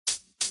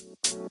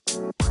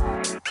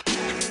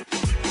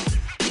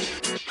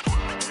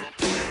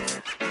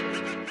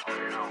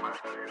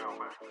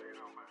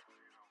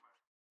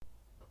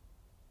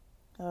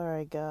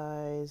Alright,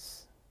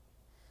 guys.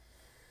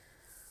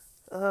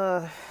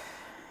 Uh,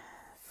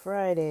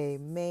 Friday,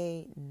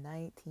 May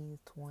 19th,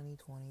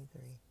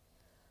 2023.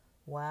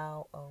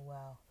 Wow, oh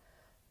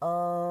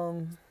wow.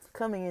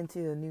 Coming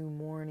into a new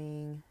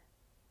morning.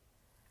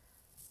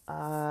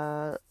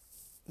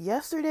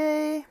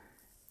 Yesterday,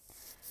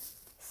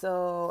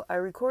 so I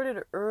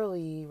recorded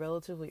early,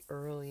 relatively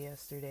early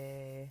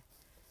yesterday.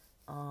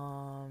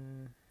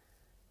 Um,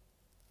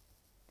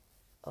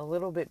 a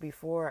little bit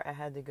before I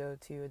had to go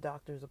to a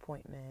doctor's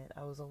appointment.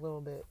 I was a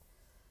little bit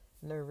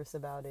nervous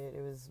about it.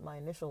 It was my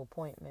initial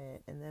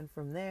appointment, and then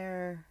from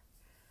there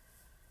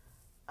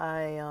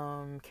I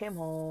came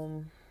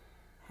home,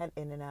 had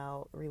in and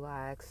out,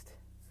 relaxed.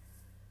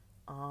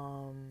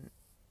 Um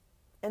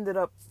Ended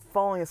up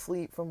falling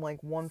asleep from like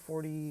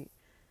 1:40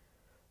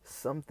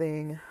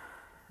 something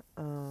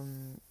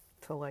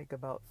to like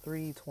about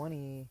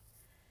 3:20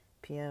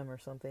 p.m. or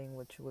something,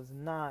 which was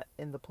not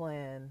in the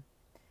plan.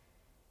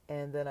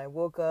 And then I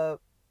woke up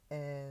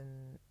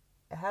and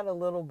I had a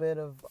little bit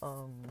of I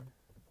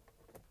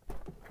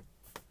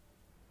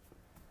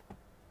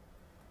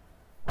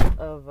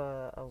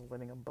was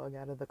letting a bug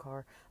out of the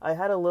car. I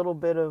had a little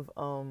bit of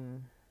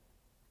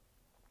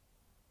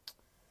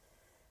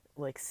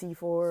like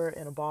C4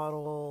 in a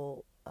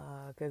bottle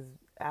because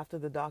after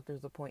the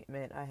doctor's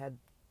appointment I had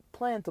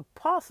planned to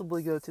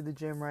possibly go to the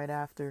gym right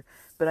after,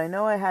 but I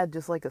know I had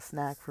just like a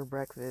snack for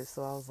breakfast,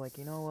 so I was like,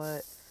 you know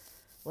what,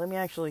 let me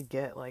actually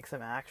get like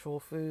some actual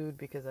food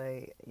because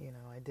I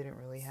didn't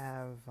really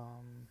have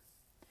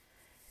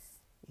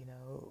you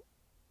know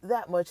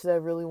that much that I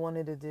really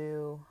wanted to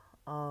do.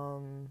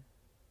 um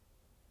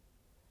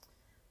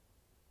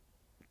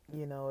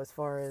as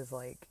far as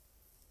like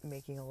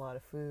making a lot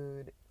of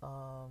food.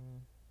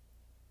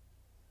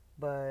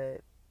 But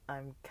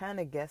I'm kind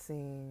of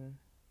guessing,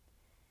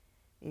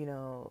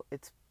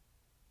 it's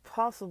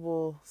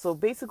possible. So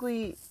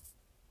basically,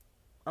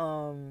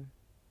 um,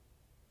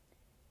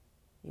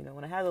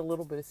 when I had a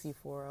little bit of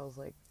C4, I was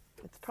like,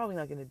 it's probably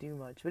not going to do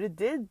much. But it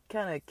did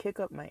kind of kick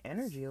up my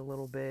energy a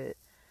little bit.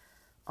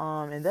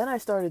 And then I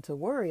started to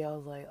worry. I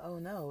was like, oh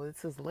no,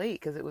 this is late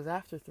because it was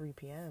after 3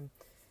 p.m.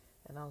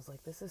 And I was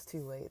like, this is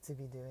too late to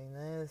be doing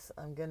this.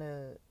 I'm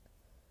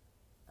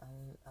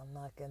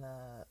not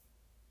gonna,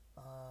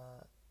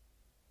 uh,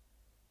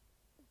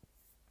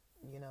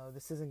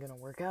 this isn't gonna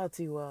work out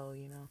too well,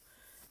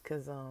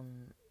 because I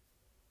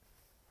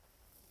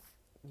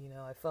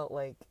felt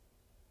like,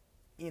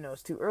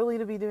 it's too early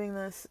to be doing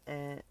this,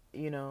 and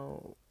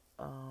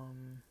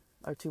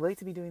or too late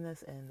to be doing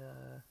this, and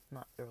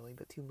not early,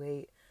 but too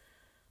late.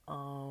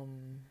 I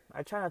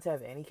try not to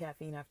have any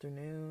caffeine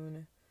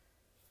afternoon.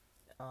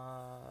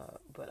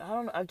 But I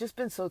don't know. I've just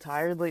been so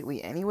tired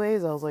lately,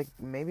 anyways. I was like,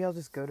 maybe I'll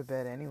just go to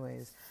bed,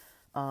 anyways.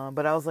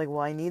 But I was like, well,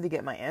 I need to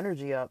get my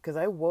energy up because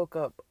I woke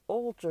up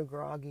ultra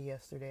groggy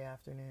yesterday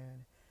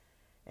afternoon,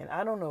 and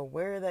I don't know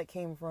where that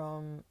came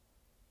from.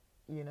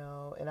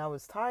 And I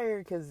was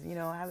tired because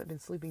I haven't been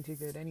sleeping too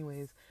good,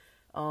 anyways.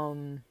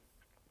 Um,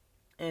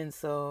 and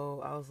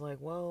so I was like,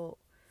 well,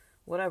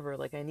 whatever.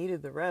 Like, I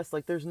needed the rest.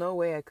 Like, there's no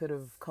way I could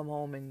have come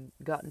home and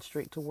gotten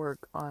straight to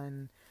work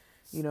on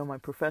my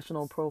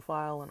professional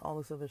profile and all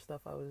this other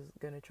stuff I was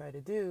going to try to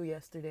do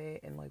yesterday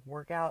and like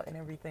work out and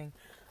everything.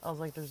 I was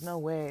like, there's no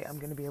way I'm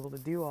going to be able to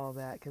do all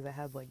that because I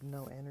had like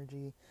no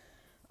energy.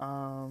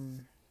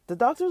 The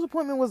doctor's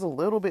appointment was a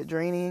little bit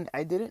draining.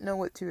 I didn't know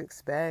what to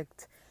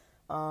expect.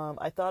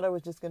 I thought I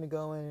was just going to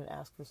go in and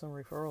ask for some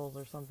referrals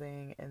or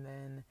something. And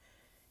then,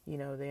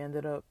 they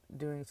ended up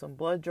doing some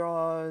blood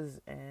draws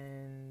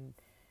and,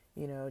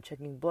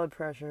 checking blood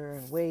pressure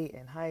and weight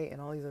and height and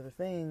all these other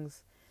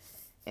things.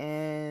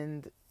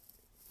 And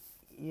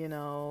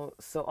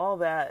so all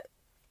that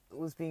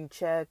was being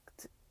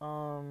checked,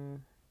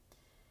 and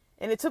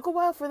it took a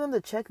while for them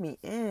to check me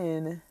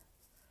in.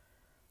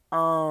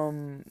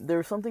 There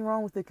was something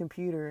wrong with the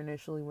computer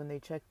initially when they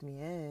checked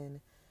me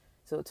in,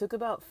 so it took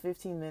about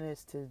 15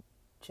 minutes to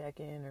check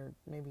in, or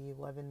maybe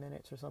 11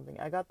 minutes or something.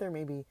 I got there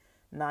maybe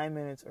 9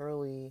 minutes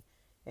early,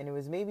 and it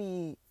was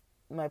maybe,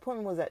 my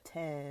appointment was at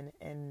 10,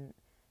 and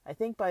I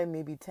think by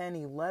maybe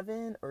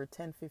 10:11 or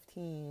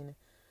 10:15,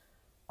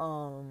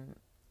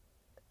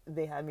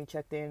 they had me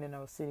checked in, and I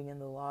was sitting in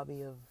the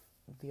lobby of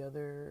the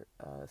other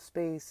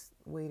space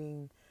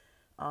waiting.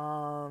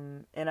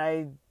 And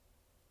I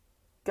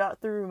got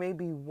through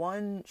maybe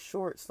one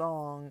short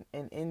song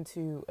and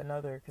into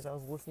another because I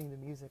was listening to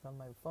music on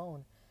my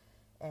phone,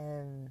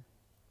 and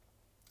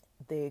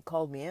they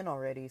called me in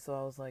already. So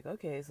I was like,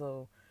 okay,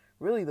 so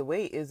really the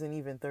wait isn't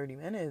even 30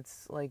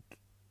 minutes. Like,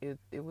 it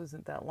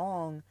wasn't that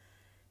long.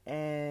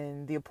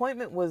 And the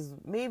appointment was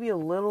maybe a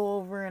little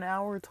over an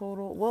hour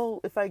total. Well,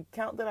 if I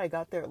count that I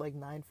got there at like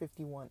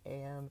 9:51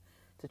 a.m.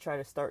 to try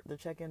to start the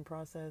check-in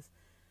process,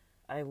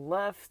 I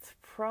left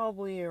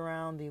probably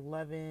around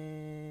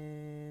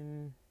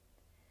 11,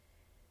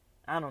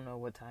 I don't know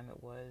what time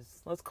it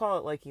was. Let's call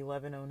it like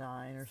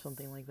 11:09 or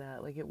something like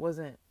that. Like it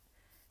wasn't,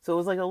 so it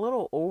was like a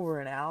little over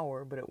an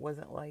hour, but it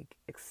wasn't like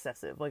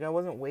excessive. Like I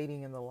wasn't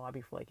waiting in the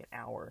lobby for like an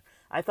hour.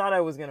 I thought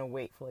I was going to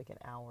wait for like an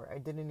hour. I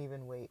didn't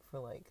even wait for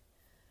like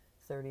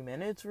 30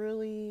 minutes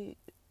really.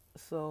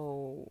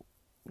 So,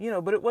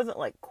 but it wasn't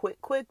like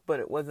quick, but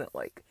it wasn't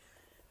like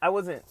I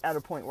wasn't at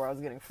a point where I was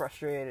getting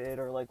frustrated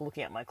or like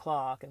looking at my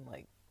clock and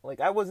like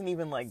I wasn't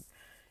even like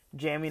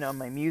jamming on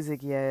my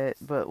music yet,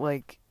 but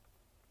like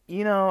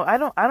I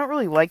don't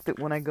really like that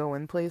when I go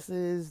in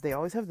places, they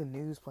always have the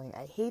news playing.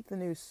 I hate the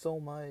news so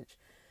much.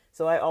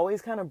 So I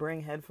always kind of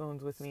bring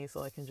headphones with me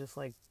so I can just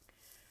like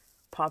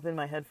pop in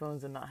my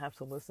headphones and not have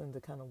to listen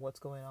to kind of what's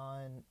going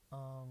on.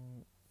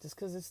 Just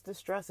cuz it's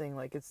distressing.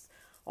 Like it's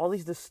all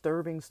these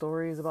disturbing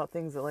stories about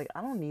things that like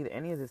I don't need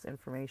any of this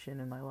information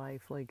in my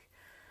life. Like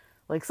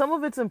some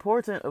of it's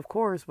important, of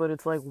course, but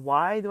it's like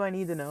why do I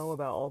need to know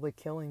about all the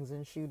killings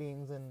and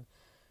shootings and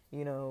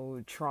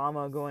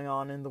trauma going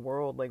on in the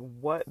world? Like,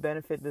 what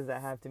benefit does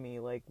that have to me?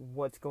 Like,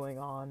 what's going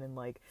on in,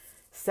 like,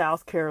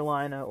 South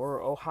Carolina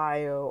or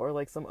Ohio or,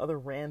 like, some other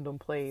random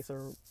place?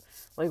 Or,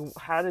 like,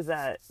 how does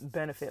that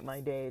benefit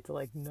my day to,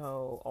 like,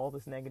 know all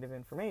this negative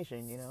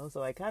information?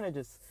 So I kind of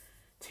just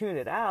tune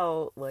it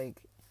out. Like,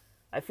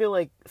 I feel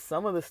like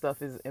some of the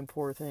stuff is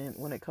important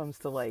when it comes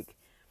to, like,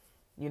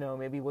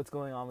 maybe what's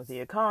going on with the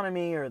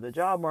economy or the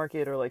job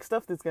market or, like,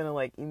 stuff that's going to,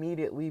 like,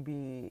 immediately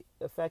be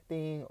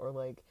affecting or,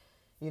 like,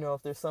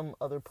 if there's some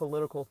other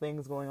political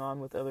things going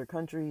on with other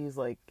countries,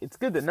 like, it's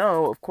good to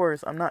know, of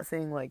course. I'm not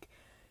saying, like,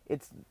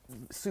 it's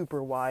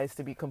super wise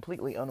to be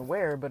completely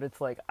unaware, but it's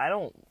like,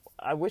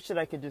 I wish that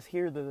I could just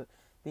hear the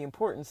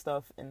important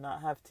stuff and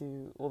not have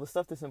to, well, the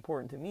stuff that's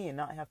important to me and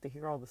not have to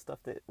hear all the stuff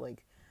that,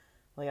 like,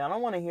 I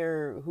don't want to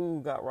hear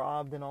who got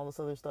robbed and all this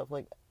other stuff.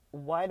 Like,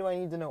 why do I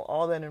need to know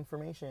all that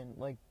information?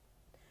 Like,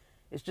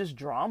 it's just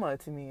drama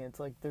to me. It's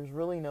like, there's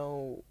really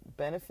no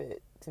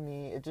benefit to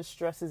me. It just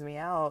stresses me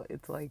out.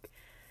 It's like,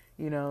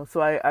 so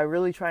I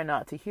really try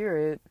not to hear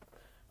it.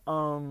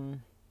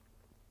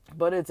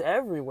 But it's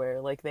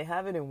everywhere. Like they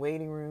have it in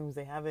waiting rooms.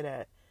 They have it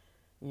at,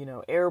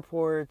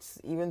 airports.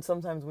 Even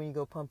sometimes when you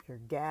go pump your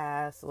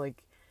gas,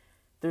 like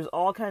there's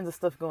all kinds of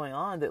stuff going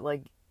on that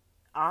like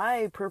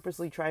I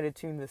purposely try to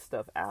tune this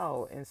stuff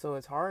out. And so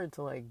it's hard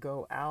to like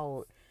go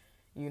out,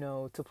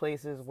 to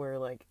places where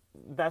like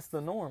that's the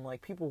norm.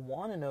 Like people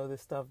want to know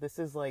this stuff. This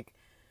is like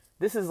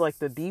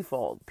the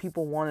default.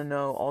 People want to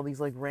know all these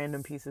like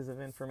random pieces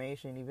of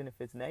information, even if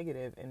it's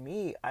negative. And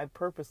me, I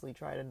purposely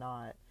try to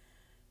not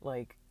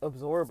like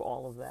absorb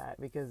all of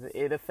that because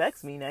it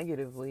affects me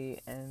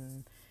negatively,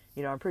 and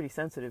I'm pretty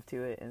sensitive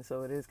to it. And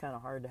so it is kind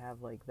of hard to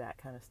have like that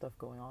kind of stuff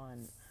going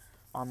on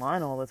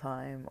online all the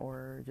time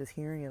or just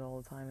hearing it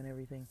all the time and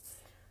everything.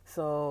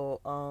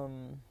 So,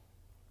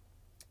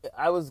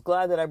 I was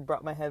glad that I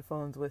brought my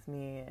headphones with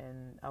me,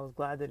 and I was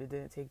glad that it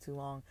didn't take too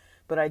long.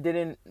 But I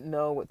didn't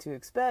know what to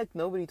expect.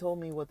 Nobody told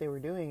me what they were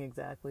doing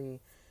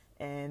exactly.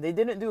 And they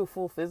didn't do a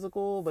full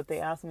physical, but they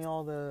asked me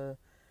all the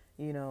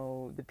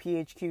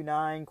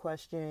PHQ-9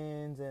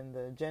 questions and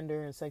the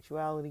gender and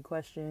sexuality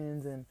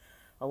questions and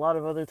a lot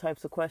of other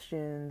types of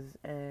questions,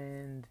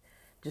 and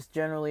just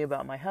generally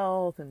about my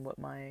health and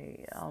what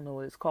I don't know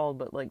what it's called,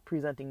 but like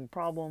presenting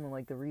problem and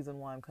like the reason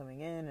why I'm coming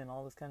in and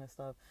all this kind of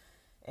stuff.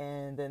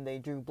 And then they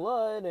drew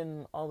blood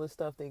and all this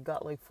stuff. They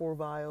got like 4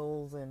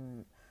 vials,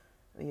 and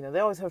they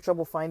always have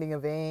trouble finding a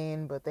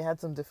vein, but they had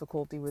some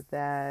difficulty with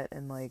that.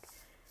 And like,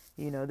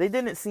 they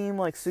didn't seem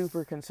like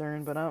super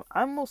concerned, but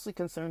I'm mostly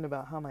concerned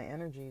about how my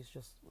energy is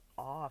just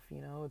off.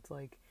 It's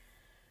like,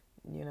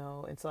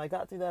 and so I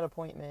got through that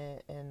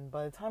appointment, and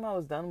by the time I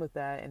was done with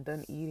that and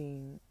done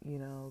eating,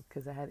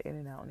 because I had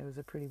In-N-Out and it was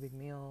a pretty big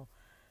meal,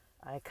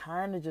 I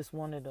kind of just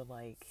wanted to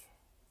like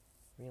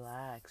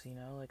relax,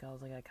 like I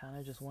was like, I kind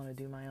of just want to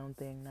do my own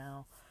thing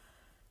now.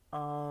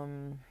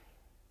 And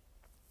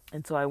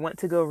so I went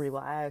to go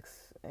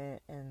relax,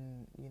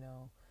 and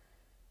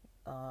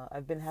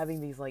I've been having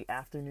these like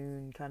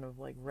afternoon kind of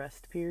like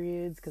rest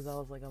periods because I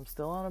was like, I'm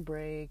still on a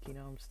break,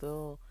 I'm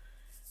still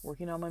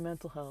working on my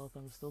mental health,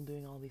 I'm still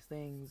doing all these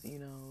things,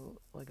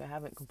 like I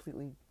haven't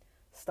completely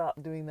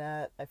stopped doing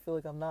that. I feel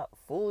like I'm not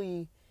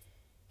fully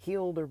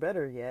healed or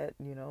better yet,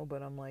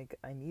 but I'm like,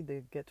 I need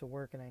to get to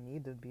work and I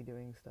need to be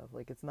doing stuff.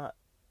 Like, it's not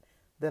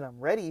that I'm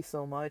ready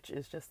so much,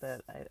 it's just that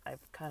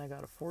I've kind of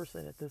got to force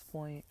it at this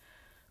point.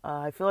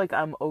 I feel like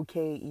I'm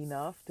okay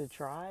enough to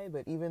try,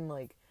 but even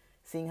like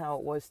seeing how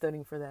it was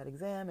studying for that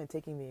exam and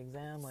taking the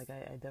exam, like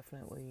I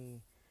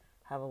definitely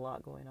have a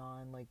lot going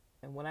on. Like,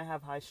 and when I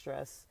have high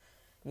stress,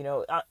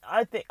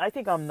 I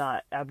think I'm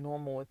not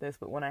abnormal with this,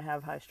 but when I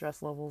have high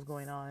stress levels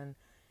going on,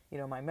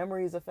 my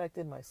memory is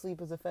affected, my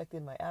sleep is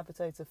affected, my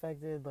appetite's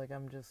affected. Like,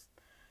 I'm just,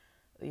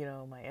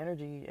 my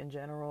energy in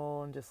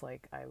general, and just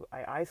like I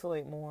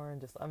isolate more, and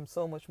just I'm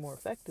so much more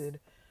affected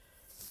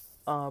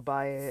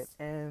by it.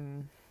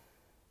 And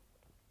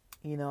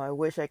I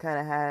wish I kind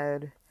of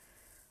had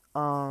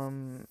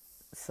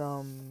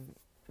some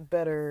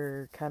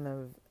better kind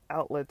of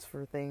outlets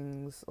for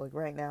things. Like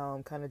right now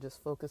I'm kind of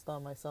just focused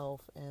on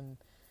myself and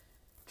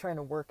trying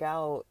to work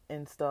out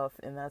and stuff,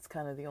 and that's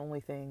kind of the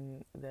only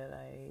thing that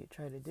I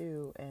try to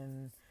do.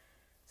 And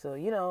so,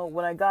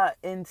 when I got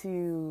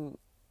into,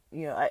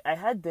 I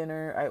had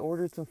dinner. I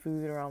ordered some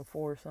food around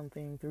 4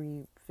 something,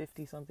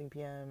 3:50 something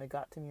p.m. It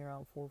got to me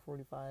around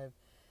 4:45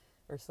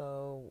 or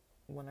so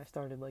when I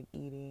started like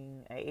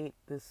eating. I ate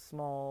this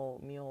small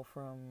meal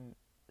from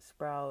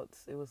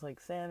Sprouts. It was like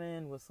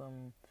salmon with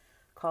some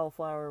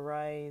cauliflower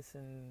rice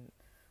and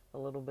a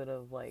little bit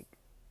of like,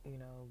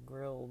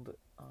 grilled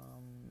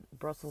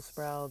Brussels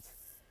sprouts.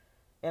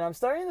 And I'm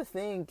starting to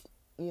think,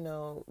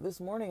 this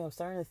morning I'm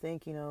starting to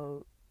think,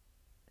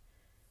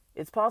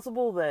 it's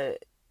possible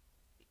that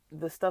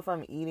the stuff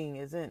I'm eating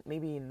isn't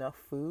maybe enough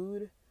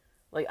food.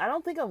 Like, I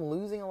don't think I'm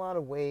losing a lot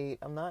of weight.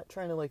 I'm not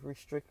trying to like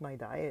restrict my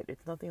diet.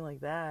 It's nothing like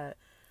that.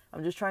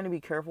 I'm just trying to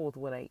be careful with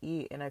what I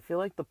eat. And I feel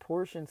like the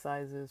portion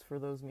sizes for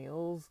those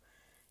meals,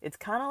 it's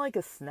kind of like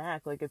a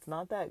snack. Like, it's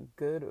not that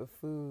good of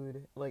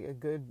food, like a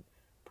good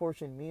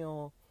portion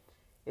meal.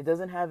 It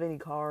doesn't have any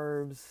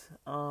carbs.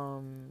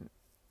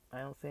 I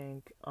don't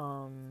think.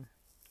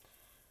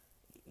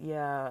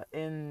 Yeah,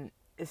 and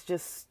it's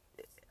just,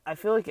 I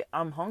feel like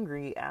I'm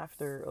hungry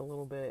after a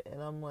little bit,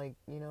 and I'm like,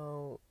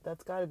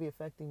 that's got to be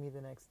affecting me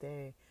the next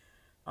day.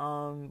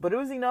 But it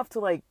was enough to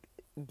like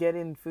get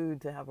in food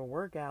to have a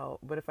workout.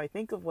 But if I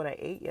think of what I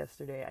ate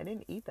yesterday, I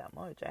didn't eat that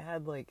much. I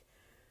had like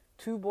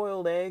 2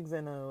 boiled eggs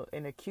and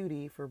a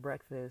cutie for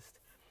breakfast.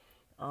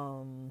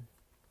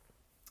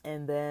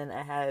 And then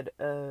I had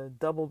a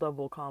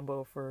double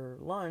combo for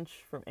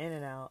lunch from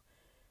In-N-Out.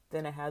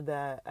 Then I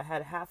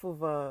had half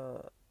of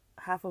a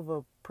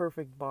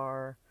perfect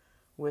bar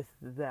with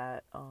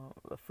that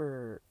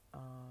for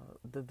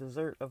the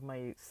dessert of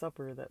my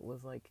supper, that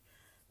was like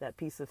that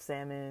piece of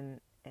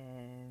salmon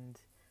and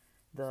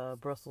the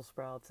Brussels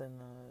sprouts and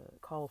the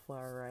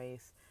cauliflower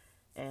rice.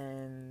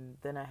 And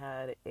then I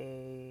had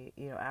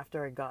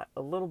after I got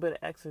a little bit of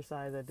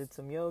exercise, I did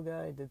some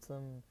yoga, I did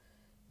some,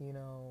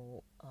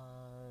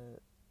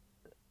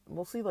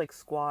 mostly like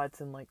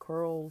squats and like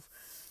curls.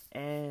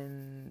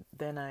 And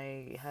then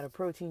I had a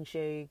protein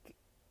shake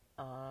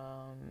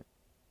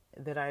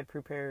that I had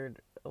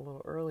prepared a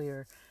little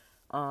earlier,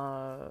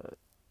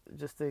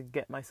 just to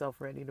get myself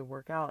ready to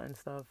work out and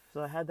stuff.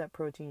 So I had that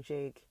protein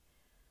shake.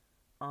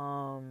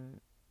 I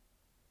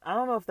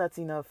don't know if that's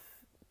enough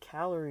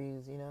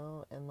calories,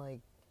 and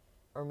like,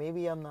 or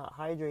maybe I'm not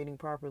hydrating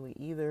properly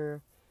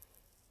either.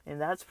 And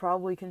that's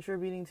probably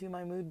contributing to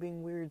my mood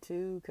being weird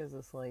too, because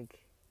it's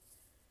like,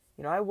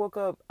 I woke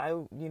up,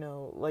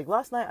 like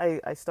last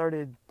night I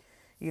started,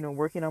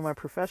 working on my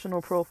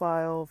professional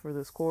profile for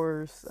this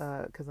course,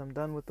 because I'm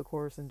done with the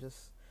course and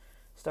just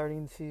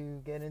starting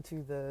to get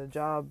into the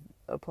job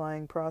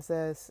applying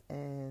process.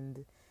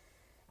 And,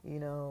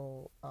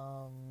 so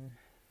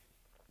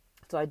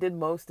I did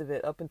most of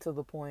it up until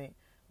the point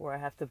where I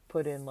have to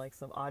put in like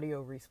some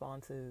audio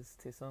responses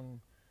to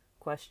some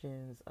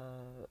questions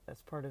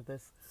as part of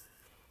this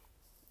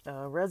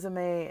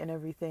resume and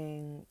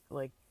everything.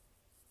 Like,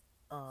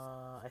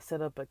 I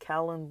set up a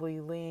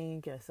Calendly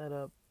link. I set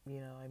up,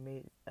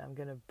 I'm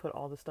going to put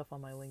all the stuff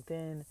on my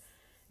LinkedIn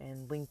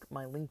and link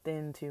my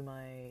LinkedIn to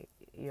my,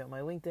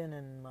 my LinkedIn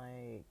and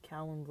my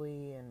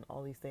Calendly and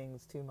all these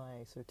things to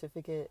my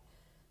certificate.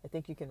 I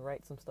think you can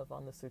write some stuff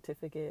on the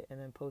certificate and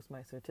then post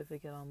my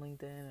certificate on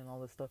LinkedIn and all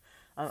this stuff.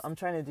 I'm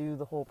trying to do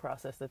the whole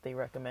process that they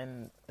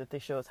recommend, that they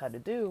show us how to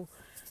do.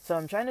 So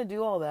I'm trying to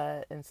do all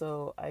that. And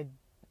so I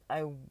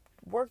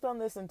worked on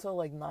this until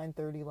like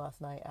 9:30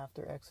 last night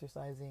after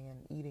exercising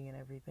and eating and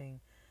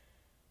everything.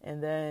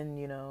 And then,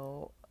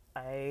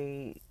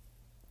 I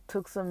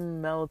took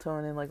some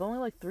melatonin, like only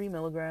like 3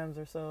 milligrams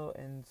or so,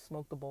 and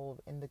smoked a bowl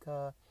of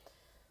indica.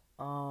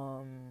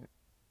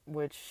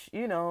 Which,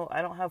 I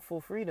don't have full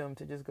freedom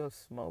to just go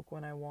smoke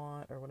when I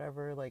want or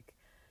whatever. Like,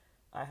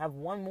 I have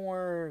one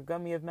more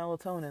gummy of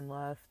melatonin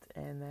left,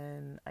 and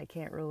then I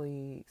can't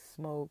really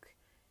smoke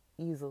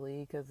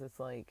easily because it's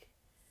like,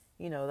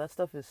 that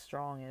stuff is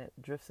strong and it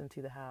drifts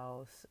into the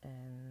house.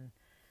 And,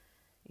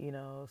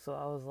 so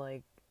I was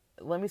like,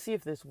 let me see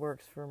if this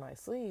works for my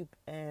sleep.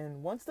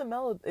 And once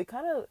it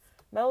kind of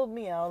mellowed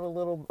me out a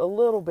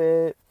little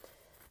bit.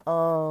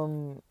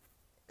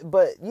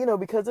 But,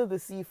 because of the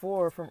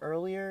C4 from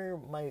earlier,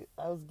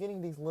 I was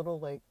getting these little,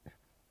 like,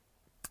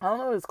 I don't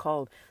know what it's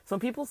called.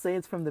 Some people say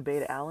it's from the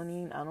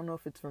beta-alanine. I don't know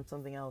if it's from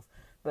something else.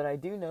 But I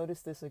do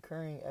notice this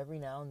occurring every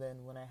now and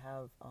then when I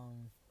have,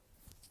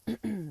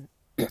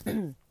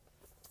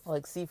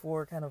 like,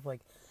 C4 kind of,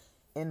 like,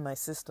 in my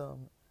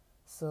system.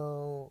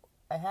 So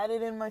I had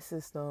it in my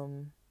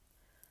system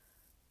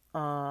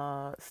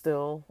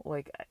still.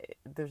 Like,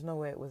 there's no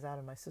way it was out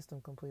of my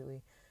system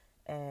completely.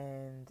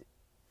 And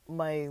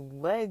my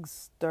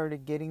legs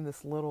started getting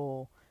this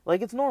little,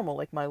 like, it's normal,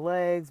 like my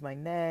legs, my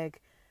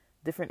neck,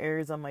 different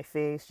areas on my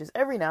face, just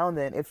every now and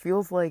then it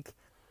feels like,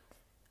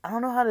 I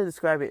don't know how to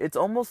describe it. It's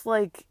almost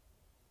like,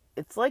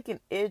 it's like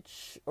an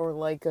itch, or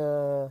like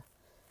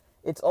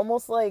it's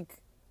almost like,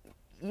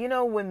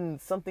 when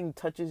something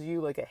touches you,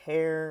 like a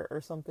hair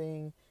or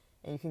something,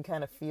 and you can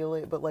kind of feel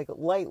it, but like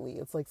lightly.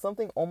 It's like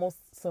something almost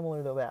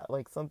similar to that,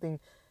 like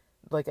something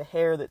like a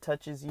hair that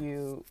touches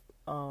you.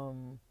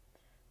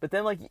 But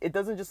then like it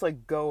doesn't just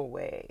like go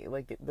away.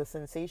 Like the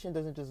sensation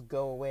doesn't just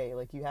go away.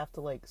 Like you have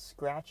to like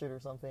scratch it or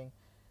something,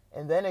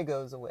 and then it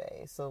goes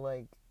away. So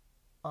like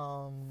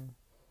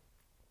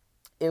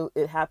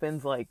it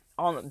happens like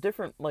on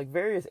different like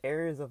various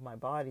areas of my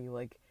body,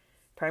 like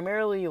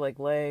primarily like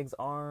legs,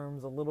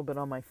 arms, a little bit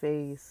on my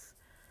face.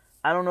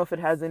 I don't know if it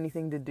has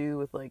anything to do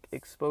with like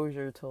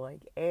exposure to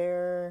like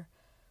air.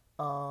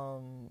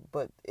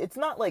 But it's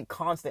not like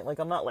constant. Like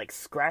I'm not like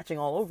scratching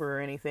all over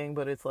or anything,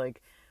 but it's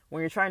like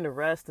when you're trying to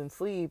rest and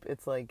sleep,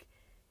 it's like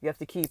you have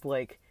to keep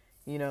like,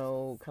 kind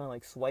of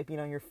like swiping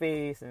on your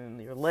face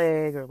and your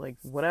leg or like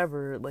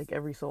whatever, like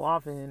every so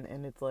often.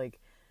 And it's like,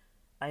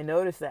 I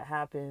notice that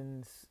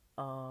happens,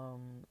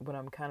 when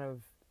I'm kind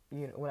of,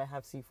 when I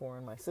have C4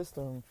 in my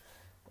system,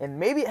 and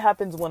maybe it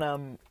happens when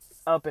I'm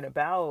up and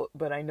about,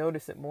 but I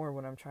notice it more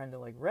when I'm trying to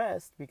like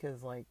rest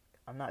because like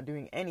I'm not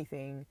doing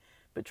anything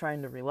but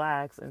trying to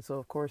relax. And so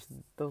of course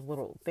those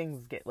little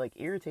things get like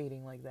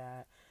irritating like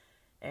that.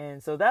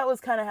 And so that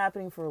was kind of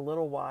happening for a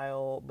little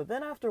while, but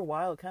then after a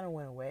while it kind of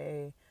went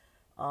away.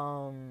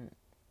 And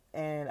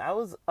I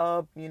was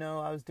up,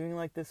 I was doing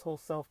like this whole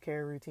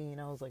self-care routine.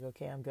 I was like,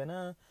 okay, I'm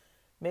gonna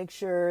make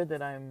sure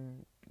that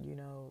I'm,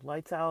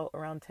 lights out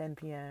around 10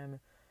 p.m.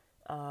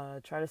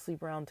 Try to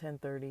sleep around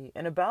 10:30.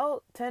 And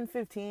about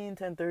 10:15,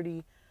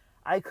 10:30,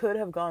 I could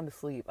have gone to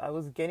sleep. I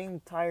was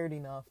getting tired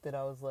enough that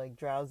I was like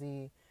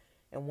drowsy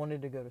and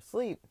wanted to go to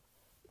sleep.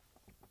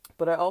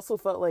 But I also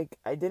felt like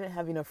I didn't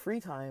have enough free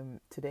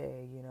time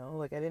today,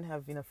 like I didn't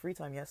have enough free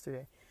time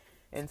yesterday.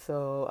 And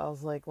so I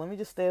was like, let me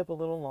just stay up a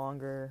little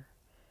longer.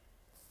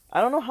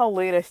 I don't know how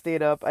late I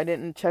stayed up. I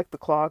didn't check the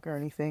clock or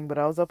anything, but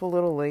I was up a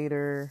little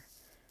later.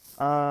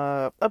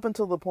 Up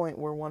until the point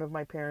where one of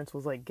my parents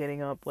was like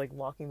getting up, like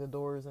locking the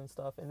doors and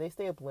stuff, and they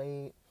stay up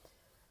late.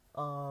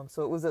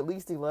 So it was at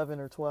least 11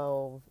 or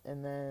 12,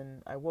 and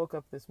then I woke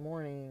up this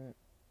morning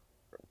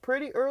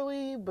pretty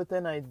early, but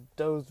then I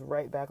dozed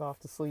right back off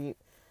to sleep.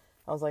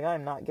 I was like,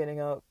 I'm not getting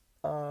up.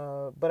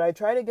 But I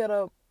try to get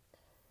up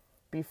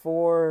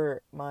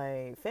before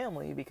my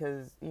family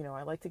because,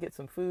 I like to get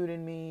some food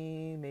in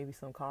me, maybe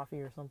some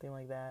coffee or something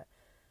like that.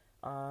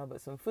 But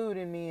some food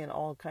in me and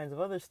all kinds of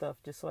other stuff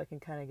just so I can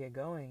kind of get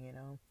going,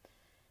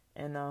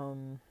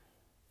 And,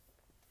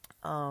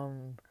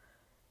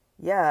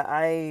 yeah,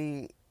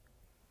 I,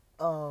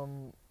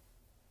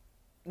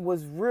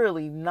 was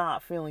really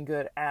not feeling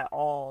good at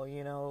all,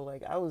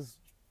 like I was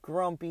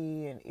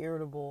grumpy and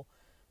irritable,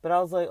 but I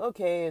was like,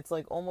 okay, it's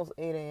like almost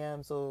 8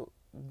 a.m. So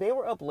they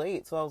were up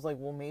late. So I was like,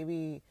 well,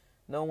 maybe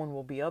no one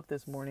will be up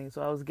this morning.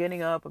 So I was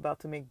getting up about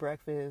to make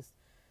breakfast.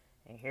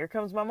 And here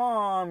comes my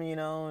mom,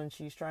 and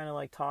she's trying to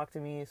like talk to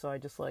me. So I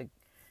just like,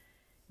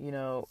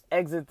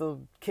 exit the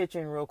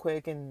kitchen real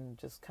quick and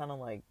just kind of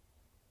like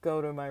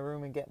go to my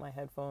room and get my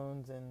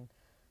headphones and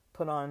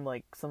put on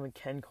like some of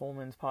Ken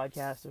Coleman's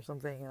podcast or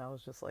something. And I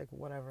was just like,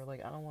 whatever,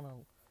 like I don't want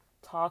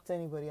to talk to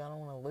anybody. I don't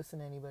want to listen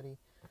to anybody.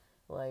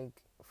 Like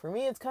for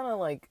me, it's kind of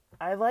like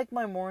I like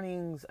my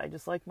mornings. I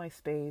just like my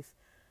space.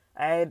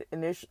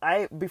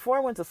 Before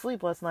I went to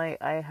sleep last night,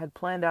 I had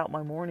planned out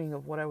my morning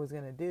of what I was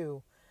gonna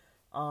do.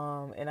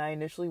 And I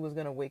initially was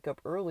going to wake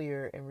up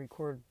earlier and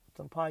record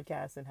some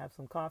podcasts and have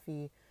some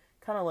coffee,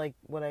 kind of like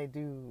what I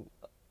do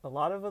a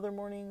lot of other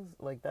mornings.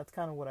 Like that's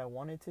kind of what I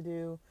wanted to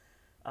do.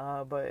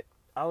 But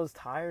I was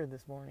tired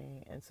this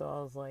morning. And so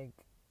I was like,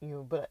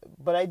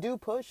 but I do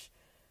push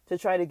to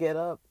try to get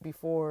up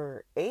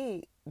before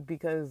 8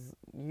 because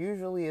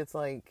usually it's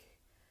like,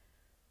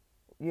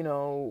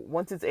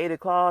 once it's 8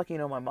 o'clock,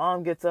 my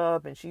mom gets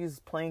up and she's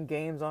playing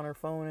games on her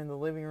phone in the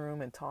living room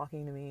and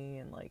talking to me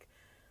and like,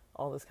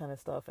 all this kind of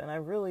stuff. And I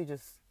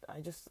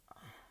just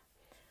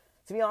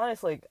to be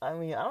honest, like I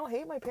don't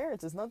hate my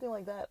parents, it's nothing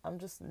like that. I'm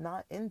just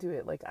not into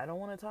it. Like I don't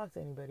want to talk to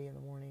anybody in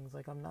the mornings.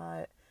 Like I'm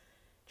not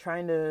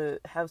trying to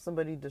have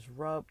somebody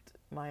disrupt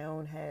my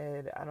own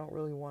head. I don't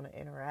really want to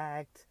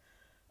interact.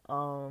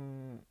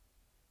 And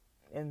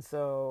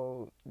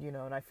so,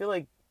 and I feel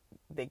like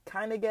they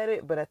kind of get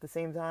it, but at the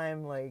same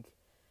time, like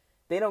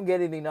they don't get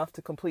it enough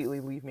to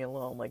completely leave me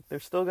alone. Like they're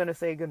still going to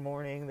say good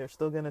morning. They're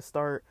still going to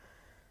start.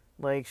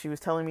 Like, she was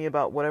telling me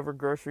about whatever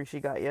grocery she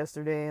got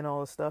yesterday and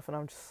all this stuff, and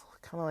I'm just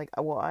kind of like,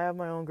 well, I have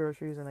my own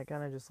groceries, and I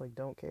kind of just, like,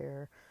 don't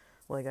care.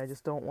 Like, I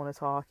just don't want to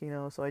talk,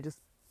 so I just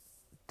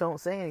don't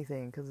say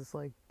anything, because it's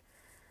like,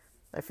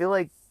 I feel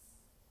like,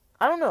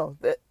 I don't know,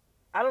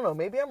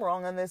 maybe I'm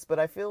wrong on this, but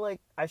I feel like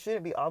I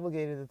shouldn't be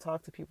obligated to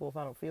talk to people if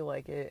I don't feel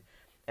like it,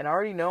 and I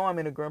already know I'm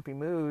in a grumpy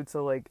mood,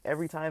 so, like,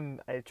 every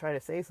time I try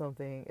to say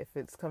something, if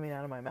it's coming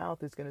out of my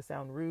mouth, it's going to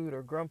sound rude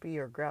or grumpy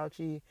or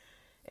grouchy,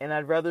 and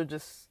I'd rather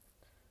just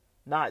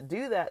not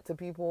do that to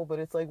people. But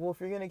it's like, well, if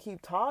you're going to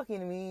keep talking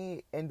to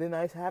me and then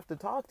I have to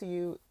talk to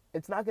you,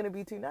 it's not going to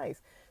be too nice.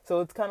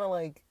 So it's kind of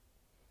like,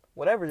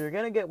 whatever, you're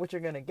going to get what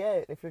you're going to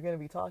get. If you're going to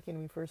be talking to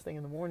me first thing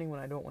in the morning when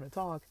I don't want to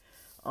talk,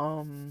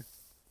 I'm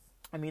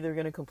either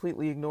going to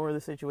completely ignore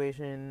the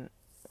situation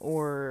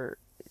or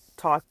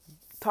talk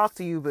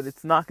to you, but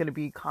it's not going to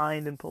be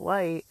kind and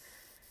polite.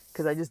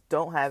 because I just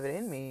don't have it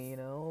in me, you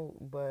know.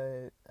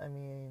 But I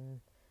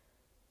mean,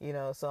 you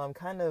know, so I'm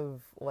kind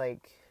of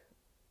like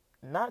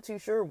not too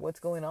sure what's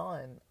going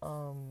on.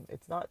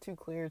 It's not too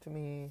clear to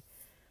me.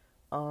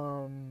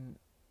 Um,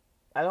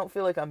 I don't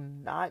feel like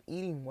I'm not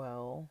eating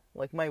well.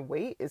 Like my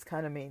weight is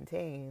kind of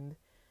maintained,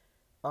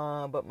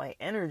 but my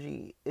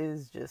energy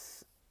is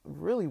just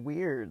really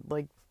weird.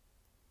 Like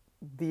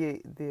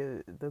the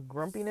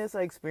grumpiness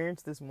I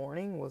experienced this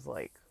morning was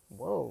like,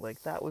 whoa,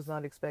 like that was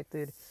not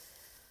expected.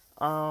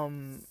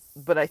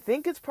 But I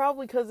think it's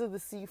probably because of the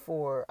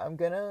C4. I'm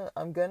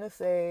gonna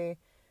say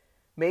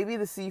maybe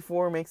the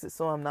C4 makes it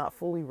so I'm not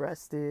fully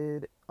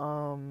rested.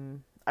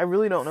 I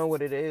really don't know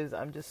what it is.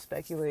 I'm just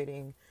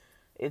speculating.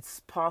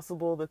 It's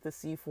possible that the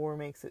C4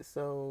 makes it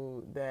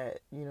so that,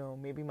 you know,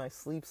 maybe my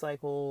sleep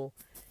cycle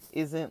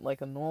isn't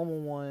like a normal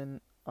one.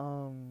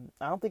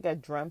 I don't think I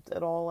dreamt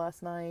at all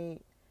last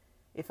night.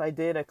 If I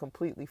did, I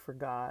completely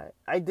forgot.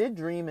 I did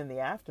dream in the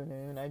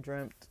afternoon. I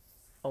dreamt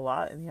a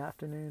lot in the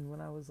afternoon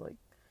when I was like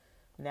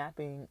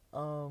napping.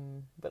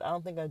 But I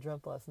don't think I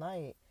dreamt last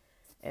night.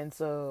 And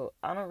so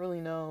I don't really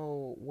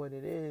know what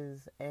it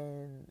is.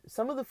 And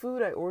some of the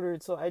food I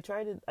ordered, so I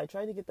tried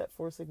to get that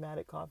Four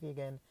Sigmatic coffee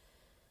again.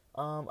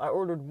 I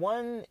ordered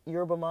one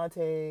yerba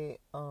mate,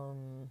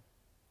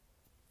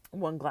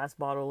 one glass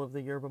bottle of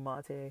the yerba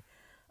mate.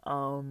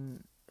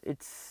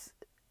 It's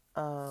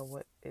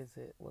what is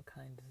it? What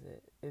kind is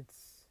it?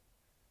 It's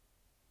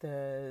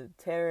the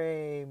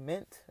Terre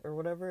Mint or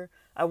whatever.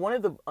 I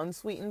wanted the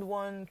unsweetened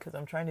one because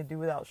I'm trying to do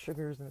without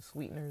sugars and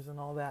sweeteners and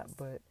all that,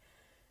 but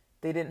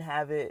they didn't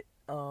have it.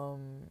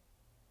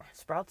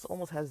 Sprouts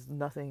almost has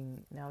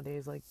nothing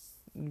nowadays. Like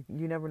you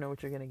never know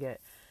what you're gonna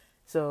get.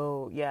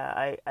 So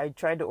yeah, I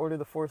tried to order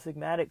the Four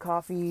Sigmatic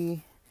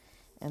coffee,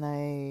 and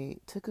I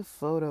took a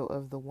photo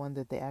of the one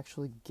that they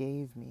actually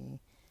gave me.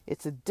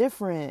 It's a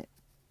different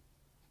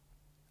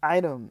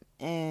item,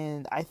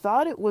 and I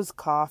thought it was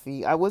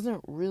coffee. I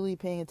wasn't really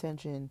paying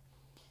attention,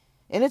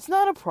 and it's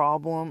not a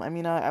problem. I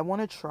mean, I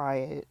want to try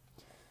it,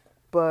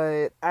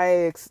 but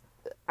I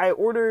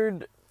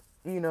ordered,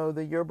 you know,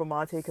 the yerba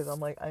mate because I'm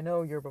like, I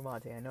know yerba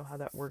mate. I know how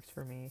that works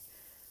for me.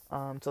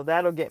 So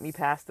that'll get me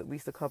past at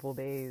least a couple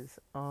days.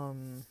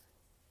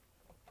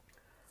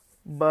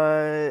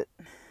 But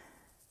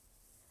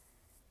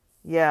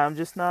yeah, I'm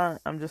just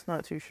not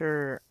too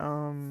sure.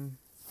 I'm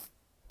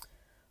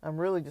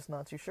really just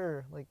not too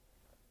sure. Like,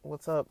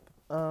 what's up?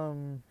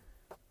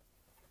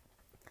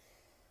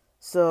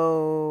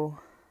 So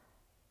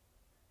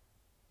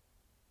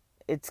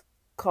it's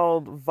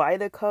called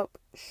VitaCup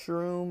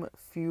Shroom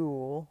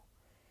Fuel,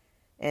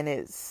 and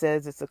it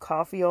says it's a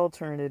coffee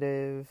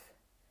alternative.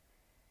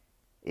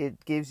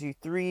 It gives you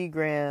 3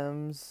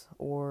 grams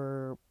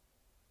or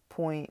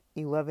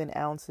 0.11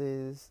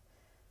 ounces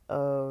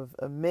of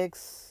a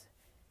mix.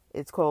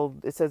 It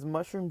says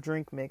mushroom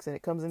drink mix, and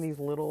it comes in these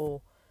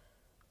little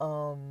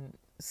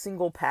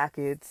single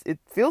packets. It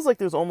feels like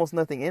there's almost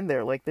nothing in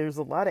there. Like there's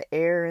a lot of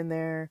air in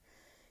there,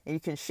 and you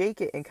can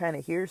shake it and kind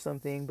of hear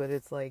something, but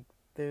it's like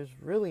there's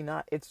really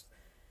not. It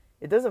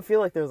doesn't feel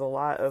like there's a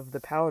lot of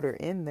the powder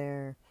in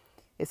there.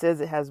 It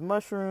says it has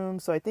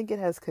mushrooms, so I think it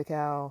has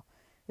cacao.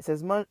 It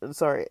says I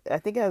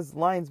think it has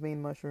lion's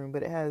mane mushroom,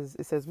 but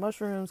it says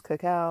mushrooms,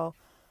 cacao,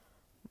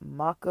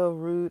 maca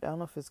root. I don't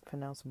know if it's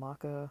pronounced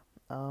maca.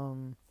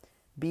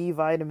 B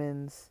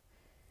vitamins,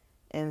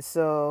 and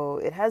so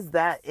it has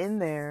that in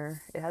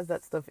there. It has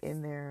that stuff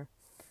in there.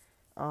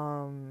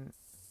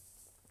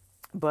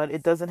 But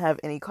it doesn't have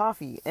any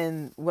coffee.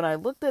 And when I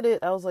looked at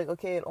it, I was like,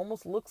 okay, it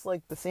almost looks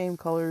like the same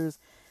colors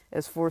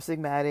as Four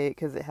Sigmatic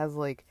because it has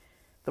like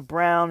the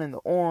brown and the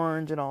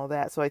orange and all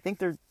that. So I think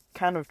they're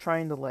kind of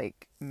trying to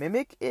like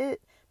mimic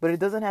it, but it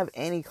doesn't have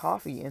any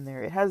coffee in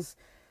there. It has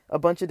a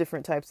bunch of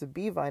different types of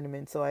B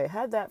vitamins. So I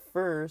had that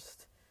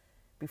first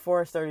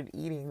before I started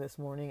eating this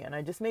morning, and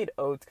I just made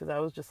oats because I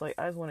was just like,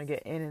 I just want to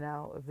get in and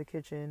out of the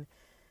kitchen.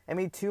 I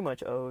made too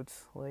much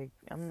oats. Like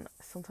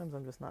sometimes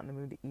I'm just not in the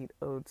mood to eat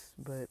oats,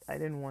 but I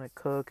didn't want to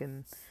cook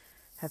and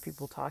have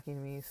people talking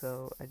to me,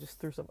 so I just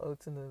threw some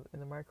oats in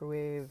the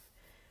microwave.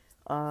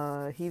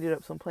 Heated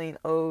up some plain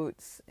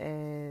oats,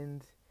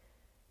 and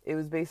it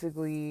was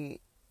basically,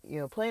 you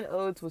know, plain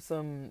oats with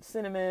some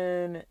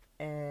cinnamon,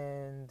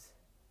 and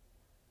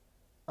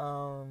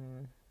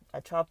I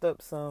chopped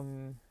up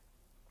some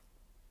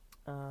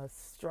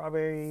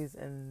strawberries,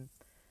 and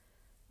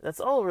that's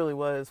all it really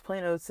was.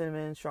 Plain oats,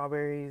 cinnamon,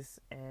 strawberries,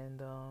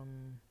 and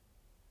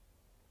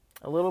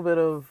a little bit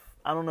of,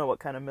 I don't know what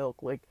kind of milk,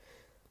 like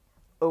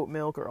oat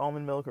milk or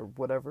almond milk or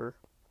whatever.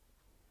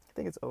 I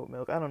think it's oat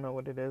milk. I don't know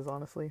what it is,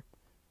 honestly.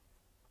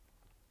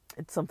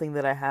 It's something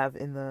that I have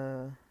in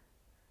the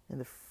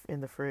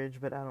fridge,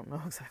 but I don't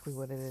know exactly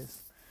what it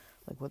is,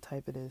 like what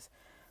type it is.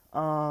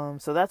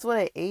 So that's what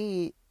I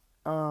ate.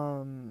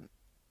 And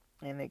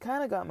it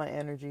kind of got my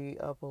energy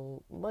up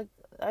like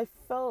I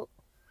felt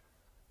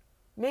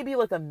maybe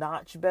like a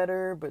notch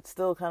better, but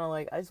still kind of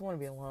like I just want to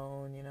be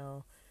alone, you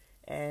know.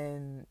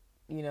 And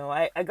you know,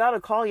 I got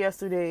a call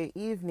yesterday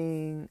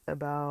evening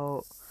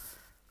about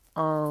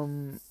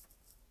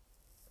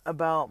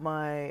about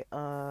my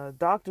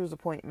doctor's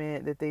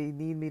appointment that they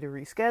need me to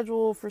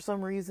reschedule for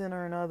some reason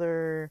or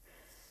another.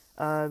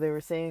 They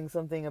were saying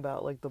something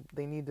about like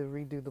they need to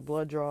redo the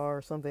blood draw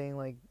or something,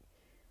 like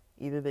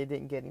either they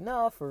didn't get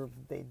enough or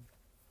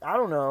I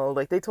don't know,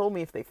 like they told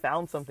me if they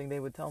found something they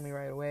would tell me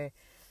right away.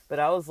 But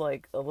I was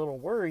like a little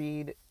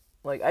worried.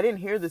 Like I didn't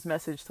hear this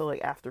message till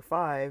like after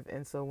 5,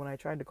 and so when I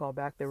tried to call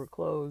back they were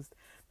closed.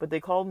 But they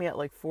called me at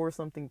like 4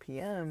 something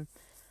p.m.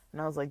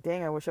 and I was like,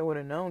 "Dang, I wish I would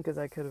have known cuz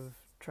I could have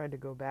tried to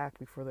go back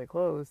before they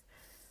closed."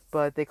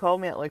 But they called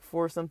me at like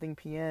 4 something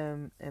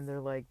p.m. and they're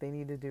like they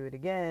need to do it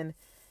again.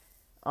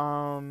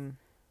 Um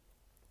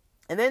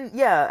and then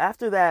yeah,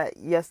 after that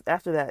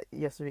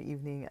yesterday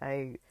evening,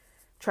 I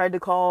tried to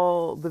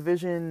call the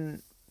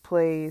Vision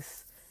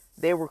place.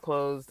 They were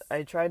closed.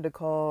 I tried to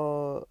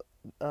call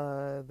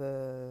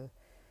the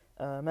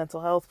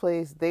mental health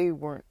place. They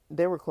were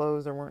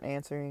closed or weren't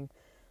answering.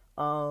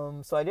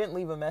 So I didn't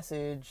leave a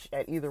message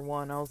at either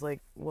one. I was like,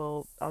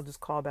 well, I'll just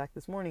call back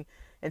this morning.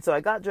 And so I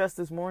got dressed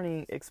this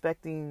morning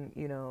expecting,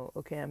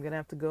 okay, I'm going to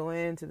have to go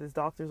into this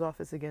doctor's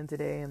office again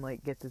today and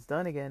like get this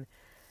done again.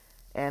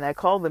 And I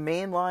called the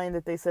main line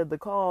that they said to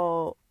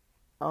call.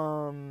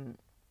 And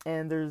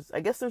I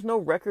guess there's no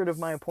record of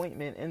my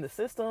appointment in the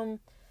system.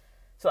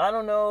 So I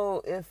don't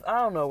know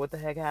what the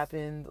heck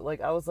happened.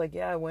 Like I was like,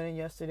 yeah, I went in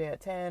yesterday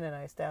at 10 and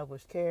I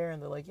established care,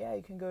 and they're like, yeah,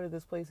 you can go to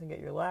this place and get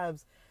your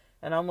labs.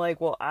 And I'm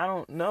like, well, I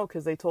don't know,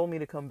 because they told me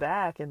to come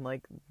back, and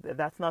like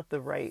that's not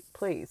the right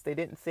place. They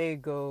didn't say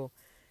go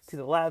to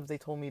the labs. They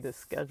told me to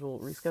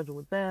reschedule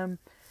with them,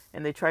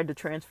 and they tried to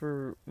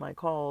transfer my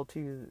call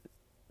to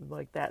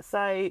like that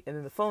site, and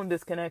then the phone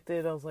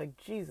disconnected. I was like,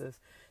 Jesus.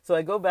 So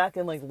I go back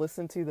and like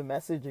listen to the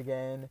message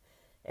again,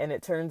 and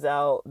it turns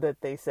out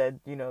that they said,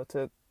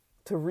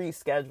 to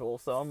reschedule.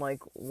 So I'm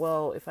like,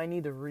 well, if I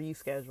need to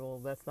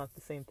reschedule, that's not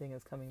the same thing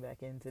as coming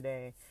back in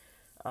today.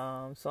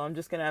 So I'm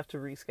just gonna have to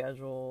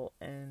reschedule,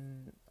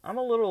 and I'm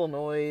a little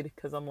annoyed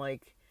because I'm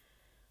like,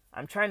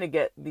 I'm trying to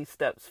get these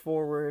steps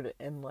forward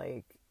and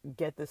like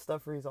get this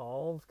stuff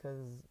resolved because,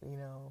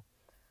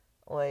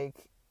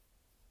 like,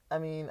 I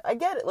mean, I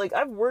get it. Like,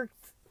 I've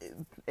worked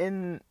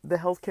in the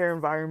healthcare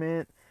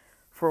environment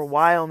for a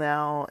while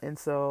now, and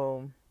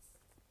so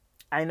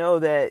I know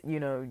that,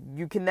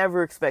 you can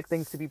never expect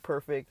things to be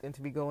perfect and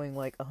to be going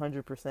like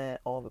 100%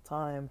 all the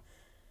time.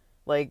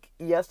 Like,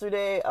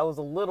 yesterday, I was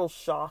a little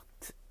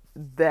shocked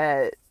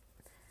that,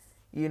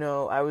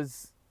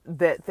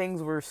 that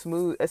things were as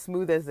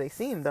smooth as they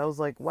seemed. I was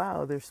like,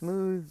 wow, they're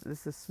smooth.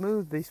 This is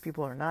smooth. These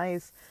people are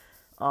nice.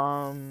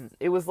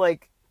 It was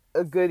like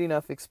a good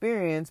enough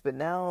experience, but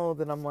now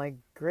that I'm like,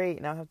 great,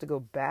 now I have to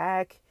go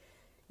back,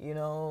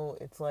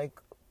 it's like,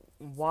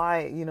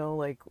 why,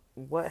 like,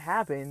 what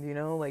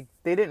happened, like,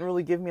 they didn't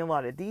really give me a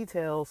lot of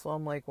detail, so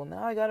I'm like, well,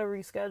 now I gotta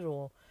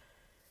reschedule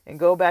and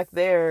go back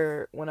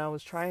there when I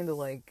was trying to,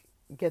 like,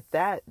 get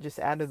that just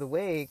out of the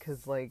way,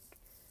 because, like,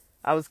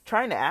 I was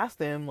trying to ask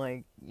them,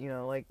 like,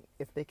 like,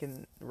 if they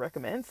can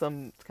recommend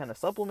some kind of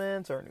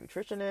supplements or a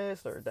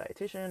nutritionist or a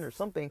dietitian or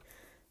something,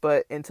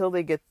 but until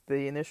they get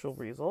the initial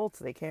results,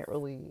 they can't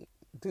really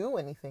do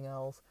anything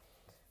else.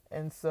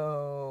 And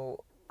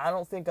so I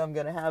don't think I'm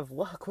going to have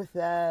luck with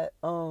that.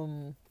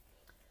 And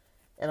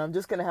I'm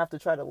just going to have to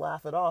try to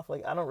laugh it off.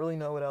 Like, I don't really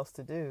know what else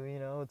to do,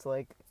 It's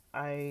like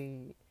I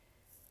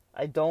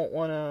don't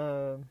want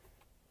to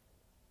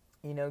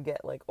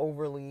get like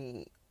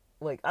overly,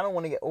 like, I don't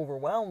want to get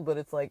overwhelmed, but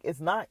it's like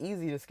it's not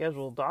easy to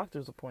schedule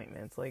doctor's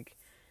appointments. Like,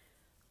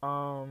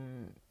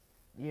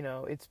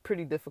 it's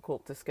pretty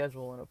difficult to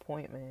schedule an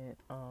appointment.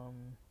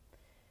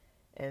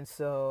 And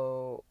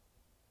so,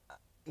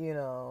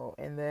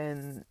 and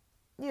then,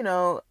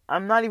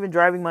 I'm not even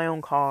driving my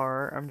own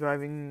car. I'm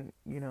driving,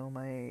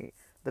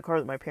 the car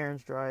that my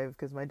parents drive,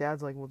 because my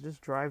dad's like, well,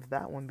 just drive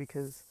that one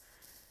because,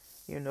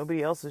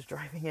 nobody else is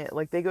driving it.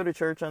 Like, they go to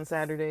church on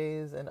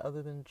Saturdays, and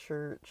other than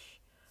church,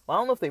 well, I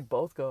don't know if they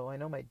both go. I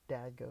know my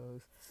dad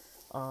goes.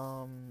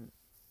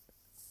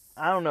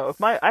 I don't know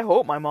I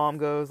hope my mom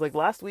goes. Like,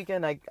 last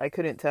weekend, I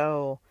couldn't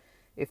tell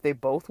if they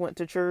both went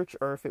to church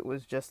or if it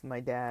was just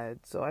my dad.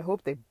 So I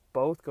hope they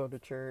both go to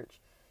church,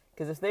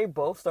 because if they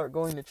both start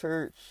going to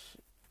church,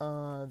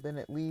 then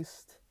at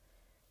least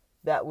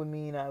that would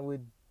mean I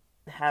would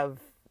have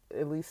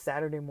at least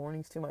Saturday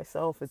mornings to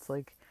myself. It's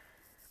like,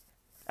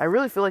 I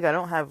really feel like I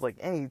don't have like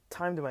any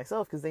time to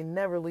myself because they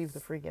never leave the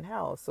freaking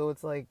house. So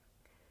it's like,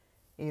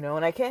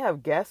 and I can't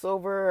have guests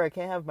over. I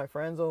can't have my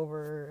friends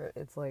over.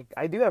 It's like,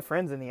 I do have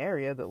friends in the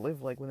area that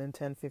live like within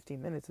 10,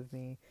 15 minutes of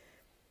me,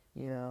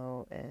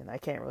 and I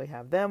can't really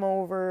have them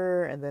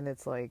over. And then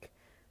it's like,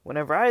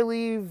 whenever I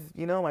leave,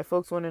 my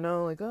folks want to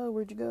know, like, oh,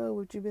 where'd you go?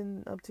 What you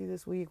been up to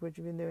this week? What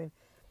you been doing?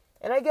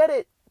 And I get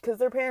it, because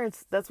they're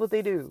parents. That's what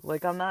they do.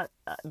 Like,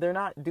 they're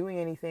not doing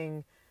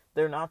anything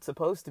they're not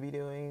supposed to be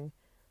doing.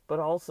 But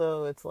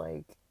also, it's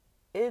like,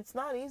 it's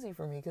not easy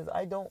for me, because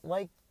I don't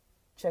like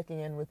checking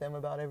in with them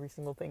about every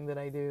single thing that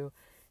I do.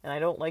 And I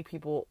don't like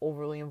people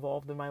overly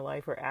involved in my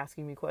life or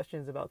asking me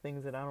questions about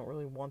things that I don't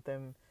really want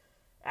them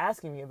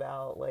asking me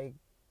about. Like,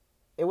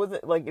 it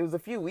wasn't like, it was a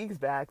few weeks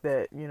back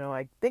that,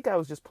 I think I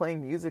was just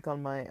playing music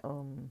on my,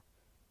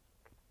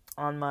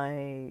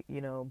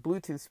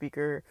 Bluetooth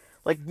speaker.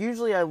 Like,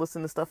 usually I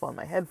listen to stuff on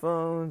my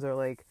headphones or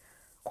like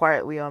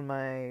quietly on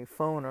my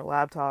phone or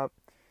laptop.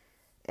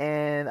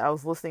 And I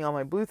was listening on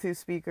my Bluetooth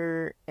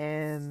speaker,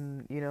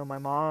 and, my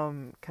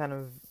mom kind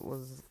of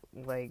was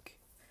like,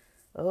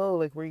 "Oh,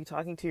 like, were you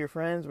talking to your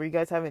friends? Were you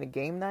guys having a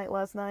game night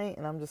last night?"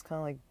 And I'm just kind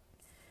of like,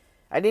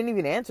 I didn't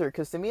even answer,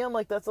 because to me, I'm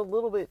like, that's a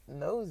little bit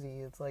nosy.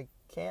 It's like,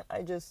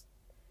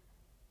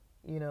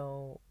 you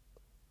know,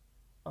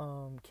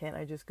 can't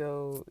I just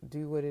go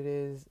do what it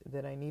is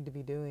that I need to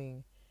be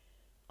doing,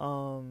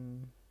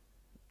 um,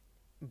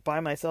 by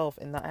myself,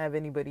 and not have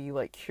anybody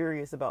like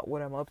curious about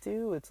what I'm up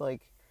to? It's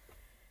like,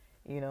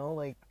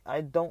 like,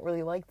 I don't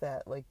really like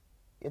that. Like,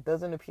 it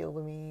doesn't appeal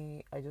to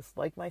me. I just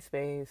like my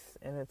space,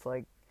 and it's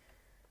like,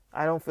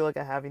 I don't feel like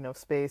I have enough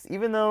space,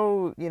 even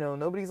though,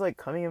 nobody's like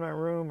coming in my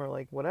room or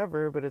like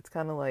whatever, but it's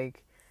kind of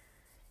like,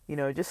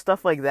 just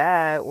stuff like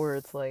that where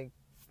it's like,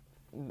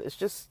 it's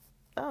just,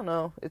 I don't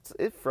know,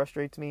 it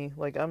frustrates me.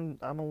 Like, I'm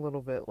a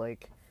little bit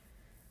like,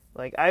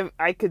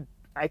 I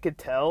could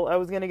tell I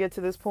was going to get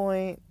to this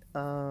point.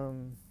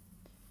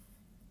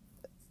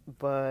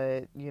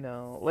 But,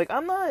 like,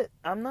 I'm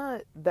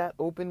not that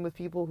open with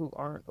people who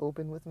aren't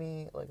open with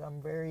me. Like,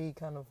 I'm very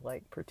kind of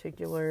like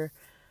particular.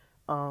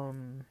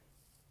 Um,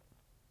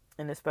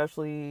 and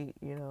especially,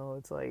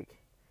 it's like,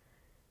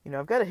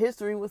 I've got a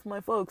history with my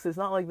folks. It's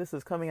not like this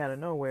is coming out of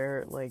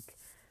nowhere. Like,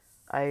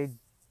 I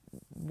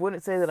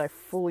wouldn't say that I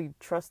fully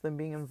trust them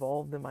being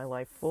involved in my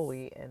life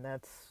fully, and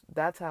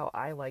that's how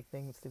I like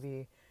things to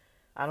be.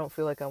 I don't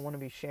feel like I want to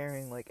be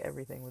sharing like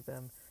everything with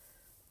them.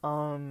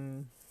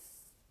 Um,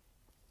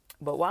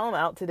 but while I'm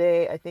out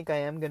today, I think I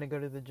am gonna go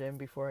to the gym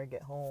before I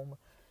get home.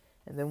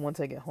 And then once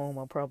I get home,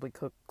 I'll probably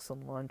cook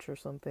some lunch or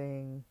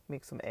something,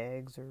 make some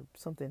eggs or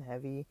something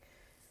heavy.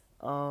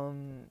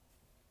 Um,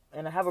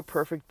 and I have a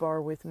Perfect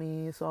Bar with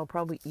me, so I'll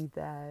probably eat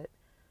that,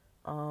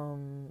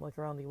 like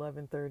around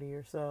 11:30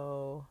 or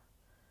so.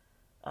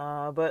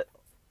 But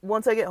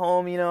once I get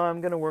home,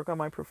 I'm gonna work on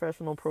my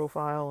professional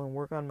profile and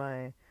work on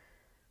my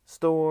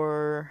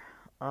store,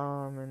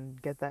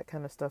 and get that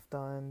kind of stuff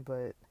done.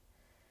 But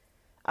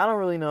I don't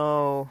really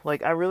know.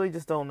 Like, I really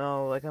just don't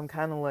know. Like, I'm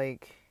kind of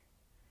like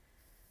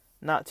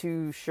not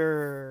too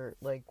sure,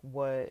 like,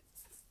 what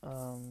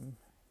I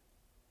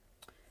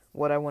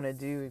want to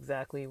do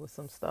exactly with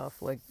some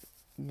stuff. Like,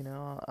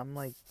 I'm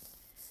like,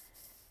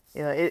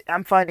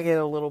 I'm finding it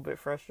a little bit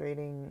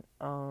frustrating,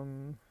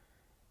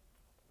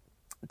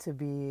 to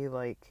be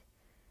like,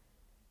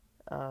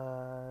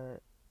 uh,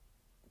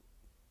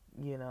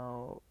 you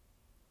know,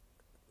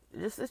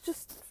 it's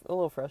just a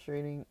little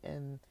frustrating,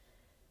 and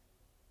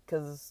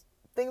because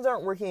things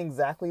aren't working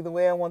exactly the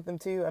way I want them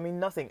to. I mean,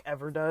 nothing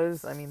ever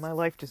does. I mean, my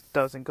life just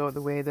doesn't go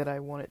the way that I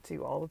want it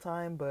to all the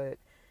time, but,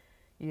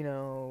 you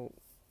know,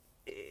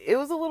 it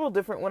was a little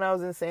different when I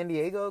was in San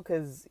Diego,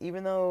 because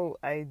even though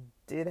I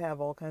did have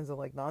all kinds of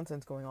like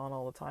nonsense going on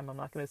all the time, I'm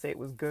not going to say it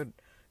was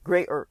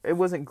great, or it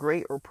wasn't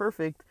great or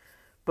perfect,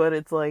 but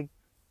it's like,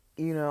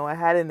 I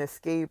had an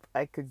escape.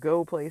 I could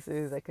go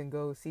places, I can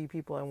go see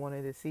people I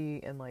wanted to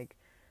see, and like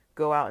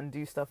go out and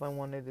do stuff I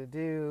wanted to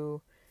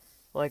do.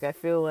 Like, I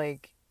feel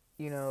like,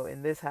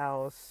 in this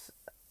house,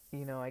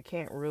 I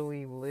can't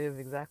really live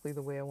exactly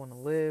the way I want to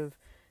live.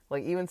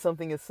 Like, even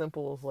something as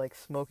simple as like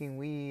smoking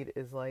weed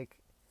is like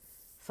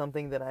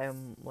something that I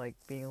am like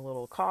being a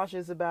little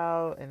cautious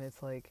about. And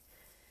it's like,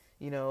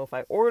 if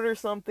I order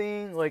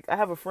something, like, I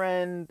have a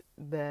friend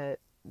that,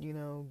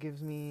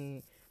 gives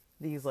me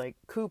these like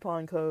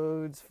coupon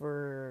codes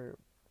for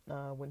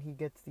when he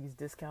gets these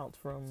discounts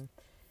from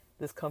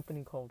this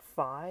company called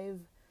Five.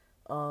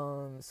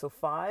 So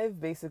Five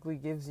basically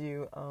gives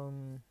you,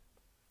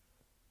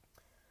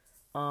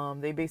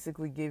 they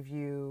basically give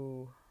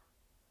you,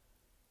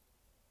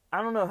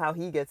 I don't know how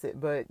he gets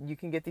it, but you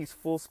can get these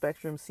full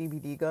spectrum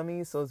CBD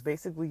gummies. So it's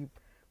basically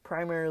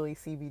primarily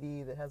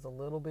CBD that has a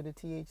little bit of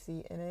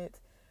THC in it,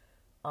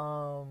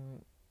 of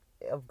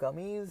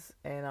gummies.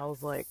 And I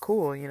was like,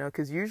 cool,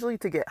 because usually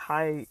to get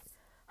high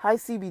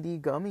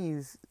CBD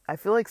gummies, I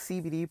feel like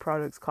CBD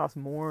products cost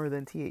more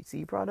than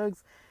THC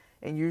products.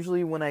 And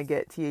usually when I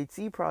get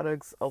THC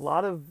products, a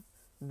lot of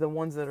the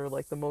ones that are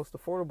like the most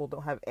affordable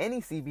don't have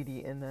any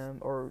CBD in them,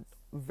 or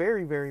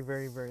very, very,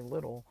 very, very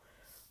little.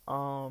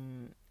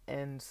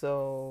 And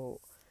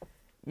so,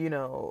 you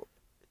know,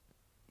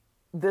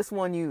 this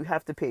one you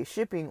have to pay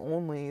shipping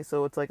only.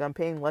 So it's like I'm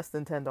paying less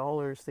than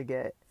 $10 to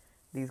get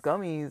these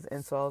gummies.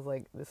 And so I was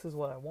like, this is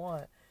what I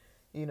want.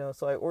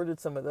 So I ordered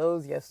some of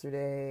those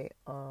yesterday,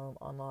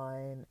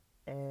 online,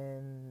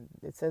 and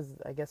it says,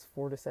 I guess,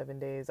 4 to 7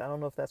 days. I don't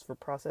know if that's for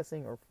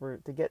processing or for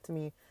to get to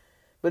me,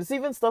 but it's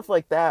even stuff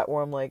like that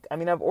where I'm like, I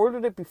mean, I've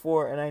ordered it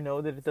before and I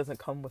know that it doesn't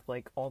come with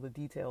like all the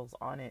details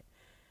on it,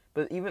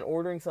 but even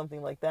ordering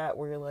something like that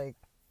where you're like,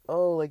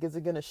 oh, like, is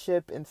it gonna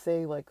ship and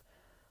say like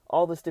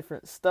all this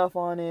different stuff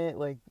on it,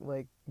 like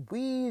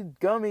weed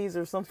gummies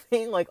or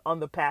something, like on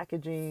the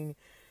packaging,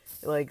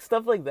 like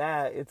stuff like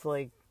that. It's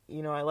like,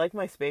 I like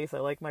my space, I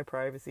like my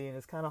privacy, and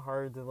it's kind of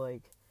hard to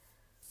like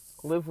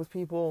live with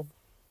people.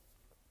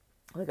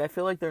 Like, I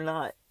feel like they're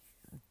not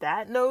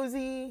that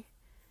nosy,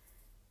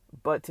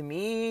 but to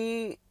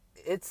me,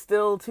 it's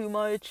still too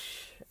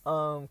much.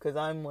 Because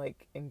I'm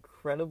like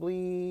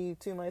incredibly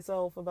to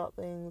myself about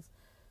things,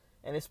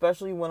 and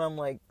especially when I'm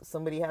like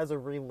somebody has a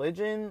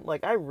religion,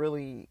 like I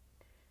really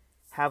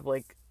have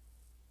like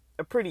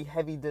a pretty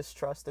heavy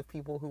distrust of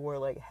people who are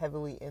like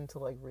heavily into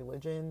like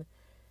religion.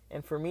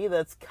 And for me,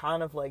 that's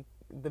kind of like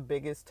the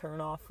biggest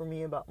turnoff for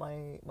me about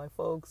my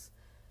folks.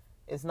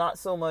 It's not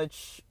so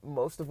much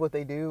most of what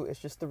they do,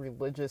 it's just the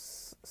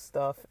religious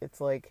stuff.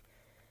 It's like,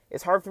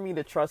 it's hard for me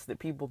to trust that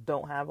people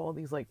don't have all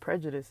these like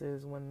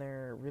prejudices when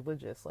they're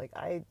religious. Like,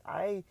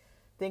 I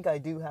think I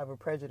do have a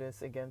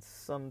prejudice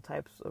against some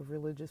types of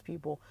religious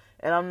people.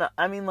 And I'm not,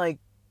 I mean, like,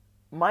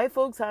 my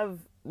folks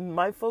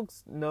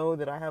know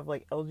that I have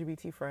like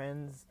LGBT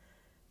friends.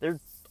 They're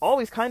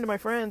always kind to my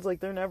friends. Like,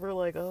 they're never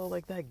like, oh,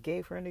 like that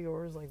gay friend of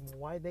yours, like,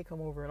 why'd they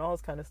come over and all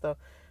this kind of stuff.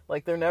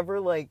 Like, they're never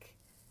like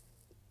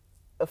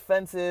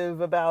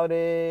offensive about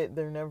it.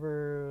 They're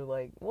never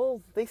like,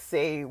 well, they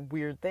say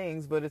weird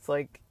things, but it's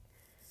like,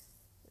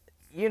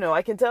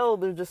 I can tell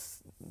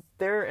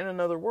they're in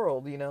another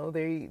world.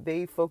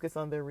 They focus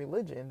on their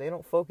religion. They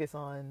don't focus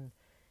on,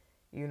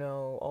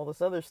 all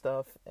this other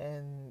stuff,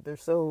 and they're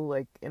so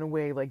like, in a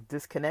way, like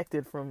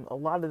disconnected from a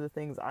lot of the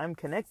things I'm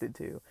connected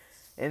to.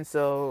 And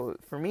so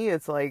for me,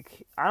 it's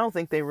like, I don't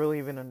think they really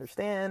even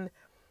understand.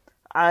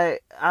 I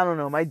don't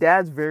know. My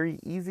dad's very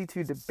easy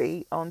to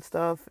debate on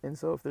stuff, and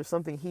so if there's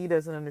something he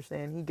doesn't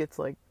understand, he gets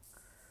like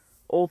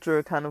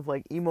ultra kind of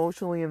like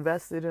emotionally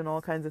invested in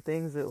all kinds of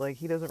things that like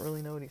he doesn't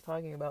really know what he's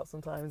talking about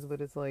sometimes.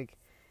 But it's like,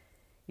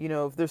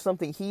 if there's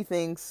something he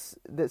thinks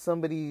that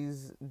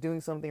somebody's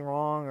doing something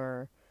wrong,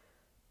 or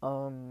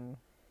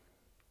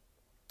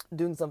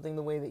doing something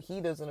the way that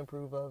he doesn't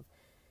approve of,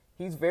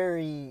 he's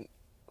very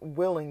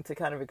willing to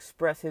kind of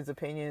express his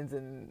opinions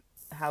and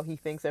how he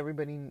thinks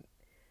everybody.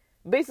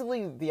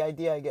 Basically, the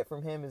idea I get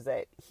from him is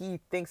that he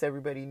thinks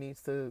everybody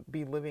needs to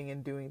be living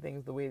and doing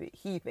things the way that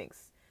he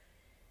thinks,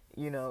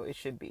 it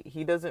should be.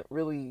 He doesn't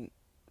really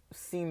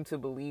seem to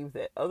believe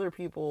that other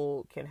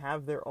people can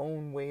have their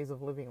own ways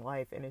of living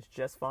life, and it's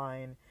just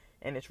fine,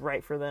 and it's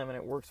right for them, and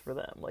it works for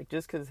them. Like,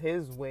 just because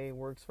his way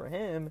works for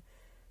him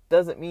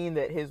doesn't mean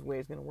that his way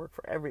is going to work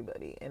for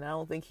everybody. And I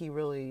don't think he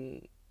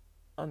really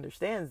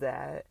understands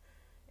that.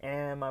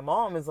 And my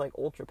mom is like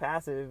ultra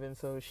passive, and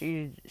so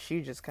she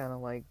just kind of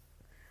like,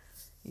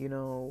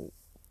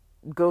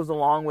 goes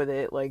along with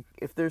it. Like,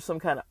 if there's some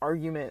kind of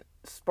argument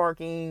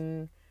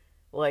sparking,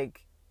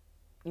 like,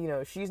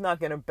 she's not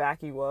going to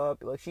back you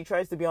up. Like, she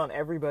tries to be on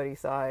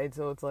everybody's side.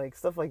 So it's like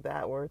stuff like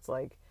that where it's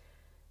like,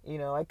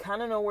 I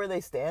kind of know where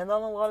they stand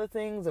on a lot of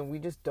things, and we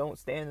just don't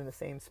stand in the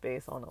same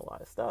space on a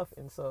lot of stuff.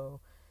 And so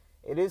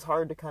it is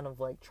hard to kind of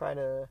like try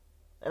to,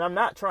 and I'm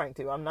not trying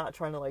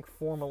to like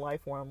form a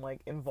life where I'm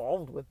like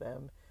involved with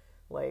them.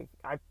 Like,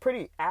 I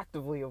pretty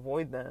actively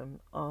avoid them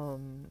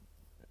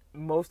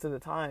most of the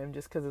time,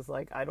 just because it's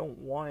like, I don't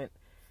want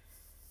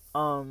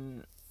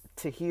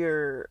to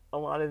hear a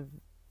lot of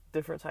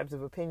different types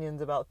of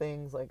opinions about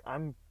things. Like,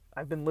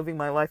 I've been living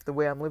my life the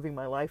way I'm living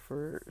my life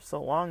for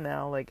so long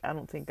now. Like, I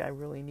don't think I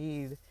really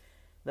need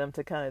them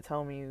to kind of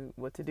tell me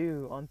what to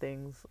do on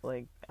things.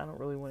 Like, I don't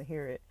really want to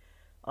hear it.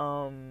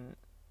 And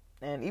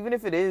even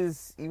if it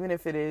is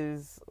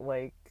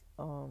like,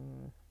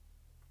 even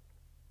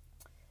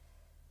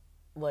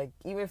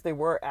if they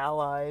were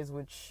allies,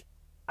 which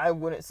I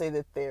wouldn't say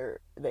that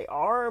they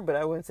are, but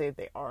I wouldn't say that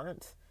they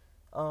aren't.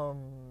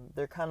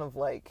 They're kind of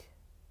like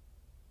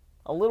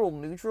a little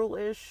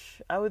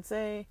neutral-ish, I would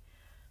say.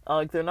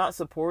 Like, they're not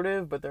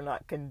supportive, but they're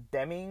not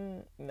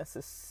condemning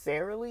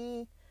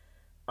necessarily.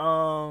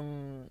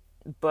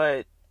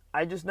 But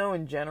I just know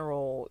in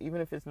general,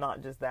 even if it's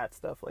not just that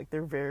stuff, like,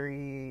 they're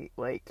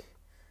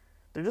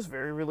just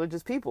very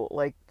religious people.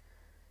 Like,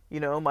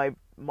 my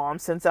mom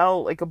sends out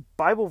like a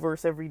Bible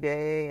verse every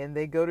day, and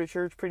they go to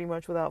church pretty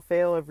much without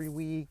fail every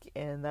week,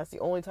 and that's the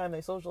only time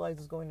they socialize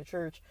is going to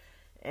church.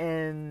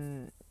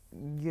 And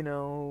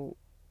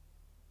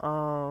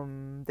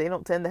they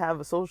don't tend to have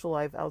a social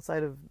life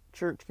outside of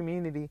church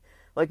community.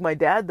 Like, my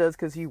dad does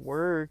because he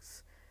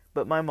works,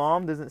 but my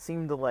mom doesn't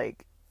seem to,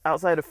 like,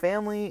 outside of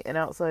family and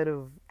outside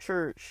of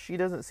church, she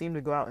doesn't seem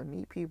to go out and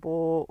meet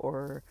people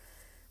or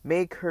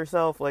make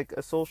herself like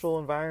a social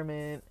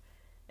environment.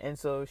 And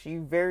so she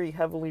very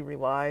heavily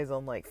relies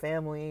on like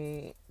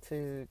family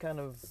to kind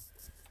of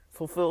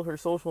fulfill her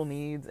social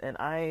needs, and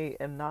I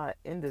am not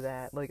into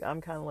that. Like,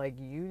 I'm kind of like,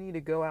 you need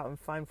to go out and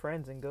find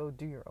friends and go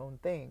do your own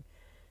thing,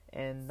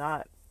 and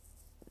not,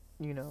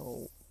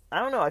 I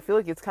don't know, I feel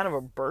like it's kind of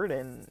a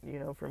burden.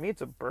 For me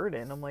it's a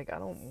burden. I'm like, I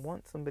don't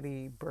want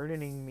somebody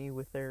burdening me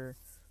with their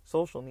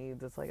social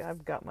needs. It's like,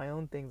 I've got my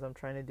own things I'm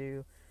trying to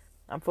do.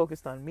 I'm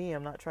focused on me.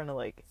 I'm not trying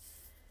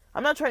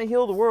to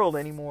heal the world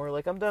anymore.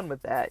 Like, I'm done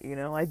with that,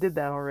 I did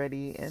that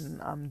already,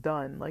 and I'm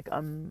done. Like,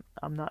 I'm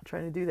not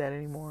trying to do that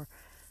anymore.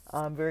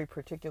 I'm very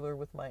particular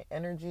with my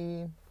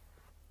energy.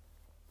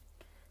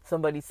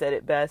 somebody said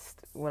it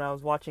best when I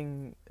was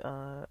watching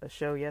a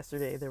show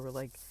yesterday. They were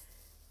like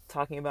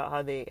talking about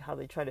how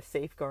they try to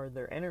safeguard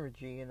their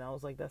energy, and I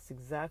was like, that's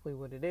exactly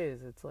what it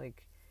is. It's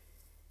like,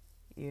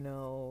 you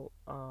know,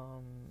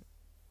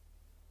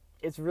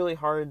 it's really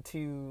hard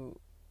to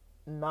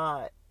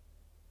not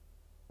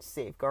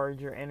safeguard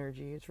your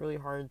energy. It's really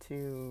hard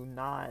to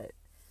not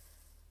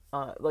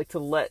like to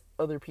let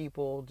other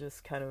people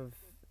just kind of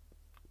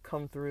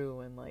come through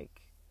and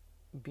like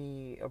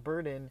be a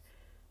burden.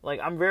 Like,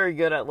 I'm very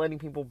good at letting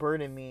people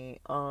burden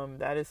me.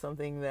 That is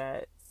something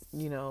that,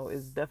 you know,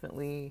 is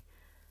definitely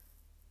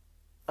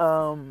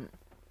a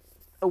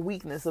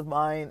weakness of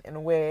mine in a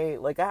way.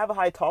 Like, I have a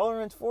high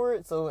tolerance for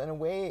it, so in a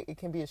way it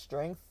can be a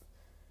strength,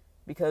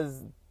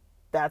 because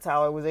that's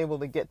how I was able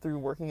to get through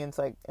working in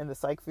the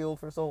psych field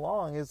for so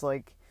long, is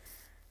like,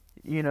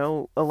 you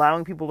know,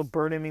 allowing people to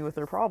burden me with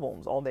their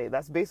problems all day.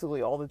 That's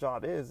basically all the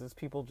job is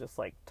people just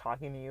like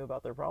talking to you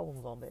about their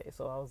problems all day.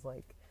 So I was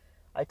like,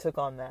 I took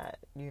on that,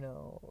 you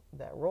know,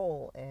 that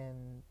role,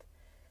 and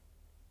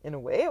in a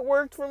way it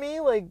worked for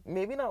me. Like,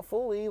 maybe not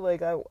fully,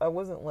 like I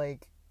wasn't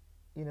like,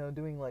 you know,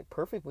 doing like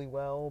perfectly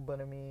well,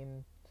 but I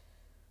mean,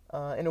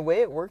 in a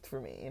way it worked for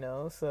me, you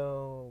know.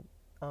 So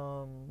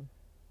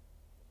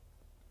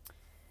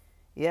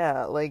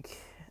yeah, like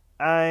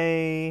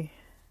I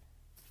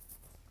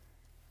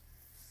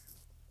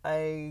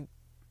I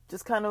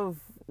just kind of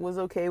was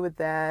okay with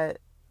that.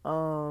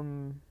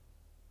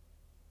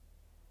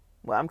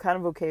 Well, I'm kind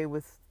of okay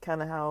with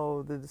kind of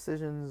how the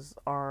decisions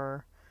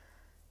are,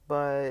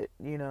 but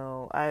you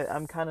know,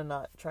 I'm kind of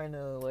not trying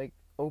to like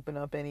open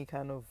up any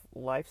kind of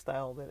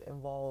lifestyle that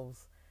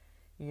involves,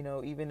 you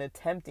know, even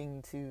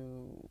attempting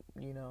to,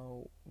 you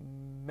know,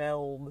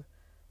 meld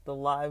the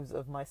lives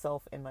of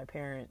myself and my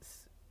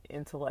parents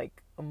into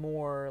like a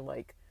more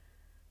like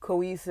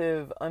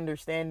cohesive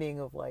understanding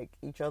of like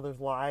each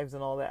other's lives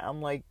and all that.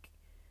 I'm like,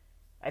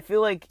 I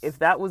feel like if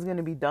that was going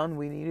to be done,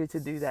 we needed to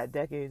do that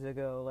decades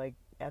ago. Like,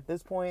 at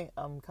this point,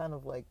 I'm kind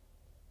of like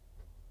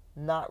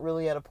not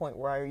really at a point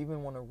where I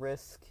even want to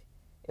risk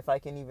if I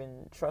can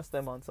even trust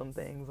them on some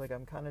things. Like,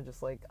 I'm kind of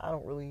just like,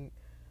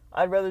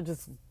 I'd rather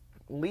just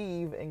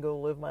leave and go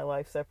live my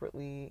life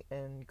separately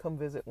and come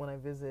visit when I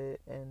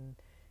visit and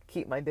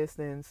keep my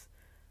distance.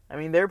 I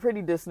mean, they're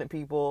pretty distant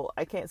people.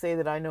 I can't say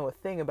that I know a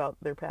thing about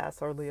their past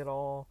hardly at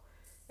all.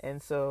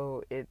 And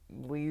so it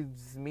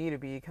leads me to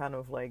be kind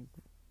of like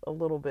a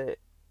little bit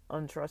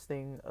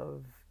untrusting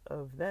of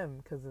them,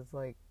 because it's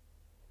like,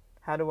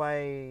 how do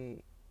I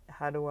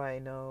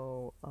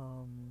know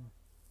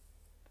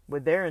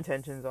what their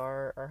intentions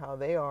are or how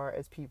they are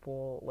as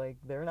people? Like,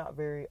 they're not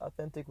very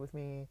authentic with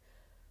me.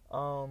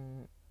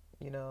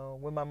 You know,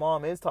 when my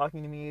mom is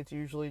talking to me, it's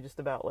usually just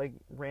about like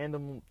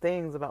random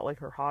things about like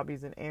her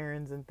hobbies and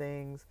errands and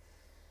things.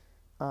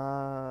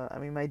 I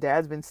mean, my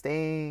dad's been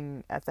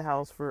staying at the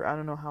house for I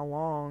don't know how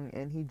long,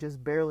 and he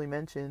just barely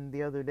mentioned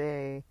the other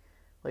day,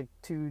 like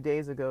 2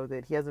 days ago,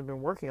 that he hasn't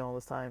been working all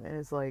this time. And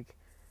it's like,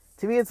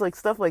 to me, it's like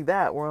stuff like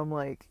that where I'm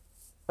like,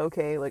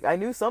 okay, like I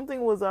knew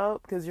something was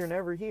up because you're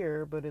never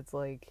here, but it's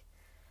like,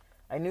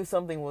 I knew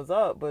something was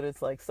up, but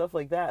it's like stuff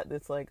like that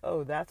that's like,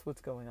 oh, that's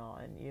what's going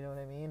on. You know what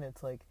I mean?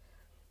 It's like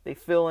they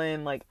fill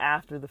in like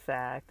after the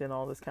fact and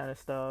all this kind of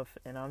stuff,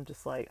 and I'm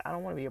just like, I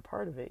don't want to be a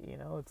part of it, you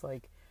know? It's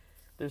like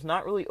there's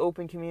not really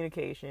open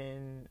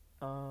communication.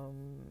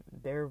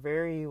 They're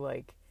very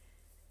like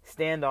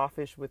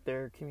standoffish with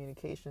their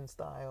communication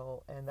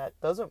style, and that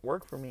doesn't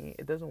work for me.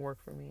 It doesn't work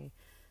for me.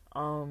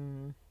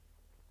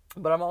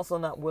 But I'm also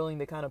not willing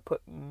to kind of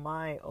put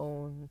my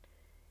own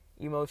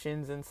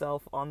emotions and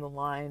self on the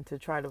line to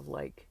try to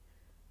like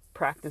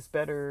practice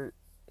better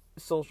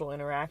social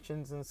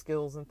interactions and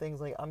skills and things.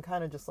 Like, I'm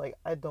kind of just like,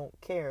 I don't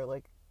care.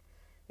 Like,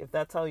 if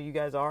that's how you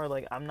guys are,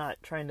 like, I'm not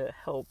trying to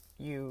help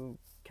you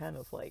kind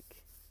of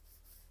like,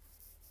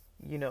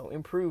 you know,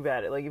 improve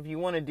at it. Like, if you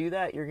want to do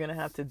that, you're going to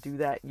have to do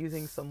that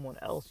using someone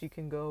else. You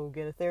can go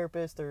get a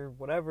therapist or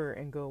whatever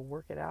and go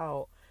work it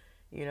out.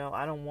 You know,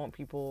 I don't want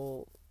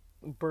people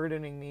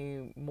burdening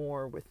me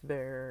more with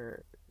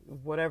their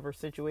whatever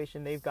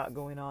situation they've got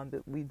going on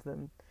that leads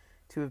them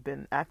to have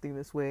been acting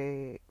this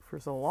way for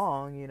so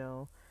long, you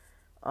know.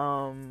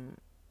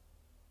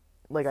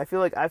 Like, I feel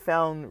like I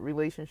found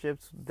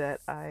relationships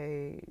that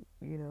I,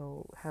 you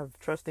know, have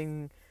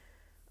trusting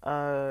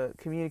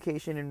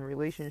communication and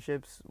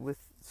relationships with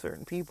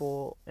certain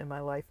people in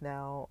my life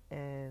now,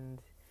 and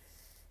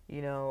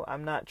you know,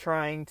 I'm not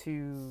trying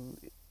to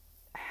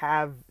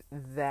have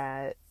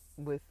that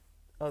with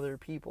other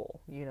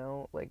people, you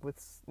know, like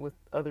with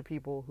other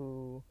people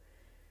who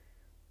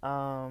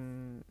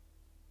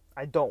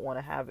I don't want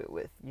to have it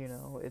with, you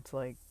know. It's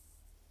like,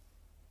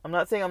 I'm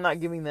not saying I'm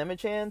not giving them a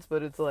chance,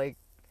 but it's like,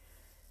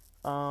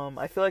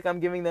 I feel like I'm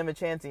giving them a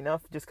chance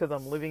enough just because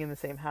I'm living in the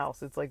same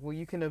house. It's like, well,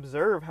 you can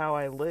observe how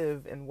I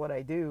live and what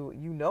I do.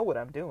 You know what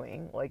I'm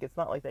doing. Like, it's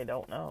not like they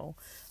don't know.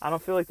 I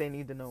don't feel like they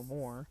need to know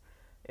more,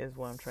 is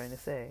what I'm trying to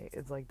say.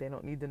 It's like they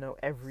don't need to know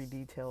every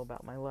detail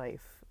about my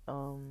life.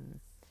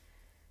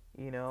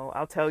 You know,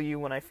 I'll tell you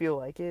when I feel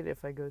like it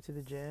if I go to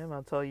the gym.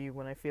 I'll tell you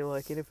when I feel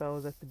like it if I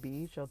was at the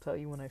beach. I'll tell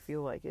you when I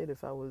feel like it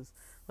if I was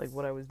like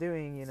what I was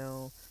doing, you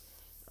know,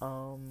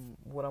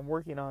 what I'm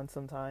working on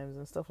sometimes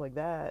and stuff like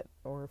that,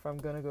 or if I'm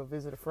gonna go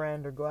visit a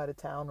friend or go out of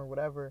town or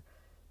whatever.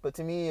 But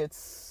to me,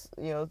 it's,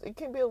 you know, it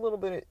can be a little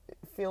bit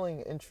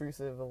feeling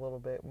intrusive a little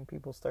bit when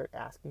people start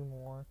asking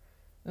more.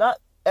 Not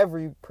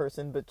every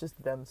person, but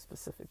just them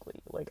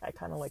specifically. Like, I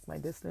kind of like my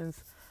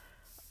distance.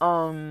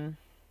 Um,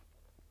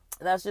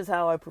 that's just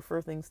how I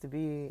prefer things to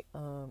be.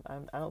 I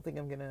don't think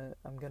I'm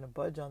gonna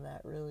budge on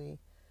that really.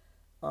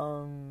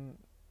 Um,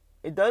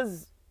 it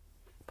does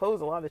pose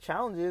a lot of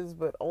challenges,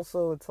 but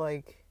also it's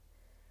like,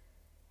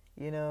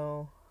 you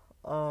know,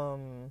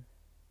 um,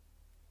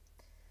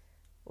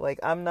 like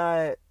I'm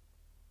not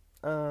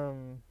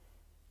um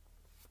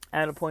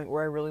at a point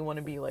where I really want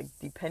to be like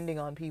depending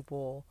on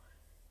people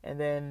and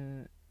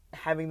then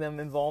having them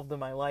involved in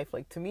my life.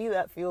 Like, to me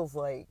that feels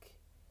like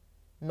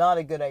not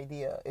a good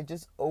idea. It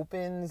just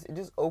opens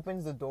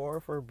the door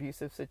for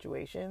abusive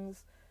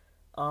situations.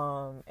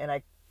 And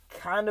I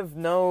kind of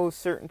know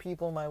certain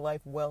people in my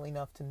life well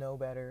enough to know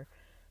better.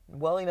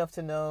 Well enough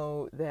to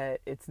know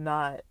that it's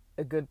not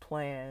a good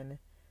plan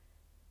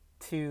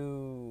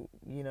to,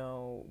 you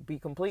know, be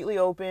completely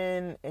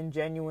open and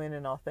genuine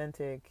and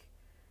authentic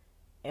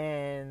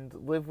and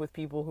live with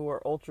people who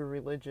are ultra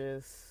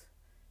religious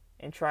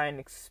and try and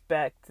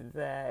expect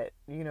that,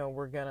 you know,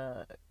 we're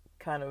gonna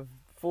kind of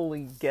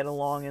fully get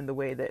along in the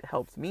way that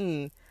helps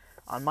me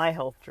on my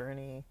health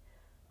journey.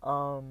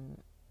 Um,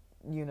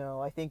 you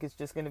know, I think it's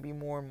just gonna be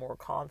more and more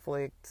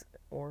conflict,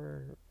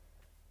 or,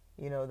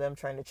 you know, them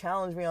trying to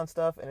challenge me on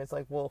stuff. And it's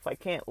like, well, if I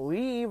can't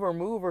leave or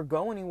move or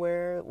go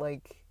anywhere,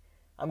 like,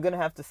 I'm gonna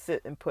have to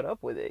sit and put up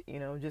with it, you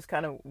know, just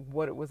kind of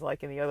what it was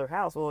like in the other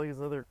house with all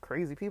these other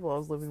crazy people I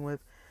was living with.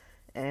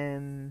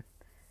 And,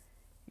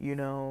 you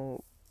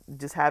know,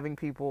 just having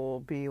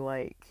people be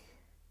like,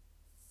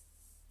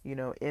 you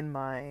know, in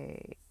my,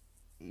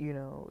 you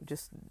know,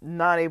 just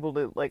not able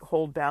to like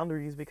hold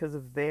boundaries because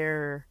of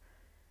their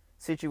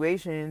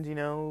situations. You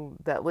know,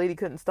 that lady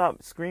couldn't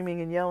stop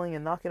screaming and yelling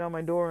and knocking on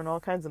my door and all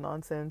kinds of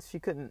nonsense. She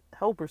couldn't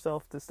help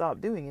herself to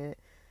stop doing it.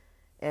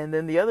 And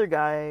then the other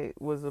guy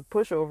was a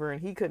pushover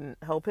and he couldn't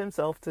help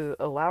himself to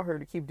allow her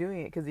to keep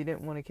doing it because he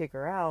didn't want to kick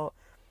her out.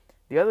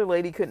 The other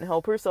lady couldn't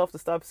help herself to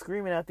stop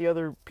screaming at the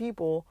other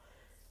people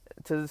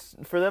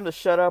for them to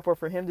shut up or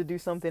for him to do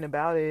something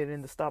about it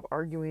and to stop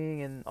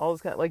arguing and all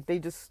this kind of, like, they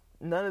just,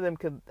 none of them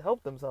could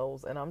help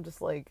themselves. And I'm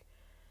just like,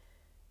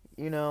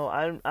 you know,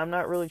 I'm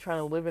not really trying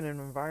to live in an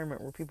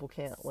environment where people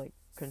can't like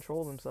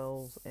control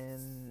themselves.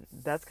 And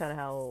that's kind of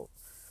how,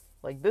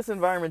 like, this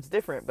environment's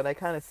different, but I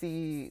kind of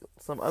see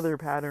some other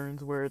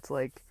patterns where it's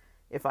like,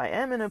 if I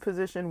am in a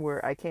position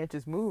where I can't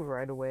just move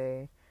right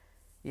away,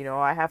 you know,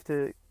 I have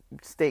to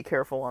stay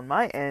careful on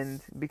my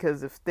end,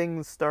 because if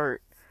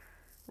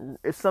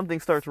something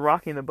starts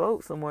rocking the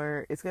boat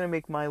somewhere, it's going to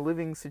make my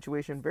living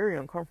situation very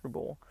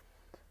uncomfortable.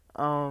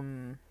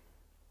 Um,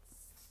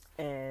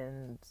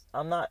 and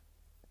I'm not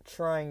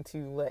trying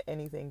to let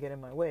anything get in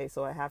my way,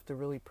 so I have to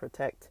really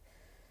protect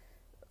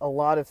a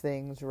lot of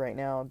things right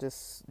now,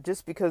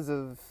 just because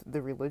of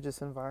the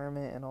religious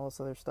environment and all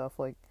this other stuff.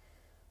 Like,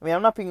 I mean,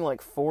 I'm not being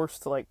like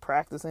forced to like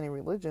practice any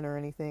religion or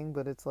anything,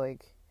 but it's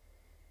like,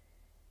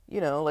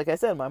 you know, like I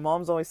said, my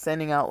mom's always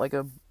sending out like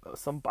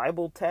some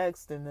Bible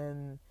text, and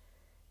then,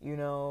 you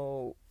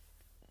know,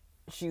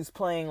 she's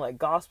playing like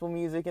gospel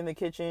music in the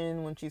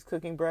kitchen when she's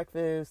cooking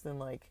breakfast, and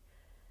like,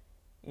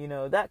 you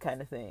know, that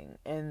kind of thing.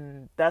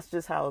 And that's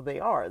just how they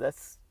are.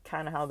 That's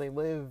kind of how they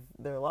live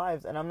their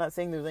lives. And I'm not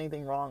saying there's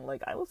anything wrong.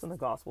 Like, I listen to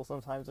gospel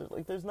sometimes.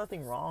 There's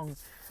nothing wrong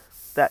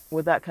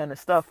with that kind of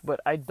stuff. But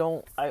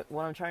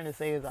what I'm trying to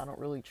say is I don't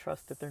really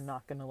trust that they're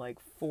not going to like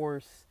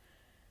force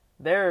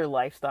their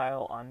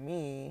lifestyle on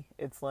me.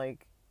 It's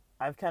like,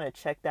 I've kind of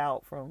checked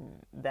out from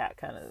that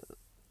kind of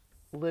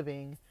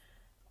living.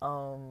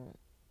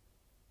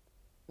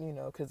 You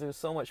know, because there's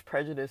so much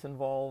prejudice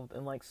involved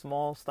in like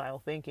small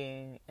style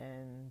thinking,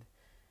 and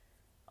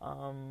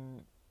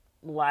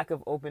lack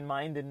of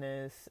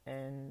open-mindedness.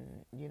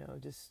 And, you know,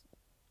 just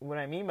what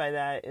I mean by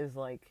that is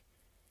like,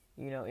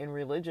 you know, in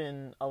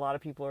religion, a lot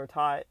of people are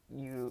taught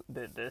you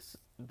that this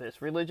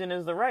religion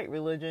is the right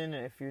religion,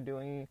 and if you're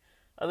doing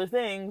other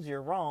things,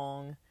 you're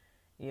wrong.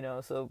 You know,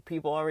 so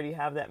people already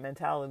have that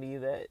mentality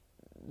that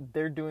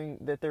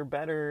they're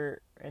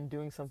better and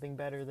doing something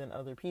better than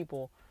other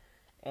people.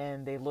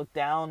 And they look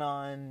down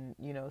on,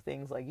 you know,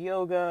 things like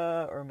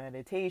yoga or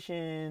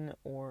meditation,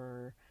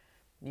 or,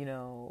 you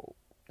know,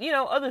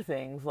 other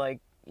things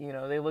like, you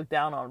know, they look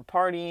down on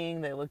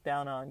partying, they look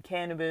down on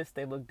cannabis,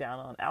 they look down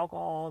on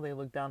alcohol, they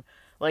look down,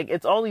 like,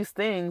 it's all these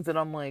things that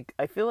I'm like,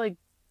 I feel like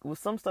with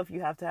some stuff you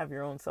have to have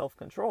your own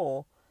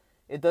self-control.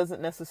 It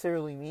doesn't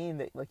necessarily mean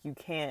that like you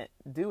can't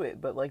do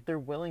it, but like they're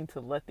willing to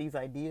let these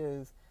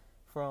ideas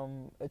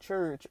from a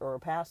church or a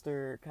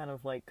pastor kind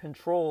of like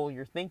control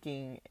your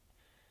thinking.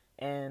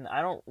 And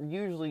I don't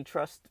usually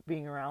trust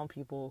being around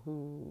people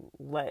who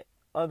let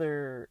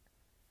other,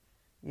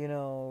 you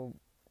know,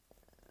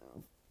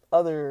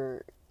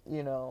 other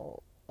you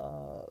know,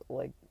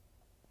 like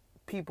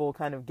people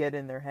kind of get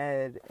in their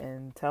head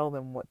and tell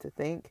them what to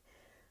think,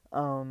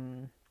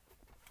 um,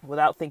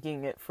 without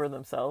thinking it for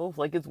themselves.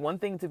 Like, it's one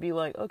thing to be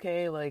like,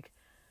 okay, like,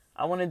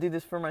 I want to do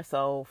this for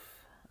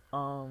myself,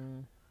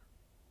 um,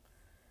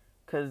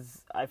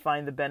 because I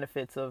find the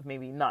benefits of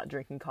maybe not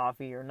drinking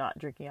coffee or not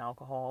drinking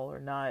alcohol or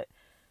not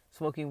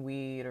smoking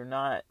weed or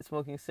not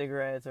smoking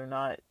cigarettes or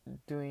not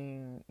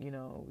doing,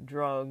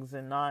 drugs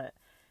and not,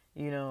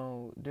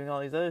 doing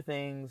all these other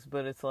things.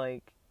 But it's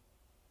like,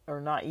 or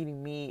not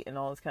eating meat and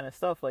all this kind of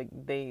stuff. Like,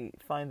 they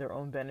find their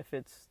own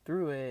benefits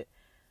through it,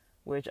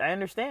 which I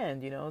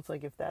understand. It's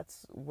like, if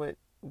that's what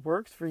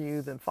works for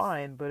you, then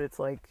fine. But it's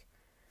like,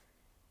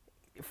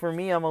 for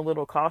me, I'm a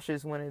little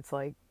cautious when it's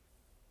like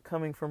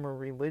coming from a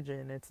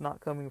religion. It's not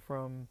coming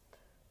from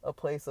a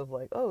place of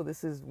like, oh,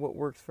 this is what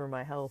works for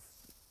my health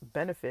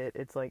benefit.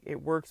 It's like,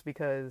 it works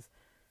because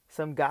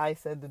some guy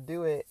said to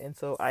do it, and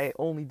so I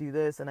only do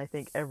this, and I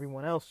think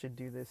everyone else should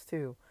do this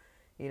too.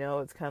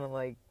 It's kind of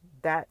like,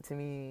 that to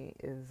me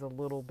is a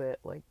little bit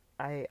like,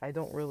 I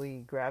don't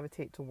really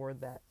gravitate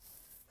toward that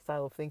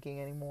style of thinking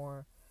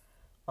anymore.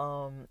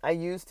 I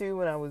used to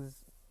when I was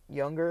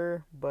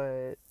younger,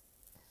 but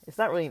it's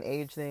not really an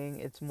age thing.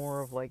 It's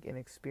more of like an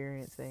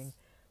experience thing.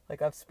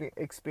 Like, I've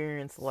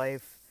experienced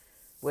life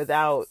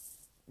without,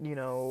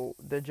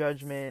 the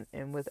judgment,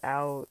 and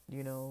without,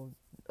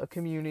 a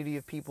community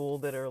of people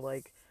that are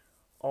like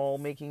all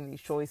making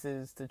these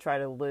choices to try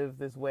to live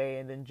this way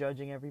and then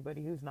judging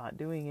everybody who's not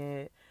doing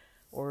it,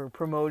 or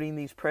promoting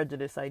these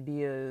prejudice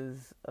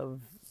ideas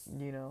of,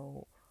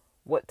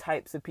 what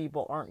types of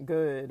people aren't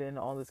good and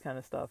all this kind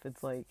of stuff.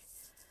 It's like,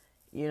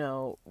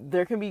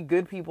 there can be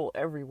good people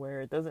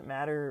everywhere. It doesn't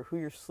matter who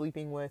you're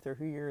sleeping with or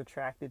who you're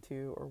attracted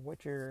to or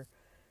what you're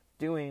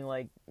doing.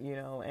 Like,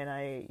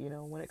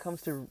 and when it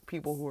comes to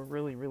people who are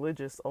really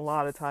religious, a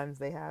lot of times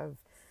they have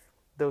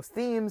those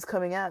themes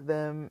coming at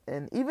them.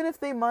 And even if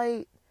they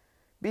might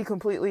be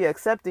completely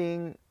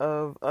accepting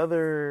of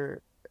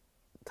other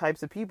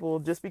types of people,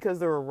 just because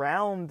they're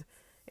around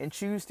and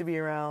choose to be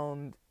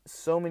around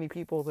so many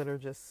people that are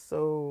just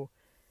so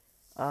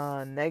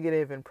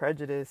negative and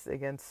prejudiced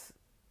against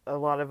a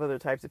lot of other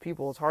types of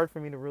people, it's hard for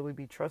me to really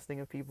be trusting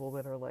of people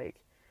that are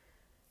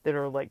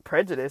like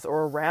prejudiced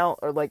or around,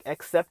 or like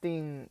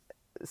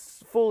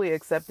fully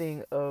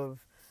accepting of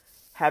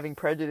having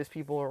prejudiced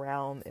people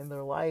around in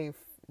their life,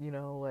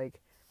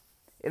 like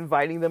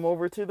inviting them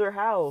over to their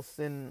house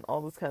and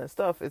all this kind of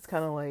stuff. It's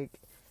kind of like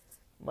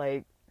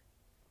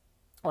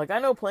I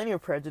know plenty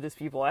of prejudiced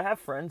people. I have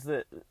friends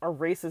that are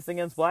racist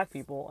against black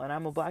people, and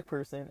I'm a black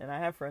person, and I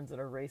have friends that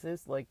are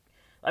racist. Like,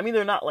 I mean,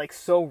 they're not like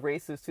so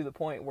racist to the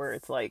point where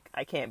it's like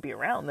I can't be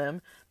around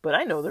them, but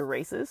I know they're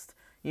racist,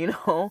 I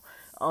know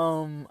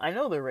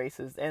they're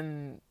racist,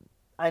 and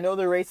I know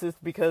they're racist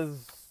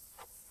because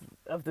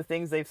of the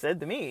things they've said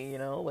to me,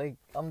 like,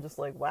 I'm just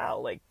like, wow,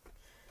 like,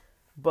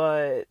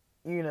 but,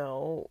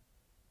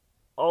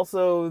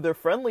 also they're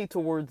friendly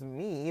towards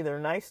me, they're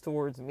nice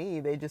towards me,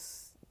 they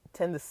just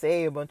tend to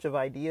say a bunch of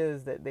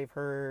ideas that they've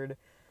heard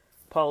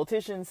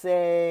politicians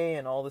say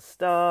and all this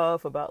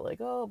stuff about like,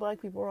 oh, black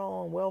people are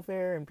all on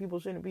welfare and people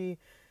shouldn't be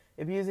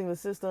abusing the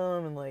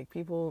system, and like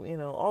people,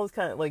 all this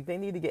kind of like, they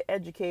need to get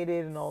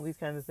educated and all these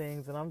kinds of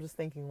things. And I'm just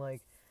thinking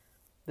like,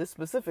 this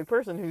specific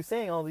person who's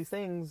saying all these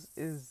things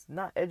is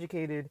not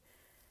educated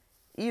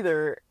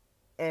either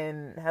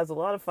and has a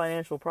lot of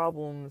financial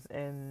problems,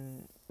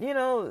 and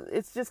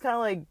it's just kind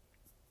of like,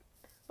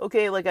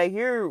 okay, like, I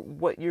hear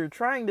what you're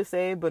trying to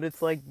say, but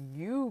it's like,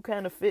 you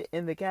kind of fit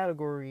in the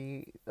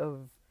category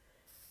of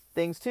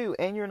things too,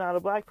 and you're not a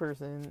black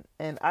person,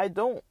 and I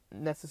don't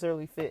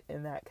necessarily fit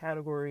in that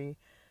category,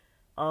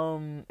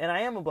 and I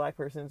am a black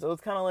person, so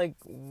it's kind of like,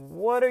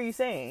 what are you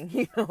saying?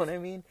 You know what I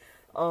mean?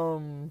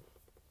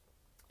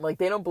 Like,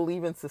 they don't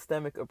believe in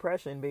systemic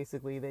oppression,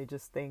 basically. They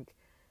just think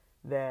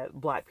that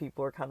black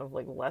people are kind of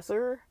like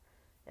lesser,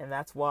 and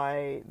that's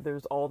why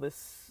there's all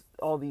these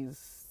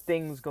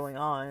things going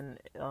on.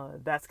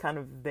 That's kind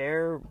of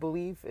their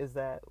belief, is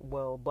that,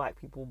 well, black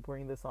people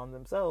bring this on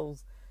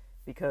themselves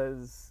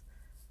because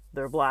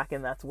they're black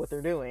and that's what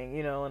they're doing,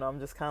 and I'm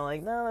just kind of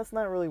like, no, that's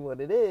not really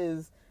what it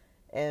is.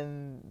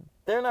 And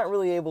they're not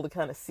really able to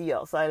kind of see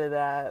outside of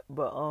that.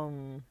 But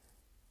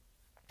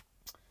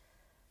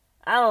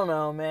I don't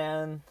know,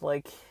 man.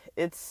 Like,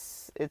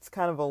 it's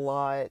kind of a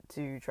lot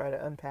to try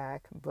to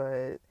unpack,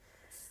 but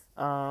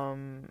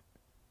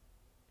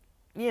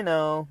me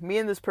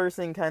and this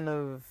person kind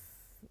of,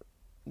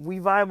 we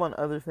vibe on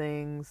other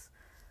things.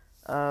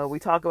 We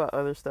talk about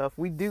other stuff.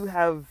 We do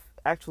have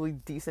actually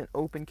decent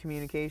open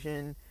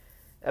communication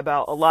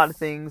about a lot of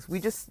things. We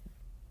just,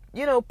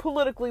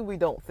 politically we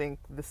don't think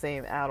the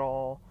same at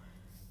all.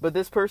 But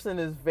this person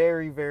is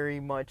very, very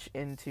much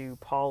into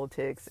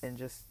politics and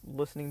just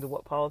listening to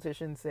what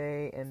politicians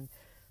say and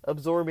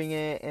absorbing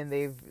it, and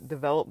they've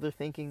developed their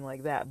thinking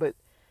like that. But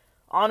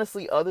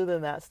honestly, other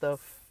than that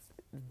stuff,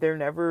 they're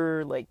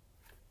never like,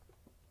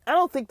 I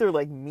don't think they're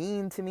like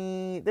mean to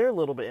me. They're a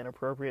little bit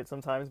inappropriate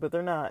sometimes, but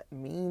they're not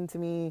mean to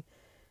me.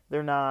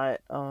 They're not,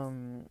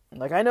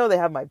 like, I know they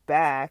have my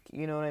back,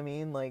 you know what I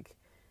mean? Like,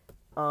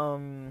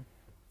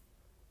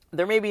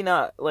 they're maybe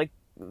not, like,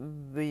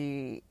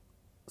 the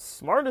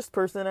smartest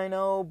person I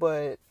know,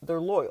 but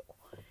they're loyal.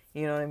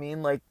 You know what I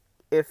mean? Like,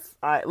 if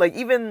I, like,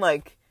 even,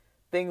 like,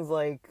 things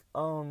like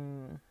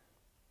when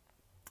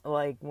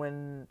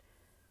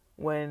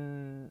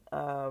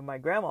my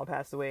grandma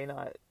passed away,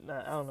 not,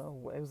 I don't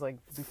know, it was, like,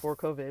 before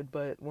COVID,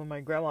 but when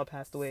my grandma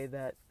passed away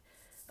that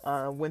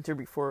winter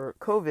before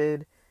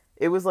COVID,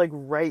 it was like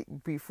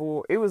right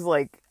before, it was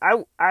like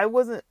I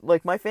wasn't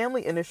like, my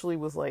family initially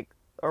was like,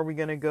 are we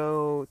gonna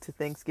go to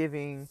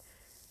Thanksgiving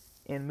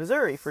in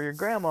Missouri for your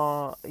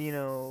grandma,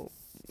 I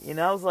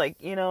was like,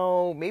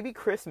 maybe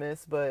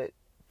Christmas, but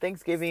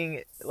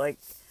Thanksgiving, like,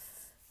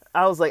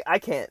 I was like, I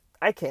can't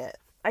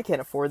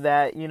afford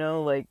that,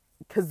 like,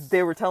 because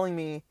they were telling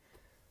me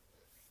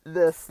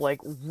this, like,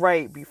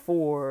 right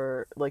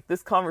before, like,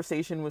 this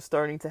conversation was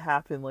starting to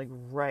happen, like,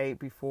 right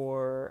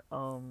before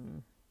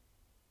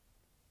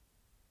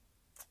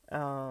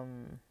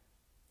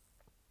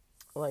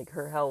like,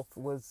 her health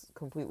was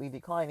completely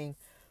declining.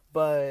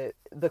 But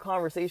the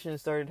conversation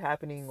started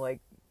happening,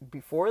 like,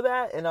 before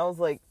that, and I was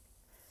like,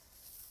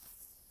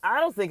 I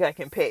don't think I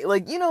can pay,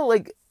 like,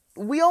 like,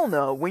 we all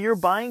know when you're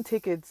buying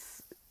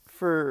tickets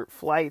for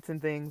flights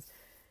and things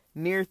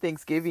near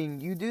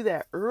Thanksgiving, you do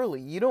that early.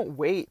 You don't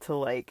wait till,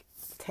 like,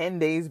 10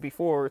 days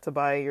before to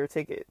buy your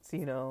tickets,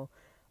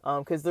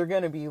 because they're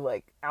going to be,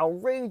 like,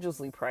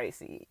 outrageously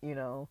pricey,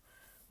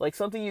 like,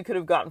 something you could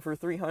have gotten for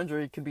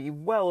 $300 could be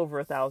well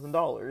over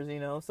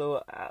 $1,000,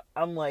 so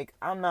I'm like,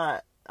 I'm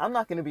not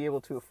going to be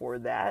able to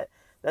afford that.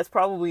 That's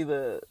probably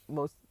the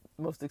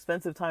most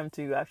expensive time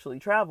to actually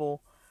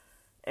travel.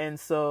 And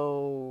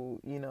so,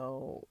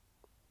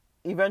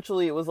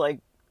 eventually it was like,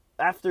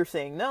 after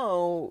saying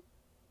no,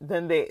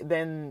 then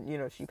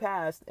she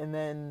passed, and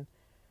then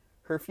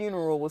her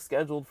funeral was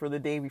scheduled for the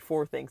day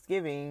before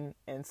Thanksgiving.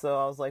 And so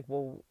I was like,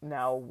 well,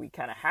 now we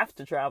kind of have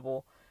to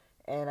travel.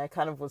 And I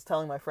kind of was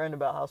telling my friend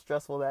about how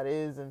stressful that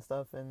is and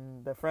stuff,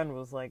 and the friend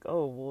was like,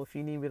 oh, well, if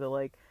you need me to,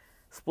 like,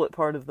 split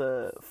part of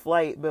the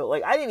flight, but,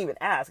 like, I didn't even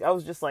ask. I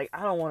was just like,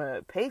 I don't want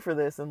to pay for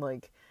this, and,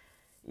 like,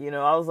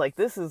 I was like,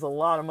 this is a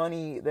lot of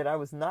money that I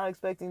was not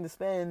expecting to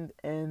spend,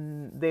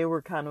 and they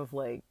were kind of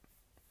like,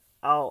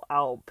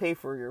 I'll pay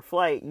for your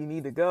flight, you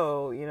need to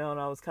go, and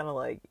I was kind of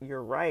like,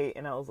 you're right,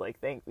 and I was like,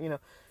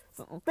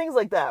 so things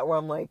like that, where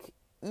I'm like,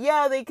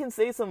 yeah, they can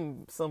say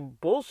some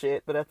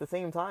bullshit, but at the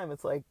same time,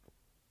 it's like,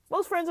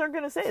 most friends aren't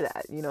going to say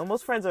that,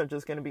 most friends aren't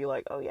just going to be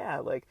like, oh yeah,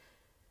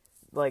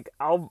 like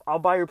I'll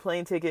buy your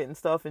plane ticket and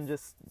stuff and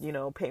just,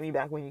 pay me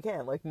back when you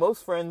can. Like,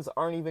 most friends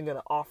aren't even going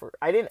to offer.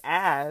 I didn't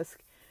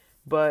ask,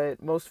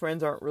 but most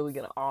friends aren't really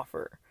going to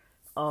offer.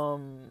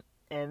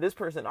 And this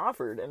person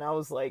offered, and I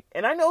was like,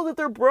 and I know that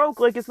they're broke.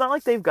 Like, it's not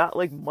like they've got,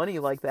 like, money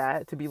like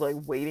that to be, like,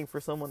 waiting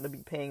for someone to be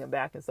paying them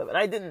back and stuff. And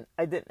I didn't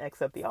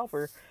accept the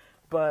offer,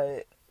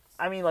 but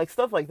I mean, like,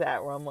 stuff like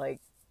that where I'm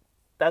like,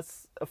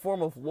 that's a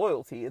form of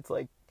loyalty. It's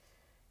like,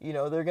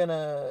 they're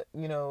gonna,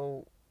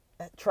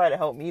 try to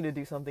help me to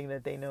do something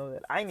that they know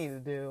that I need to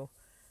do.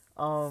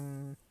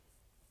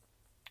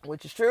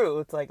 Which is true.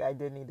 It's like, I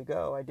did need to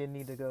go. I did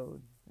need to go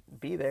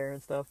be there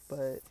and stuff,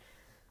 but,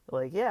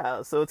 like,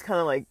 yeah, so it's kind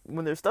of like,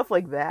 when there's stuff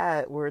like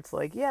that, where it's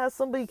like, yeah,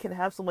 somebody can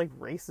have some, like,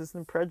 racist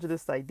and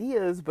prejudiced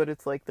ideas, but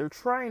it's like, they're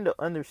trying to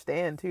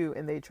understand, too,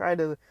 and they try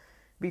to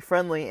be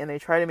friendly, and they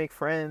try to make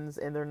friends,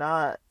 and they're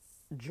not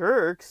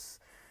jerks,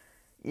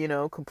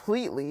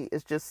 completely.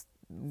 It's just,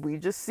 we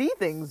just see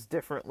things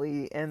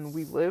differently, and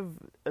we live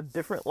a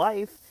different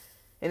life,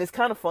 and it's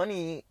kind of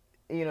funny,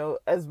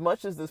 as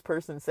much as this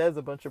person says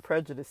a bunch of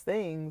prejudiced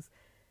things,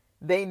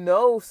 they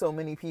know so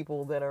many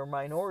people that are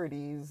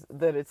minorities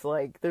that it's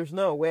like, there's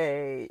no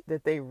way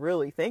that they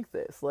really think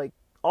this. Like,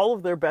 all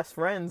of their best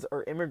friends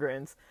are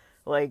immigrants,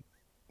 like,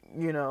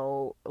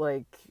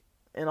 like,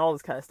 and all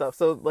this kind of stuff.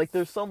 So, like,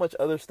 there's so much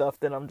other stuff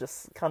that I'm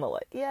just kind of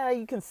like, yeah,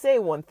 you can say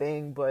one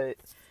thing, but,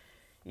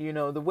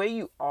 the way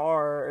you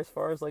are, as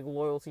far as, like,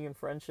 loyalty and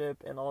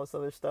friendship and all this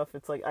other stuff,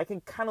 it's like, I can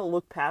kind of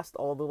look past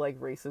all the, like,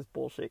 racist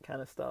bullshit kind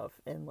of stuff,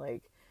 and,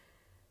 like,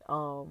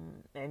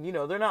 and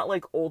they're not,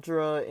 like,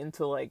 ultra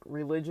into, like,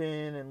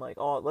 religion and, like,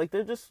 all, like,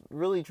 they're just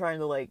really trying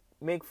to, like,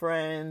 make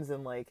friends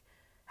and, like,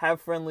 have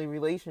friendly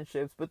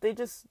relationships, but they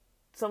just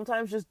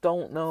sometimes just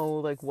don't know,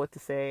 like, what to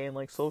say, and,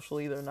 like,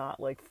 socially they're not,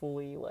 like,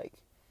 fully, like,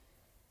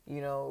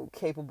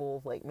 capable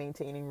of, like,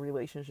 maintaining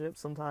relationships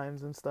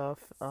sometimes and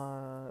stuff,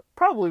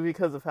 probably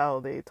because of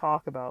how they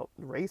talk about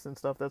race and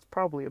stuff. That's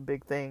probably a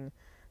big thing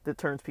that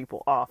turns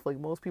people off. Like,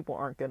 most people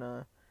aren't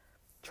gonna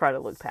try to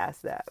look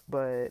past that,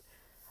 but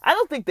I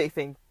don't think they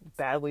think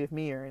badly of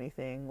me or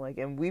anything, like,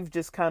 and we've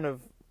just kind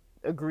of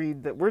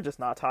agreed that we're just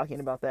not talking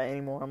about that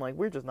anymore. I'm like,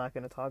 we're just not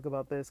going to talk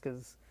about this,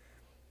 because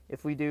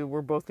if we do,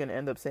 we're both going to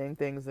end up saying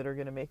things that are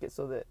going to make it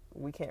so that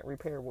we can't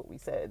repair what we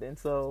said, and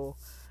so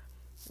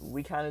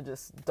we kind of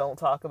just don't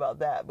talk about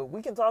that. But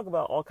we can talk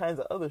about all kinds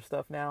of other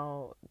stuff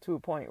now, to a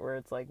point where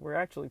it's like, we're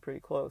actually pretty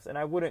close, and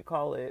I wouldn't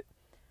call it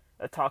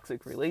a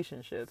toxic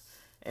relationship.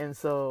 And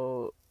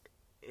so,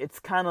 it's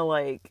kind of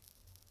like,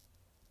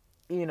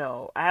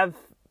 I have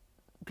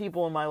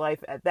people in my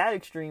life at that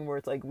extreme where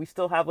it's like we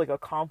still have like a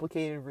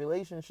complicated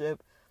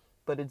relationship,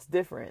 but it's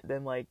different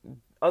than like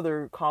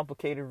other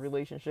complicated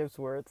relationships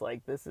where it's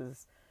like this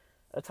is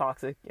a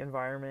toxic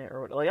environment,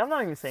 or like I'm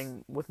not even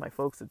saying with my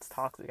folks it's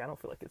toxic. I don't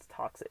feel like it's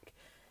toxic.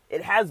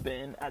 It has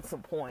been at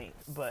some point,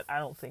 but I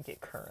don't think it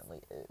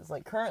currently is.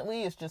 Like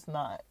currently it's just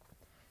not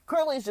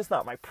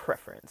my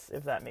preference,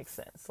 if that makes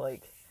sense.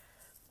 Like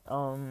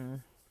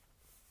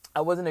I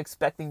wasn't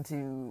expecting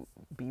to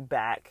be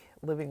back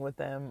living with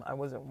them. I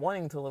wasn't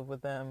wanting to live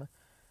with them.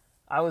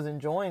 I was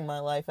enjoying my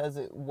life as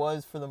it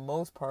was for the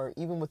most part.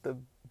 Even with the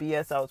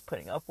BS I was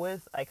putting up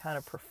with, I kind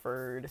of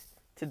preferred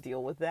to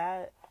deal with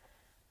that.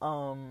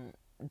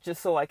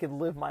 Just so I could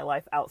live my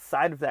life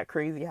outside of that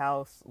crazy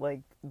house, like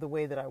the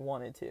way that I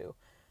wanted to.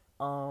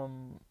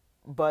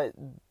 But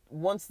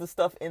once the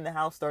stuff in the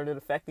house started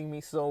affecting me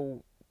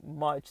so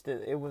much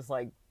that it was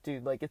like,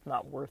 dude, like it's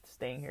not worth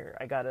staying here.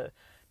 I gotta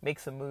make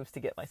some moves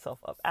to get myself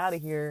up out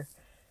of here.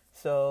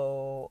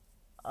 So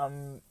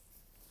I'm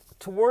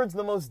towards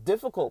the most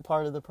difficult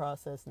part of the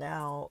process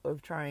now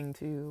of trying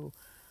to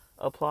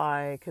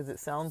apply, because it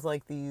sounds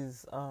like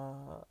these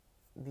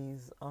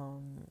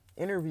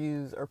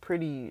interviews are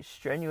pretty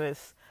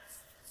strenuous.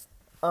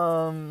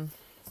 So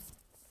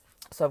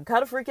I'm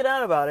kind of freaking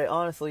out about it,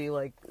 honestly.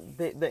 Like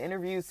the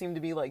interviews seem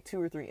to be like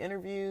 2 or 3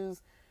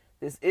 interviews.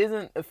 This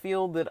isn't a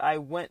field that I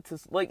went to,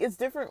 like, it's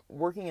different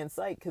working in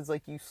psych, because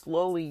like you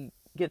slowly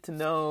get to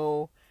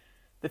know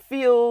the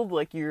field,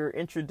 like you're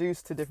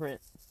introduced to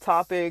different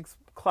topics,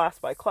 class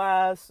by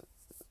class,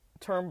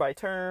 term by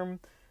term,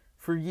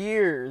 for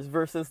years,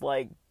 versus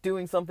like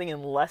doing something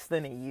in less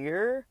than a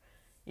year.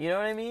 You know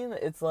what I mean?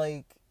 It's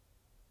like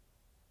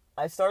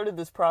I started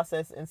this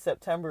process in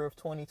September of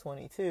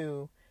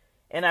 2022,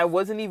 and I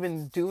wasn't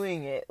even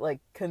doing it like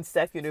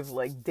consecutive,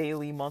 like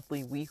daily,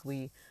 monthly,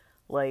 weekly,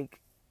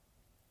 like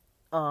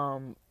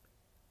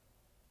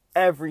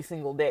every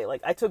single day. Like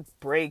I took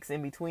breaks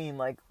in between,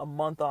 like a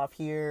month off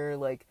here,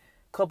 like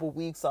a couple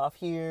weeks off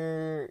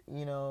here,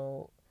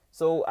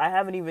 so I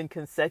haven't even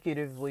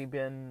consecutively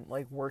been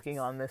like working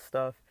on this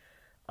stuff.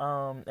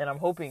 And I'm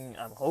hoping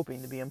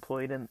to be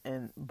employed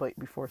but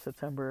before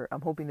September.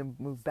 I'm hoping to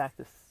move back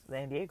to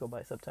San Diego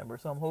by September.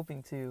 So I'm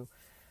hoping to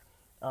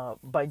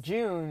by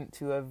June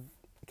to have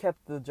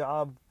kept the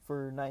job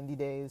for 90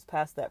 days,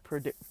 past that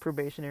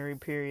probationary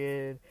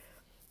period.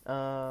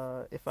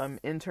 If I'm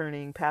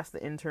interning, past the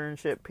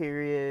internship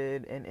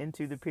period and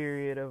into the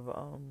period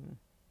of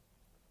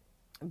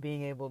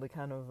being able to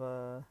kind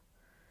of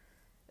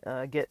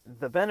get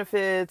the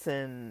benefits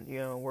and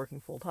working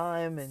full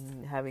time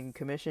and having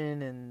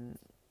commission and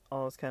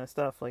all this kind of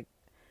stuff, like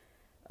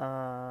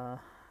and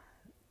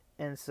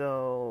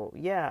so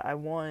yeah, I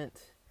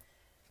want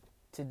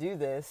to do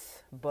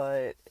this,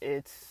 but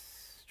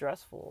it's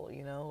stressful,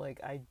 like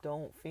I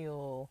don't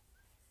feel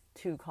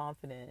too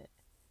confident.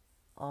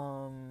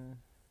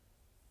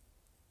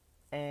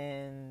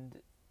 And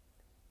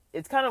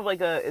it's kind of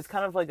like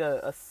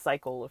a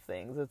cycle of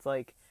things. It's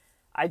like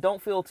I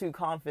don't feel too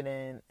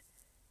confident,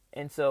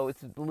 and so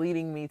it's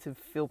leading me to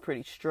feel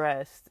pretty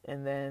stressed,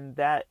 and then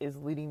that is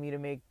leading me to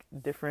make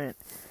different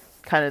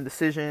kind of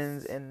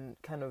decisions and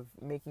kind of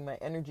making my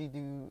energy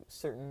do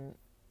certain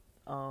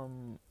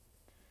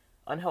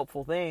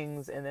unhelpful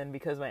things. And then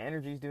because my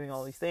energy is doing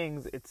all these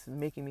things, it's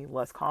making me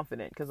less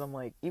confident, because I'm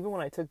like, even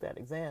when I took that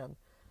exam,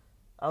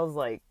 I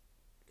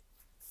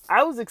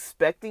was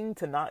expecting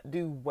to not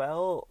do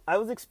well. I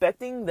was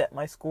expecting that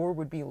my score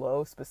would be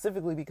low,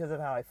 specifically because of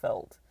how I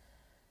felt.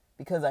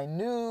 Because I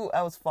knew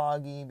I was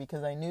foggy,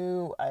 because I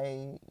knew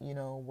I,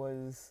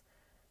 was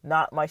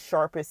not my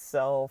sharpest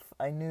self.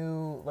 I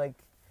knew, like,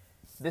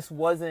 this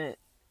wasn't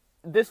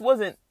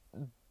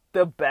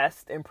the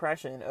best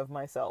impression of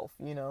myself,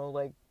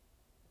 that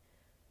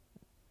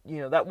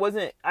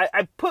wasn't,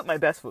 I put my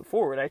best foot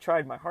forward. I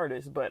tried my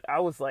hardest, but I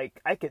was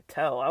like, I could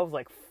tell, I was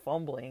like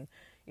fumbling,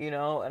 and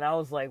I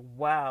was like,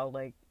 wow,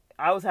 like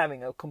I was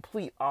having a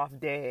complete off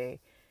day.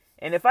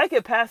 And if I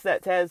could pass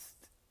that test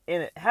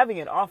and having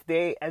an off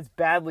day as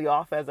badly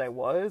off as I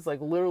was, like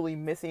literally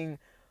missing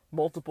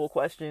multiple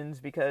questions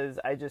because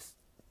I just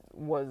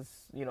was,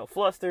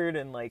 flustered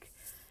and like,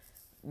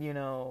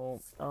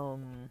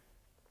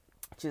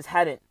 just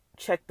hadn't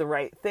checked the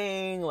right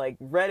thing, like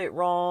read it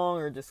wrong,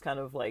 or just kind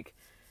of like,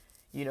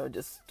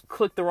 just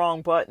clicked the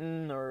wrong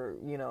button, or,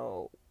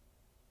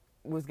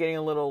 was getting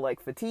a little like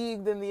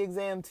fatigued in the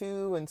exam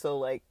too. And so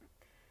like,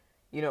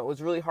 it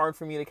was really hard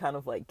for me to kind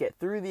of like get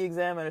through the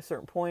exam at a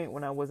certain point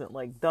when I wasn't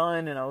like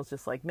done. And I was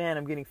just like, man,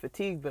 I'm getting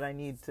fatigued, but I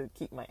need to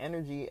keep my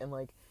energy. And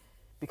like,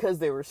 because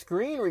they were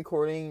screen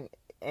recording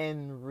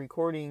and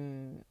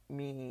recording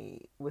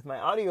me with my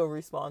audio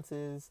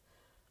responses,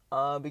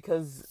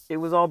 because it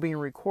was all being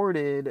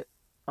recorded,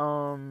 they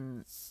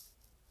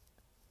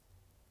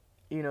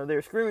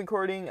were screen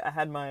recording. I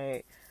had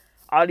my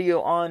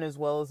audio on as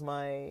well as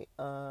my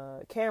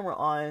camera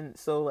on,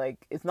 so like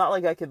it's not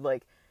like I could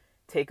like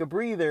take a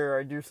breather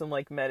or do some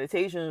like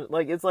meditation.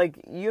 Like, it's like,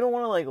 you don't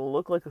want to like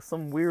look like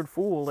some weird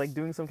fool, like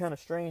doing some kind of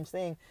strange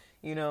thing,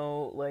 you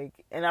know, like,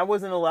 and I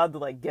wasn't allowed to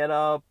like get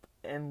up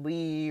and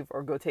leave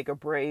or go take a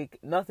break,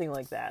 nothing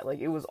like that. Like,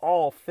 it was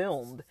all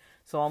filmed.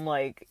 So I'm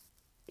like,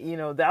 you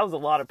know, that was a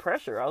lot of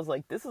pressure. I was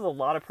like, this is a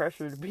lot of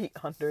pressure to be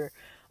under,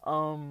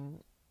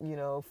 you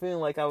know, feeling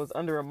like I was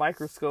under a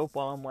microscope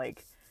while I'm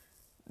like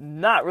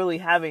not really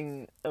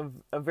having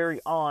a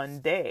very on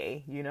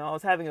day, you know. I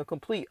was having a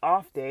complete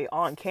off day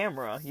on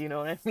camera, you know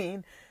what I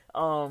mean?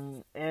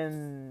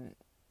 And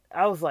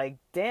I was like,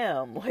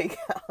 damn, like,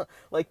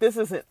 like, this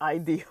isn't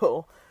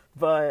ideal,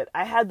 but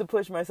I had to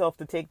push myself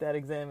to take that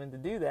exam and to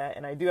do that.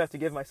 And I do have to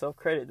give myself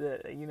credit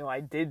that, you know,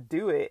 I did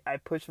do it. I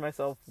pushed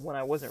myself when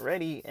I wasn't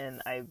ready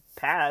and I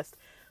passed.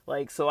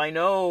 Like, so I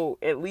know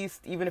at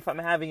least even if I'm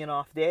having an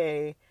off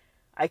day,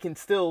 I can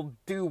still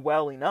do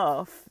well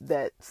enough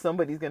that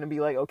somebody's going to be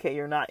like, okay,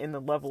 you're not in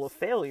the level of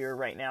failure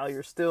right now.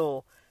 You're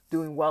still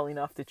doing well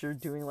enough that you're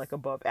doing like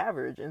above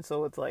average. And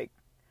so it's like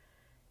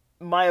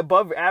my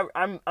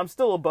I'm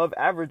still above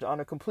average on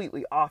a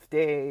completely off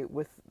day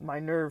with my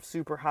nerves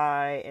super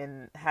high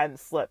and hadn't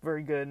slept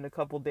very good in a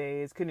couple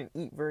days. Couldn't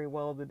eat very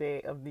well the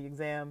day of the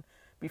exam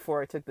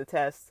before I took the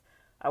test.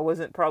 I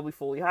wasn't probably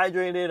fully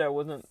hydrated. I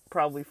wasn't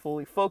probably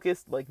fully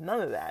focused, like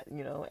none of that,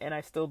 you know, and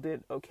I still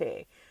did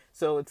okay.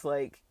 So it's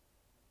like,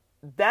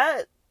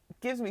 that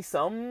gives me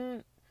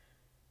some,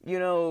 you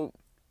know,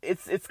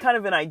 it's kind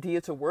of an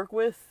idea to work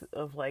with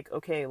of like,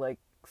 okay, like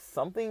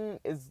something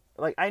is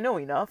like, I know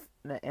enough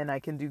and I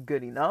can do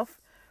good enough.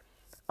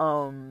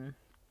 But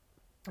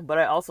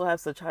I also have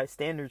such high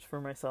standards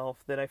for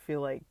myself that I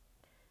feel like,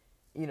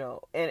 you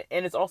know, and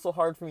it's also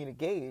hard for me to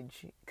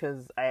gauge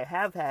because I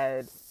have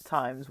had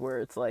times where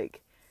it's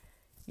like,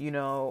 you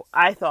know,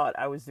 I thought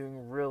I was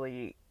doing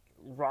really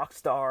rock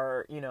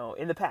star, you know,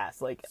 in the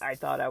past. Like, I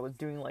thought I was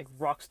doing like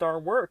rock star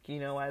work, you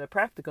know, at a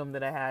practicum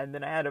that I had. And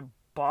then I had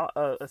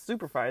a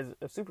supervisor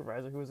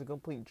who was a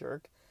complete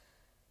jerk.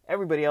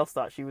 Everybody else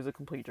thought she was a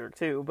complete jerk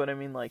too, but I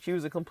mean, like, she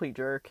was a complete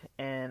jerk.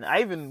 And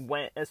I even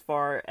went as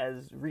far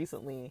as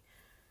recently,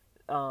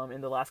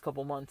 in the last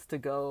couple months, to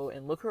go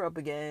and look her up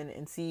again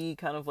and see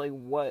kind of like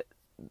what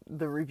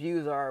the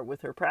reviews are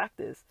with her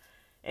practice.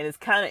 And it's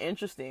kind of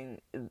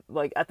interesting.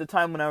 Like, at the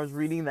time when I was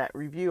reading that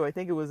review, I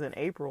think it was in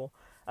April,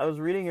 I was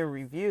reading a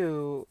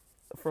review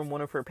from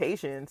one of her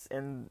patients,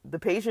 and the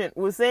patient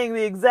was saying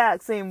the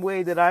exact same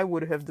way that I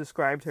would have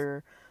described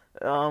her,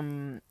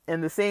 and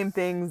the same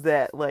things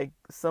that like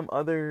some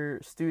other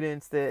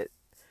students that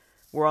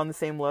were on the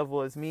same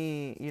level as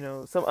me, you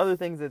know, some other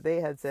things that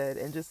they had said.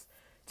 And just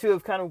to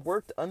have kind of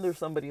worked under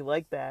somebody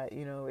like that,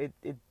 you know, it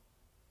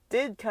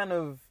did kind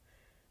of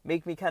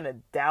make me kind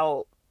of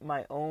doubt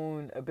my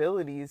own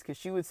abilities, because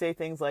she would say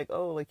things like,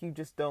 oh, like, you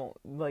just don't,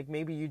 like,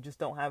 maybe you just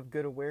don't have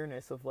good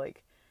awareness of,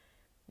 like,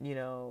 you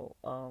know,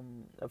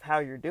 of how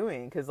you're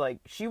doing. Because, like,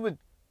 she would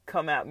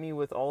come at me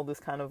with all this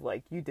kind of,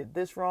 like, you did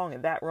this wrong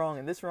and that wrong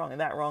and this wrong and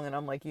that wrong. And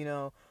I'm like, you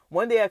know,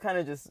 one day I kind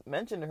of just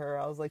mentioned to her,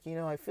 I was like, you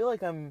know, I feel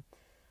like I'm,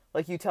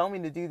 like, you tell me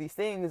to do these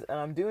things and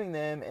I'm doing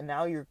them, and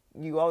now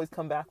you always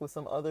come back with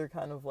some other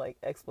kind of, like,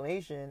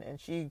 explanation. And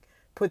she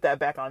put that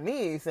back on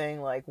me,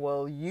 saying, like,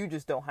 well, you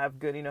just don't have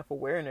good enough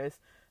awareness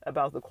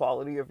about the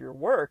quality of your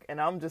work. And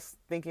I'm just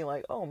thinking,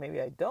 like, oh,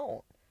 maybe I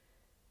don't.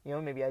 You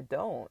know, maybe I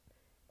don't.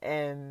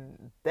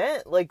 And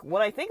then, like,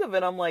 when I think of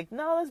it, I'm like,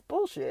 no, that's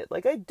bullshit.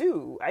 Like, I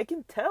do. I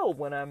can tell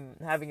when I'm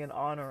having an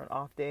on or an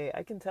off day.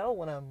 I can tell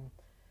when I'm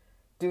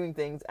doing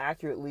things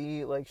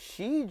accurately. Like,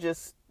 she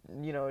just,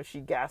 you know,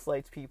 she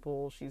gaslights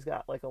people. She's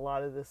got, like, a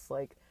lot of this,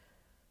 like,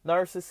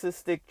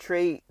 narcissistic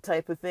trait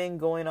type of thing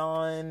going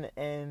on.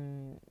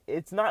 And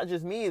it's not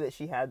just me that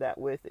she had that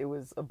with. It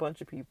was a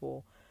bunch of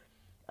people,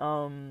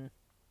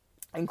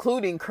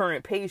 including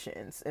current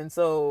patients. And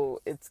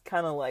so it's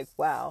kind of like,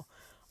 wow.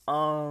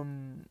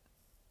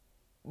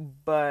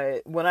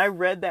 But when I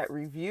read that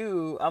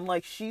review, I'm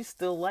like, she's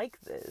still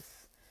like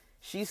this.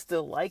 She's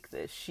still like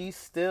this. She's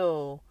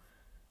still,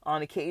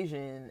 on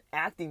occasion,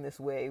 acting this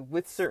way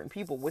with certain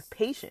people, with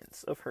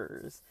patients of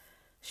hers.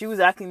 She was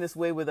acting this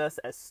way with us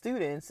as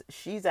students.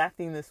 She's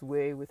acting this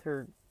way with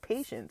her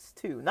patients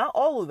too. Not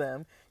all of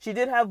them. She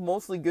did have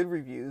mostly good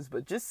reviews,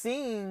 but just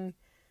seeing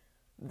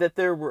that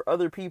there were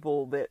other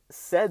people that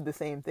said the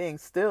same thing,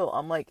 still,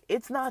 I'm like,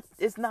 it's not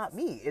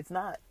me. It's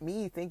not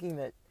me thinking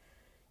that,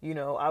 you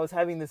know, I was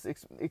having this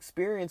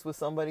experience with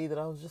somebody that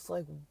I was just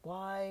like,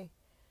 why?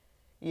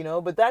 You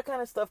know, but that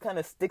kind of stuff kind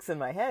of sticks in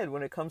my head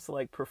when it comes to,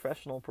 like,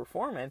 professional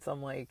performance.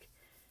 I'm like,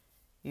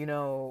 you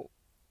know,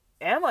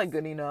 am I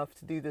good enough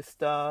to do this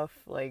stuff?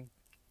 Like,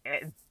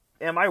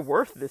 am I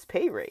worth this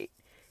pay rate?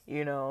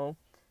 You know?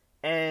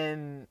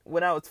 And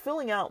when I was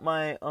filling out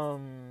my,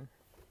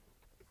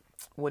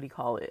 what do you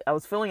call it? I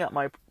was filling out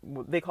my,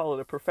 they call it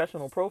a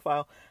professional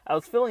profile. I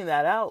was filling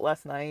that out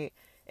last night,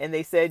 and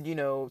they said, you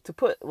know, to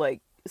put,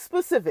 like,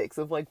 specifics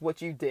of, like,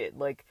 what you did.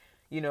 Like,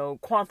 you know,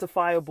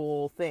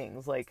 quantifiable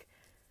things, like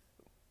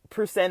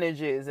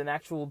percentages and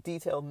actual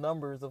detailed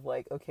numbers of,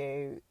 like,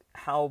 okay,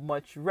 how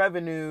much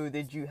revenue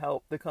did you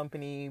help the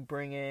company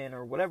bring in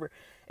or whatever.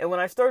 And when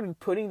I started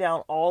putting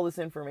down all this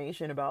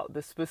information about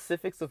the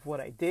specifics of what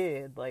I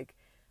did, like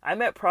I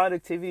met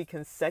productivity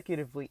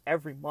consecutively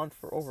every month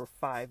for over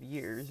 5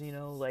 years,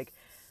 like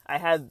I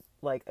had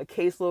like a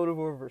caseload of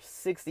over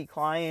 60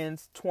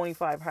 clients,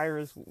 25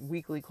 hires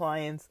weekly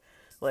clients,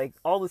 like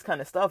all this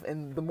kind of stuff.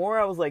 And the more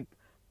I was like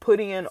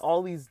putting in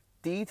all these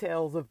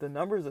details of the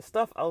numbers of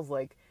stuff, I was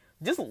like,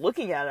 just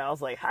looking at it, I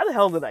was like, how the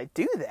hell did I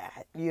do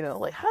that?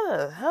 Like how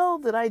the hell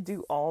did I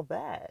do all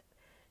that?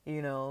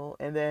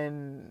 And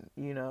then,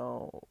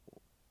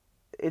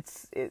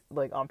 it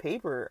like on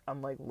paper,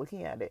 I'm like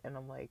looking at it and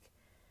I'm like,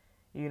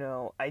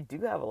 I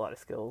do have a lot of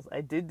skills.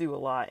 I did do a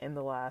lot in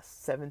the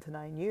last 7 to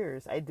 9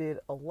 years. I did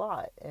a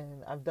lot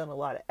and I've done a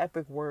lot of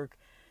epic work.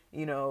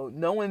 No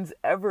one's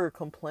ever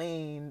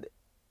complained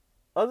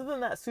other than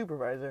that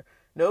supervisor.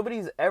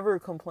 Nobody's ever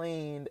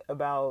complained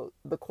about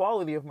the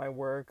quality of my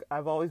work.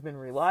 I've always been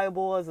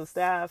reliable as a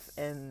staff,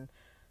 and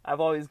I've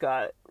always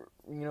got,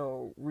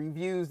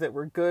 reviews that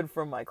were good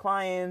from my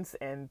clients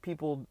and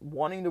people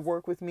wanting to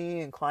work with me,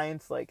 and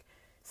clients like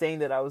saying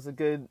that I was a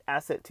good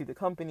asset to the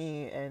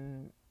company,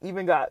 and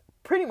even got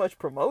pretty much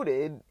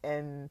promoted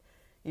and,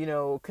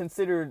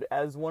 considered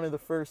as one of the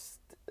first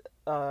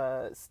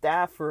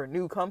staff for a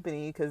new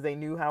company because they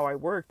knew how I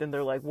worked, and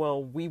they're like,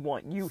 well, we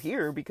want you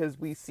here because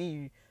we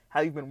see how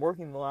you've been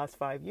working the last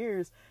 5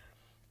 years.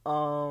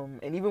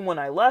 And even when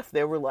I left,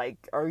 they were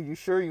like, are you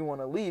sure you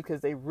want to leave? Because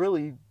they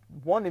really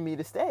wanted me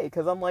to stay,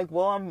 because I'm like,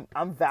 well,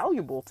 I'm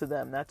valuable to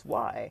them, that's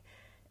why.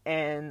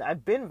 And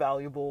I've been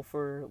valuable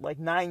for like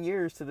 9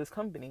 years to this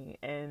company,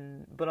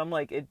 but I'm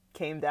like, it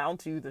came down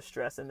to the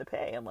stress and the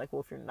pay. I'm like,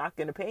 well, if you're not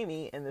going to pay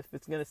me, and if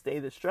it's going to stay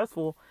this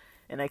stressful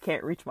and I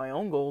can't reach my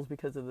own goals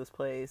because of this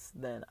place,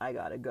 then I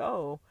gotta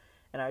go.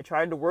 And I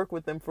tried to work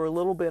with them for a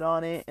little bit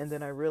on it, and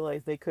then I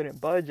realized they couldn't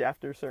budge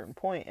after a certain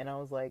point, and I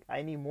was like,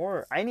 I need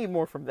more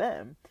from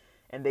them,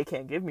 and they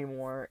can't give me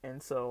more.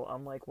 And so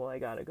I'm like, well, I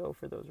gotta go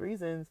for those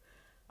reasons.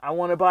 I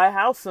want to buy a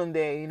house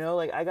someday,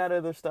 like I got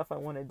other stuff I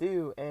want to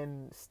do,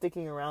 and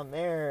sticking around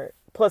there,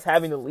 plus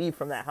having to leave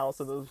from that house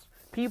of those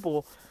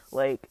people,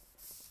 like,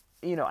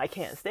 I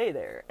can't stay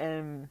there.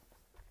 And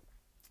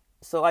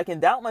so I can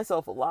doubt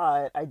myself a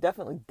lot. I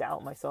definitely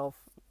doubt myself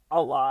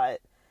a lot,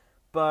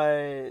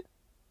 but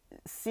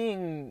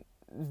seeing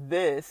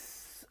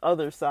this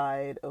other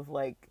side of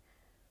like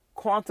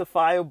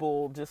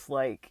quantifiable, just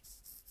like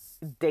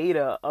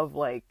data of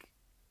like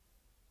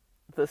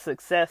the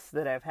success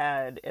that I've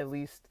had, at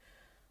least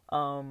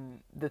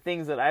the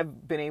things that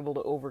I've been able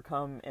to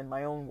overcome in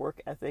my own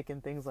work ethic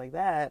and things like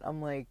that,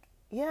 I'm like,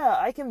 yeah,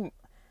 I can,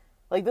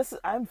 like, this,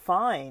 I'm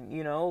fine,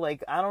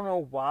 like, I don't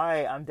know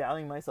why I'm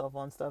doubting myself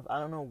on stuff. I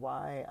don't know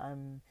why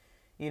I'm,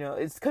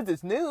 it's because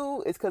it's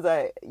new. It's because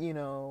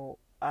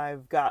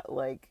I've got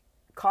like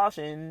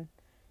caution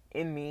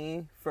in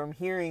me from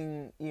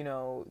hearing,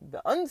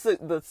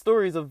 the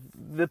stories of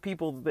the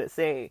people that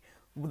say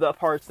the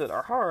parts that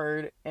are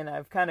hard, and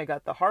I've kind of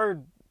got the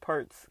hard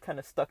parts kind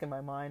of stuck in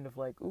my mind of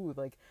like, ooh,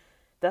 like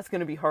that's going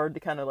to be hard to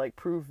kind of like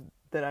prove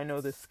that I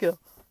know this skill,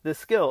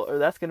 or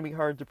that's going to be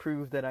hard to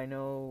prove that I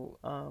know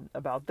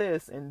about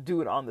this and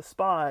do it on the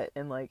spot.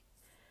 And like,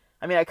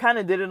 I mean, I kind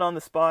of did it on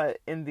the spot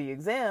in the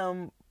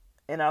exam,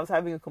 and I was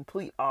having a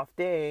complete off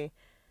day,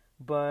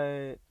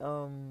 but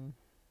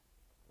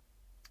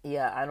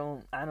yeah, I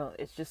don't,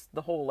 it's just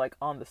the whole like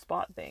on the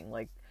spot thing.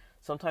 Like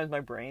sometimes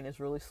my brain is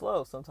really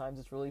slow, sometimes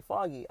it's really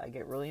foggy, I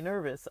get really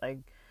nervous, I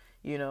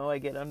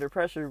get under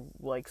pressure,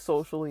 like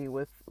socially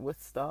with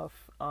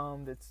stuff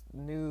that's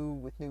new,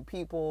 with new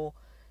people.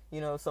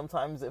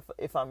 Sometimes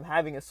if I'm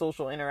having a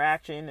social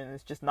interaction and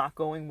it's just not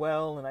going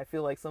well, and I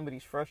feel like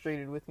somebody's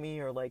frustrated with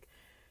me or like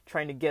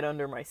trying to get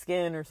under my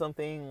skin or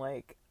something,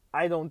 like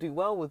I don't do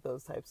well with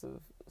those types of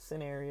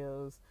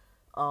scenarios.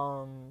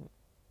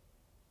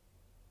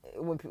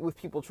 With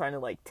people trying to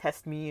like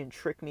test me and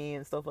trick me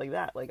and stuff like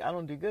that, like I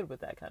don't do good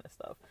with that kind of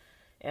stuff.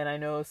 And I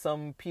know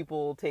some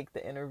people take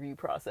the interview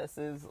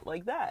processes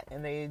like that,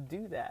 and they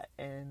do that,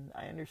 and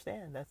I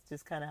understand that's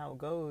just kind of how it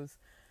goes.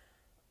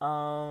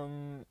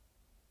 But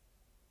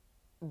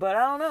I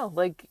don't know,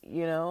 like,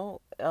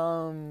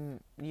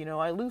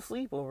 I lose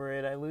sleep over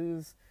it. I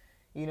lose,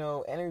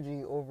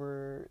 energy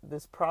over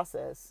this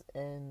process,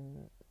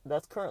 and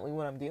that's currently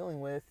what I'm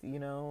dealing with,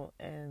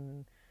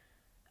 and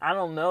I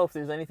don't know if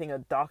there's anything a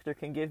doctor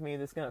can give me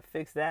that's going to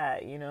fix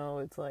that,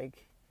 it's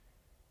like,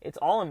 it's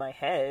all in my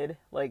head.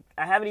 Like,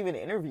 I haven't even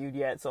interviewed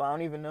yet, so I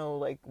don't even know,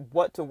 like,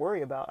 what to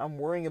worry about. I'm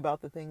worrying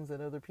about the things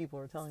that other people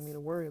are telling me to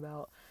worry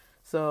about.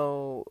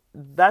 So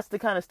that's the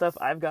kind of stuff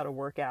I've got to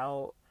work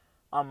out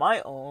on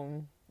my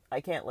own.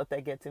 I can't let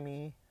that get to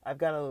me. I've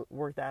got to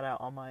work that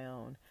out on my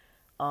own.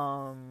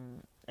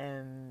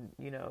 And,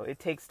 it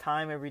takes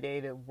time every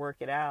day to work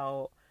it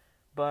out.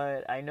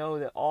 But I know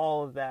that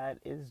all of that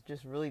is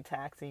just really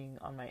taxing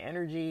on my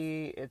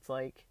energy. It's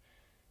like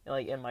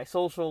in my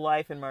social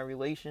life, in my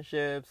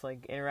relationships,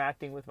 like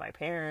interacting with my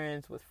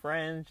parents, with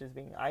friends, just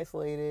being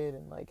isolated,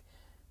 and like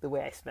the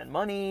way I spend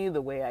money,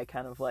 the way I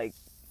kind of like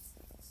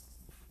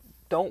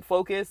don't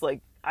focus.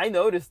 Like, I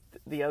noticed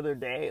the other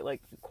day,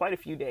 like quite a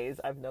few days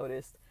I've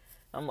noticed,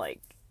 I'm like,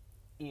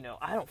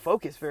 I don't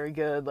focus very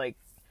good. Like,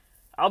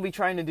 I'll be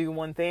trying to do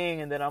one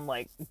thing and then I'm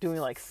like doing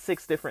like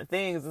 6 different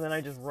things and then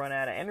I just run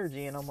out of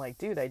energy and I'm like,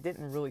 dude, I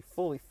didn't really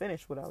fully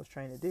finish what I was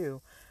trying to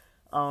do.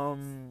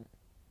 And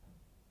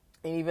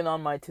even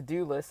on my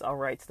to-do list, I'll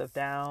write stuff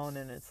down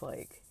and it's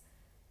like,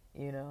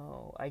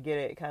 I get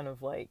it kind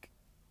of like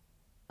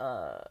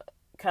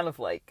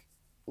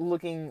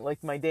looking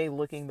like my day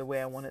looking the way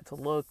I want it to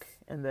look.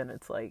 And then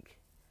it's like,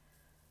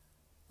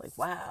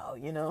 wow,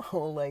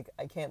 like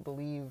I can't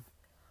believe,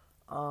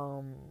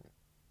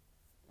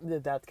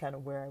 that's kind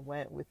of where I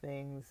went with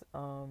things.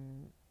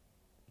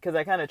 Because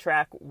I kind of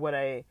track what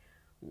I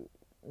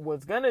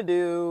was gonna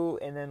do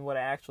and then what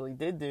I actually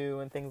did do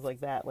and things like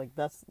that. Like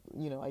that's,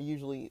 I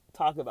usually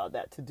talk about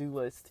that to-do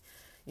list.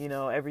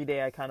 Every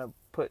day I kind of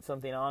put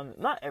something on,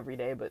 not every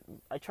day, but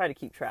I try to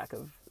keep track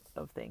of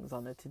things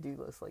on the to-do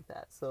list like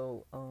that.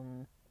 So,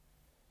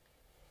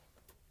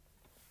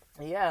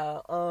 yeah,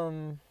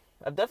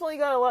 I've definitely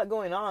got a lot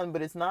going on,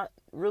 but it's not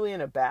really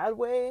in a bad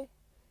way.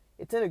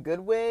 It's in a good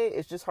way.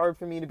 It's just hard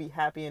for me to be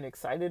happy and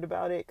excited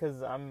about it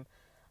because I'm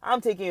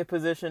taking a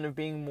position of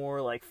being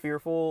more like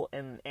fearful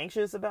and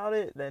anxious about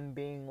it than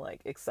being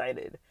like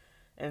excited.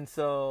 And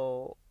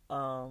so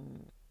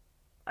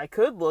I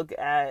could look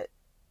at,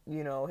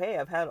 hey,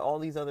 I've had all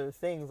these other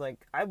things. Like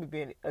I would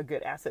be a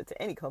good asset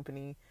to any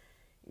company.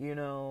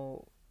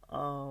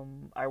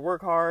 I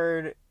work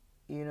hard.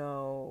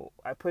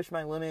 I push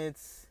my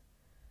limits.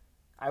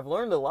 I've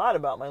learned a lot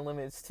about my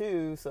limits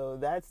too, so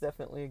that's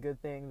definitely a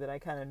good thing that I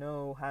kind of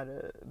know how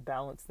to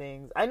balance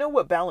things. I know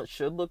what balance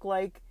should look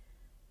like.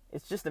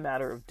 It's just a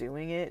matter of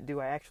doing it. Do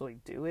I actually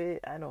do it?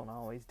 I don't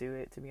always do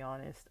it, to be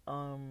honest.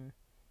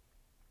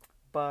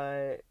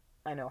 But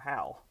I know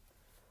how.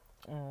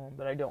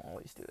 But I don't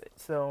always do it.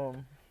 So,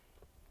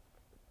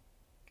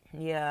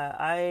 yeah,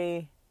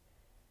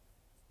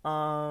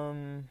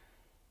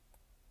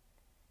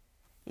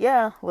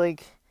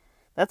 like,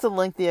 that's a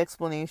lengthy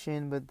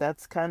explanation, but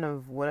that's kind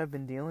of what I've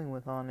been dealing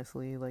with,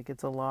 honestly. Like,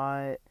 it's a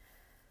lot.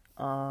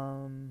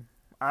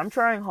 I'm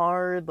trying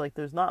hard. Like,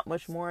 there's not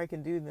much more I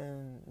can do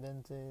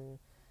than to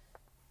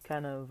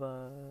kind of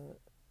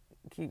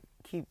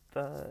keep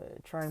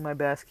trying my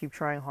best, keep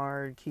trying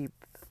hard, keep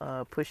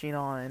pushing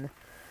on.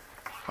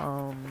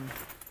 I'm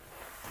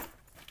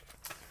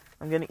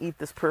gonna eat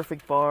this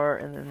perfect bar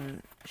and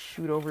then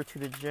shoot over to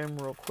the gym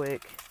real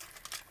quick,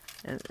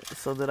 and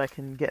so that I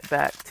can get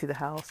back to the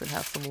house and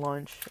have some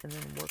lunch and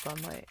then work on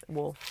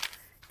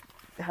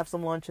have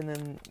some lunch and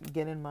then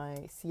get in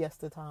my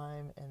siesta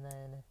time and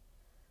then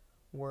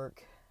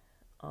work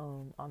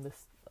on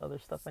this other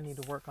stuff I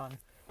need to work on.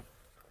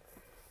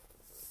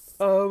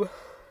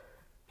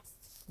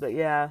 But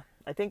yeah,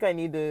 I think I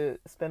need to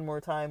spend more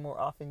time more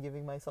often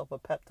giving myself a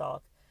pep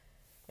talk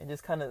and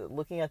just kind of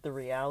looking at the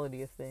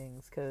reality of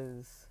things,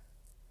 because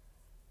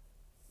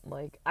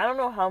like I don't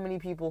know how many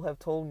people have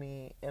told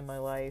me in my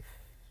life,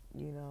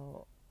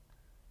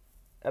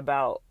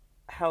 about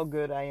how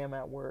good I am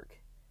at work.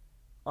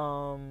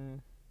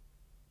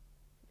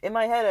 In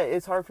my head,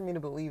 it's hard for me to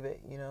believe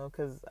it,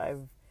 because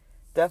I've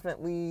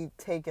definitely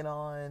taken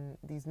on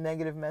these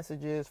negative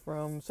messages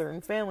from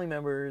certain family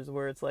members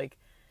where it's like,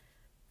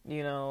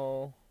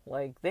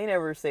 like they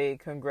never say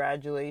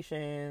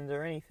congratulations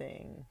or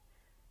anything.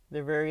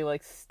 They're very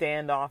like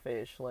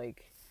standoffish,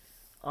 like,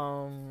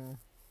 but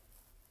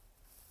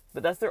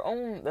that's their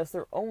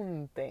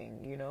own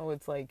thing,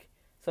 It's like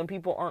some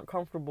people aren't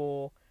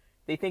comfortable.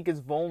 They think it's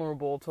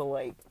vulnerable to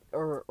like,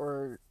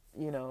 or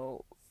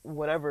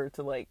whatever,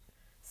 to like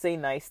say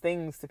nice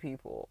things to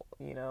people.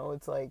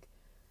 It's like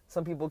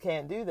some people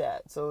can't do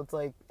that. So it's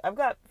like I've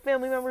got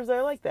family members that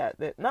are like that.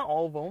 That not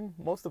all of them,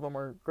 most of them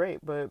are great,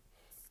 but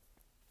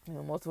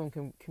most of them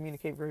can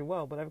communicate very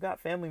well. But I've got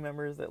family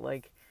members that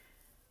like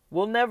you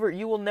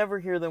will never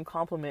hear them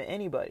compliment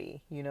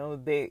anybody.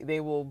 They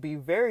will be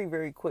very,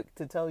 very quick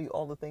to tell you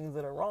all the things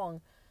that are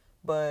wrong,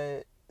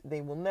 but they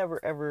will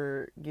never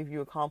ever give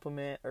you a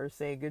compliment or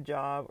say good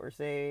job or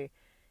say,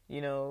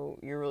 you're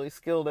really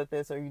skilled at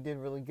this or you did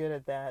really good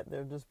at that.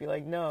 They'll just be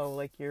like, no,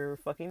 like you're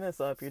fucking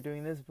this up, you're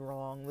doing this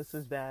wrong, this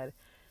is bad.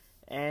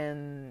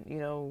 And,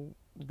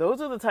 those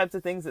are the types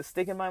of things that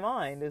stick in my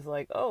mind, is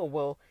like, oh,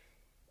 well,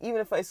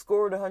 even if I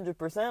scored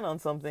 100% on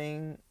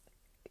something,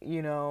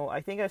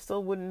 I think I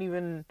still wouldn't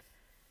even,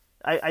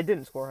 I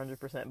didn't score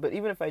 100%, but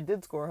even if I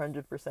did score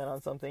 100%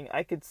 on something,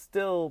 I could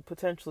still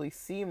potentially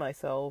see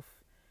myself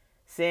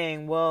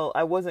saying, well,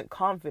 I wasn't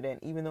confident.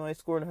 Even though I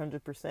scored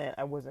 100%,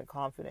 I wasn't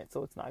confident,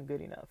 so it's not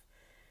good enough.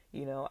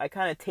 I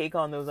kind of take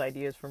on those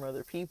ideas from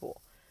other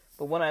people.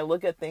 But when I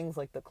look at things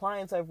like the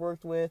clients I've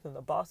worked with and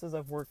the bosses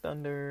I've worked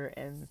under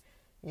and,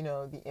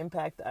 the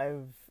impact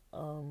I've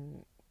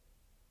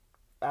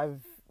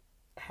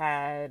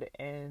had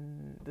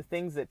and the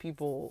things that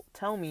people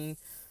tell me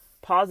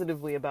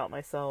positively about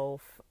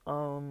myself,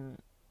 the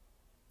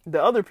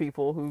other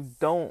people who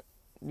don't,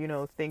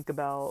 think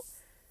about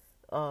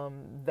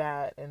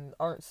that and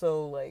aren't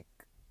so like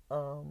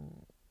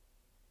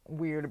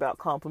weird about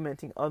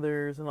complimenting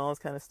others and all this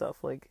kind of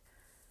stuff. Like,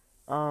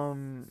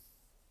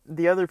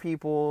 the other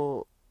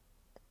people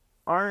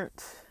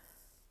aren't,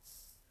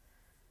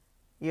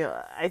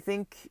 I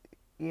think,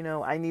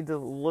 I need to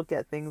look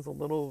at things a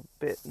little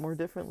bit more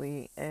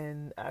differently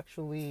and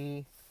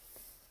actually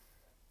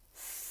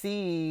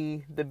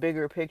see the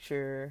bigger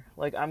picture.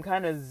 Like, I'm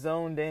kind of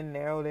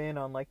narrowed in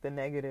on like the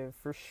negative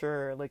for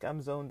sure. Like,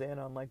 I'm zoned in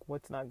on like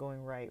what's not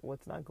going right,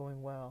 what's not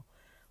going well.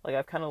 Like,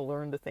 I've kind of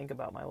learned to think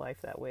about my life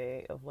that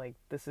way of like,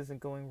 this isn't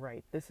going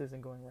right, this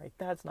isn't going right,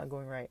 that's not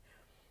going right.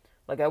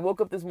 Like, I woke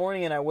up this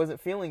morning and I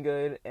wasn't feeling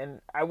good,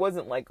 and I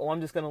wasn't like, oh,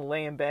 I'm just going to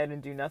lay in bed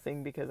and do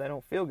nothing because I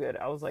don't feel good.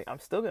 I was like, I'm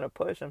still going to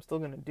push, I'm still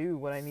going to do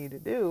what I need to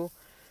do.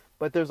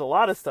 But there's a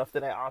lot of stuff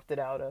that I opted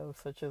out of,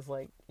 such as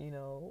like,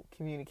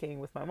 communicating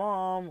with my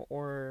mom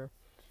or,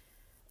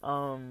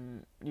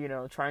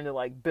 trying to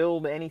like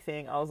build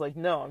anything. I was like,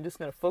 no, I'm just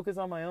going to focus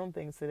on my own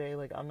things today.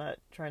 Like, I'm not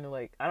trying to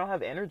like, I don't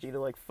have energy to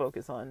like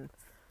focus on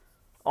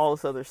all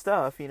this other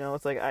stuff.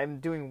 It's like I'm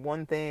doing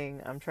one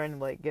thing. I'm trying to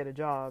like get a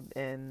job,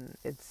 and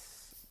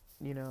it's,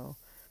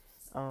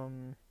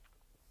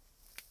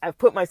 I've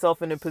put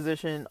myself in a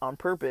position on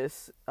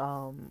purpose.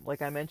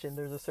 Like I mentioned,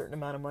 there's a certain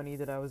amount of money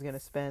that I was going to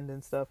spend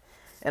and stuff.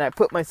 And I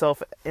put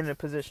myself in a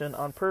position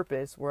on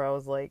purpose where I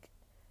was like,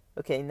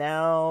 okay,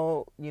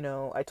 now,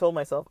 I told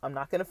myself I'm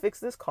not going to fix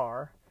this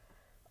car.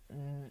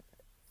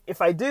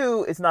 If I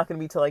do, it's not going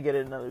to be till I get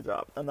another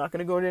job. I'm not going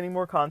to go to any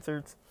more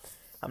concerts.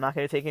 I'm not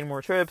going to take any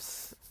more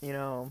trips.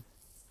 I'm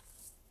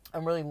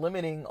really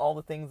limiting all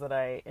the things that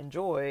I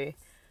enjoy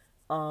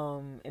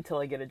until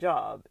I get a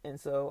job. And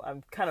so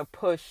I'm kind of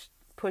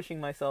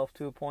pushing myself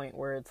to a point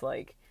where it's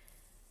like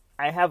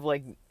I have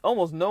like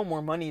almost no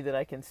more money that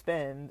I can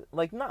spend.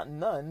 Like, not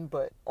none,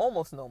 but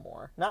almost no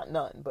more. Not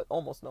none, but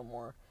almost no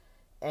more.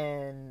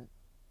 And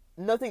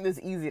nothing that's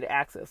easy to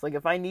access. Like,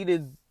 if I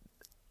needed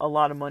a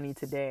lot of money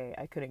today,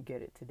 I couldn't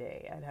get it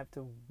today. I'd have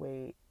to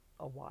wait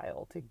a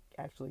while to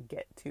actually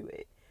get to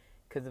it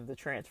because of the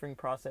transferring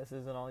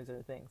processes and all these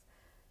other things.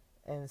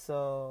 And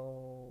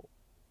so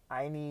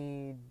I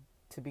need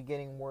to be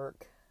getting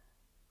work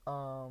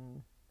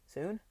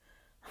soon.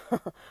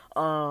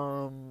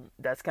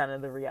 That's kind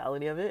of the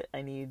reality of it.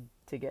 I need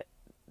to get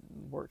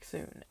work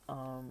soon.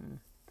 And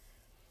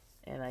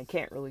I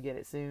can't really get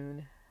it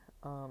soon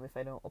if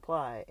I don't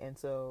apply. And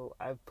so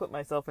I've put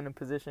myself in a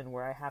position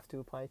where I have to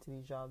apply to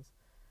these jobs.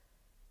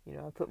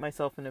 I put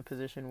myself in a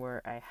position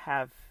where I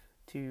have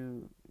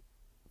to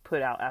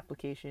put out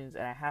applications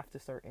and I have to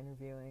start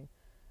interviewing.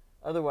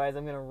 Otherwise,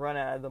 I'm going to run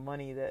out of the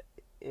money that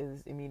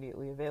is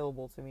immediately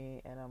available to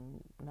me, and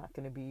I'm not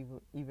going to be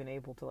even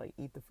able to like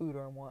eat the food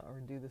I want or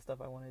do the stuff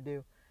I want to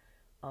do.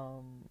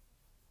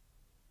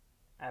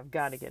 I've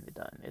got to get it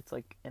done. It's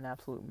like an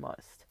absolute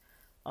must.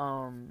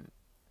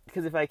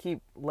 Because if I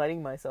keep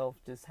letting myself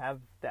just have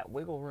that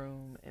wiggle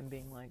room and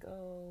being like,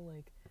 oh,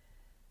 like,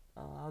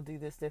 I'll do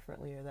this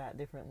differently or that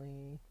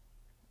differently.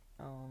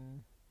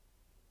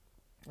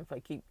 If I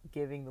keep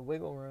giving the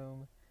wiggle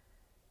room,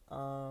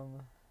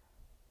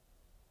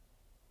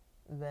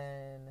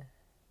 then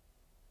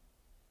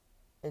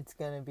it's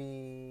going to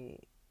be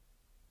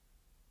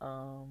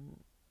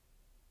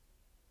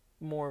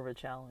more of a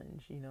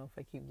challenge, if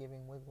I keep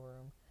giving wiggle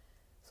room.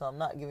 So I'm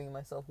not giving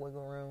myself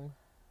wiggle room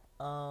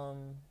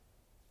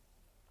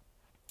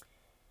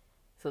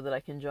so that I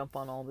can jump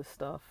on all this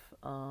stuff.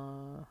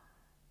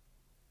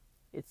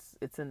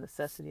 It's a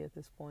necessity at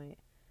this point.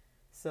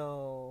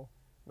 So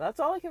that's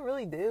all I can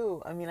really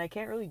do. I mean, I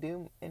can't really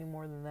do any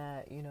more than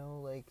that,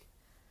 like,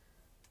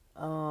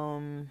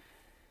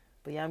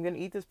 but yeah, I'm going to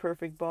eat this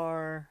Perfect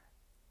Bar,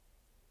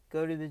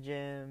 go to the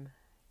gym,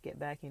 get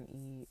back and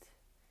eat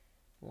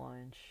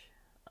lunch,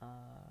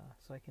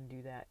 so I can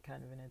do that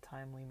kind of in a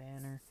timely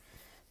manner.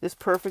 This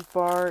Perfect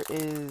Bar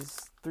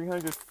is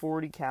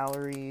 340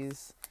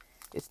 calories.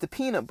 It's the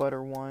peanut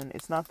butter one.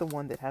 It's not the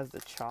one that has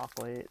the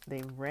chocolate.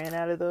 They ran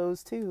out of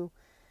those too.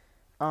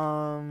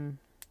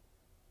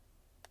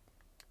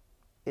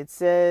 It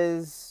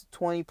says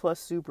 20 plus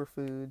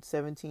superfood,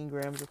 17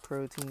 grams of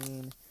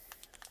protein.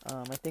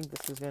 I think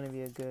this is going to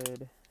be a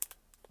good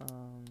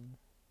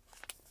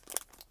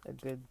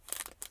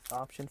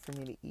option for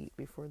me to eat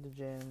before the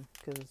gym,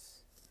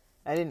 because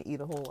I didn't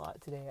eat a whole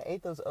lot today. I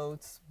ate those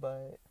oats,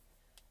 but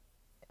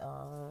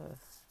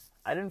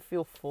I didn't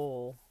feel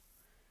full.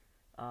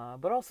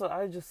 But also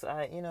I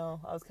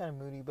was kind of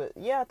moody. But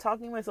yeah,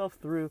 talking myself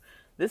through.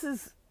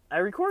 I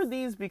record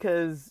these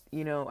because,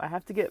 I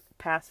have to get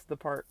past the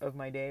part of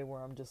my day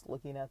where I'm just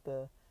looking at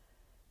the,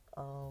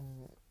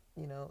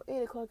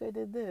 8 o'clock I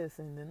did this,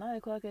 and then 9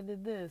 o'clock I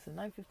did this, and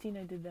 9:15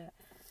 I did that.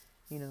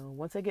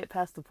 Once I get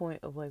past the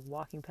point of like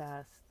walking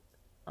past,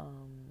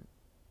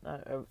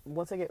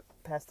 once I get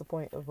past the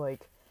point of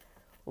like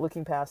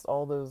looking past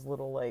all those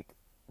little like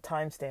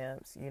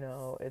timestamps,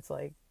 it's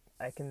like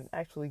I can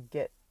actually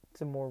get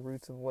to more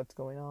roots of what's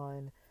going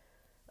on.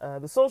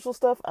 The social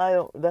stuff,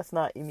 that's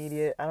not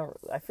immediate.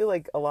 I feel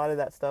like a lot of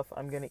that stuff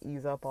I'm going to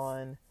ease up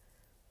on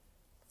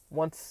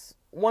once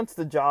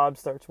the job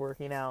starts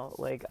working out.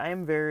 Like, I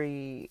am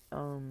very,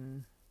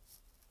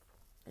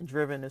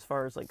 driven as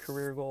far as like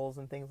career goals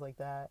and things like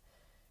that,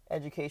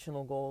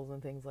 educational goals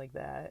and things like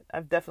that.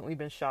 I've definitely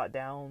been shot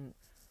down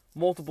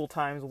multiple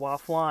times while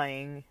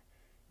flying,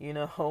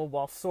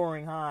 while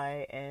soaring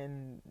high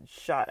and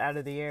shot out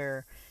of the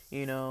air,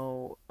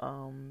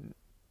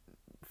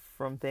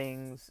 from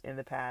things in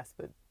the past.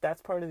 But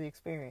that's part of the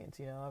experience,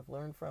 I've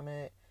learned from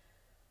it.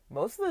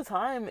 Most of the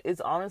time,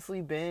 it's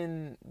honestly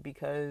been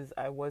because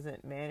I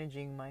wasn't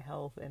managing my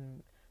health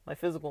and my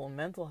physical and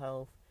mental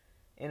health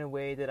in a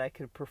way that I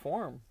could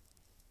perform.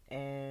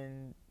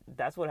 And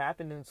that's what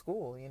happened in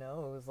school, It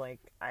was like,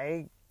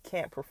 I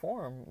can't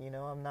perform,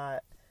 I'm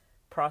not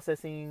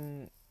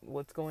processing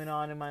what's going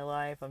on in my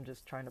life. I'm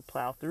just trying to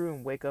plow through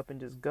and wake up and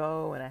just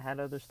go. And I had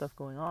other stuff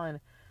going on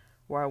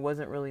where I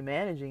wasn't really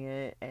managing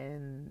it.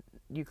 And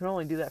you can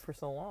only do that for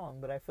so long.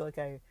 But I feel like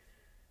I,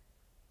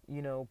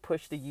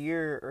 pushed a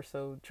year or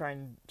so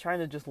trying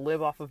to just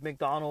live off of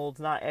McDonald's,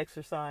 not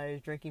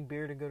exercise, drinking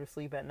beer to go to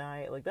sleep at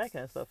night, like that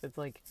kind of stuff. It's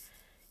like,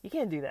 you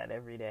can't do that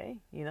every day.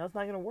 It's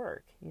not going to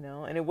work,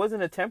 and it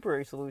wasn't a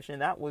temporary solution.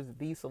 That was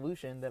the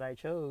solution that I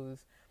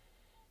chose.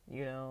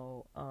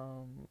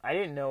 I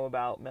didn't know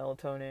about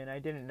melatonin. I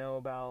didn't know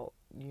about,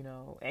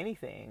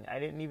 anything. I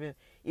didn't even,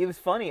 it was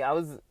funny.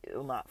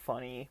 Not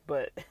funny,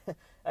 but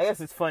I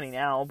guess it's funny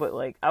now, but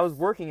like I was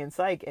working in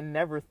psych and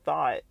never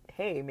thought,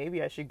 hey,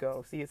 maybe I should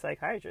go see a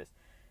psychiatrist.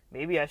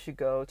 Maybe I should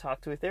go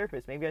talk to a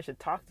therapist. Maybe I should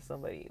talk to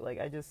somebody. Like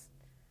I just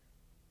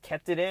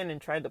kept it in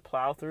and tried to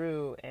plow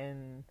through.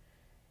 And,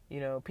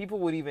 people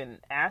would even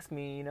ask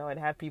me, I'd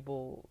have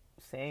people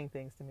saying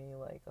things to me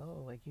like,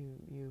 oh, like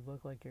you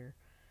look like you're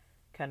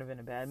kind of in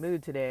a bad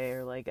mood today,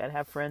 or like I'd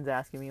have friends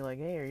asking me like,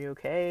 hey, are you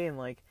okay? And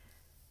like,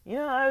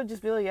 I would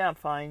just be like, yeah, I'm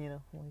fine,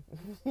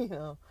 like,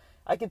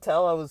 I could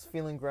tell I was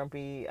feeling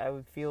grumpy. I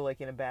would feel like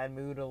in a bad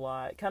mood a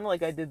lot, kind of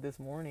like I did this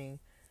morning.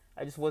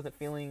 I just wasn't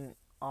feeling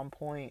on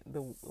point,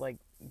 the like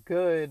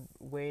good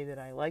way that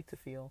I like to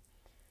feel.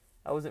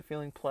 I wasn't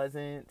feeling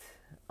pleasant,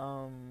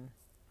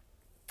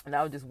 and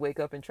I would just wake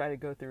up and try to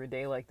go through a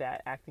day like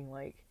that, acting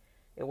like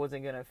it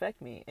wasn't going to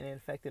affect me. And it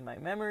affected my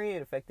memory,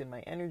 it affected my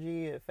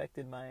energy, it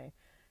affected my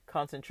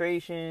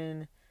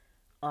concentration.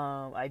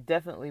 I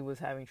definitely was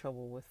having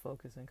trouble with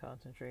focus and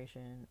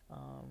concentration.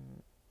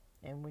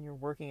 And when you're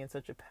working in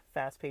such a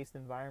fast-paced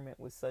environment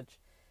with such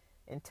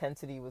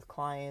intensity with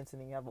clients,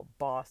 and then you have a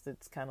boss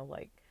that's kind of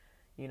like,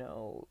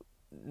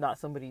 not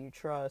somebody you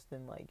trust,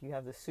 and like you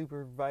have the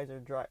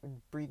supervisor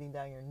breathing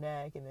down your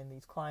neck, and then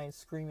these clients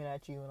screaming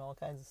at you and all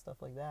kinds of stuff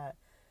like that,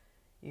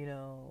 and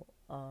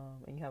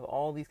you have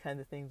all these kinds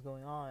of things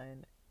going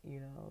on,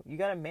 you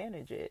got to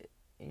manage it.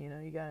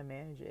 You got to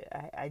manage it.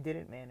 I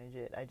didn't manage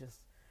it. I just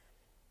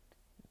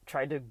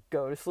tried to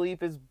go to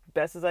sleep as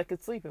best as I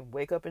could sleep and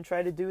wake up and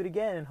try to do it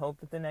again and hope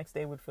that the next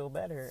day would feel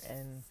better.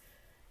 And,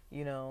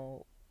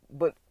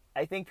 but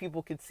I think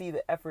people could see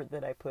the effort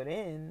that I put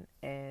in.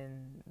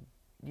 And,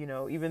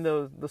 even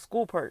though the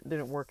school part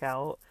didn't work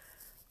out,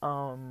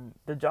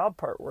 the job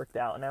part worked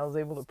out. And I was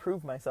able to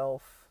prove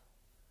myself,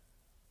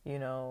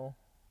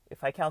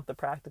 if I count the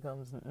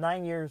practicums,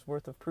 9 years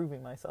worth of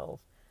proving myself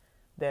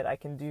that I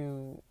can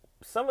do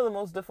some of the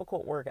most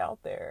difficult work out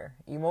there,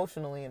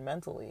 emotionally and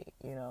mentally,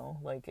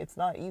 like it's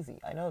not easy.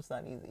 I know it's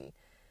not easy.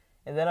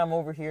 And then I'm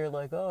over here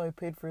like, oh, I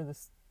paid for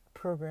this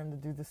program to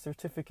do the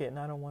certificate and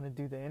I don't want to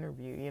do the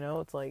interview.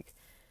 It's like,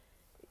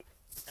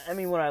 I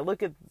mean, when I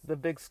look at the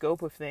big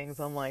scope of things,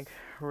 I'm like,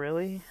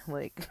 really?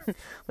 Like,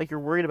 like you're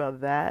worried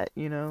about that,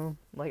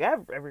 Like I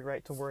have every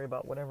right to worry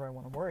about whatever I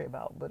want to worry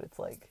about, but it's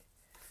like,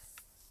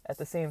 at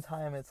the same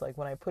time, it's like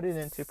when I put it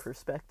into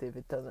perspective,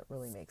 it doesn't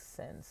really make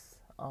sense.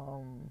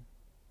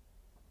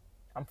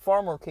 I'm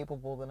far more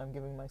capable than I'm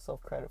giving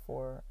myself credit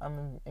for.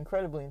 I'm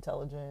incredibly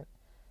intelligent.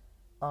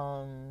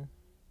 I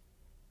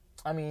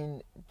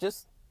mean,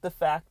 just the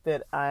fact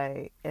that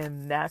I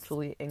am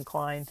naturally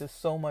inclined to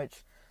so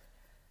much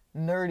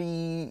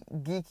nerdy,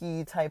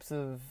 geeky types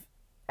of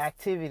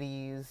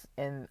activities,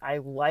 and I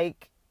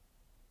like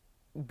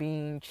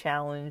being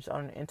challenged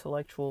on an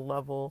intellectual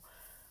level.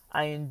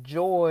 I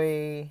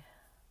enjoy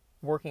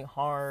working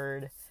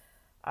hard.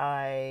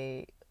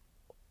 I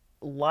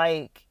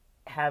like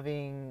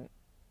having,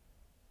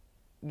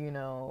 you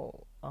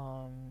know,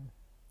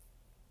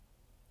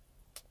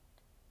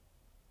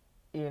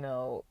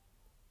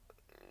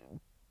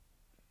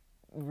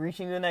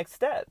 reaching the next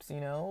steps,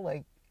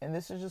 like, and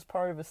this is just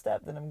part of a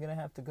step that I'm going to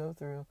have to go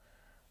through.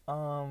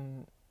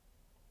 I'm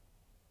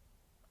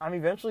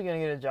eventually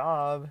going to get a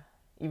job,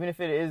 even if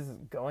it is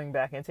going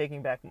back and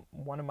taking back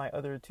one of my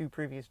other two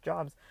previous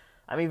jobs.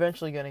 I'm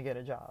eventually going to get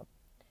a job.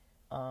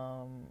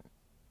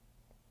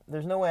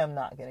 There's no way I'm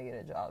not going to get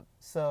a job.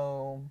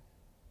 So,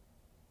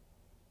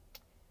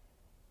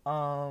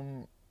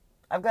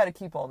 I've got to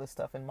keep all this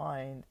stuff in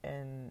mind.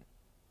 And,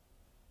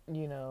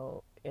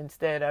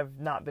 instead I've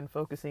not been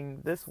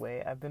focusing this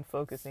way. I've been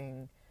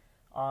focusing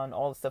on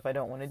all the stuff I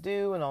don't want to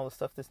do and all the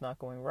stuff that's not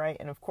going right.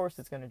 And of course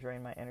it's going to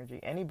drain my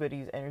energy.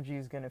 Anybody's energy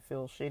is going to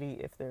feel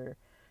shitty if they're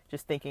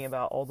just thinking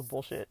about all the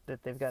bullshit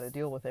that they've got to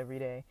deal with every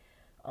day.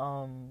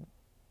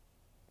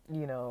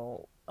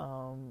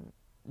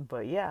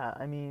 But yeah,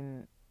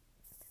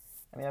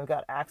 I've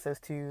got access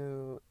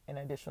to an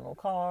additional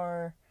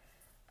car.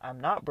 I'm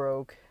not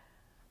broke.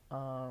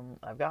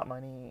 I've got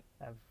money.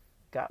 I've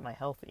got my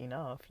health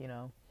enough, you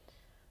know.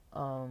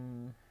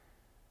 Um,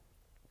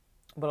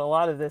 but a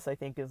lot of this, I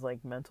think, is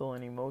like mental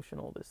and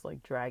emotional. This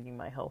like dragging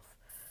my health,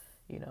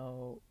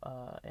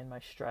 and my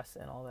stress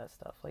and all that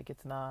stuff. Like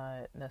it's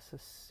not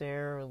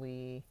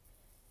necessarily.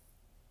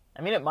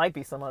 I mean, it might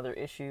be some other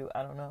issue.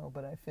 I don't know,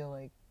 but I feel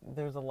like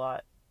there's a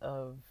lot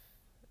of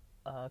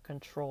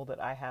control that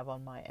I have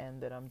on my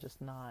end that I'm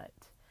just not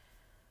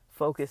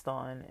focused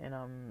on, and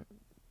I'm,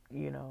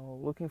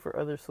 looking for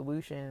other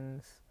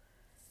solutions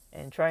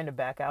and trying to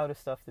back out of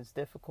stuff that's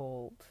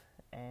difficult,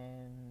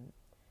 and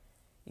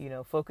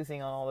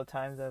focusing on all the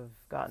times I've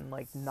gotten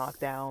like knocked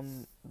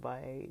down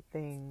by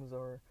things,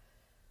 or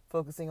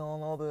focusing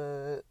on all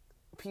the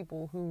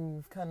people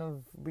who've kind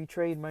of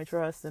betrayed my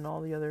trust and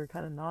all the other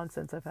kind of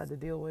nonsense I've had to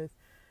deal with,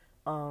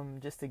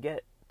 just to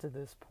get to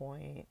this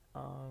point.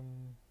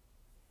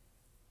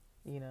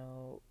 You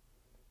know,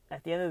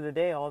 at the end of the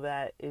day, all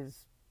that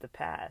is the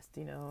past,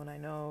 and I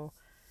know,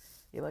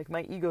 like,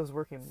 my ego's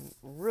working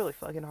really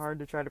fucking hard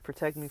to try to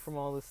protect me from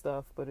all this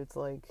stuff, but it's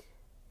like,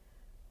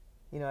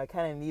 I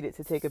kind of need it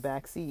to take a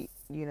back seat,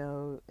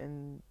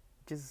 and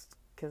just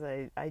because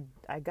I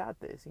got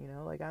this,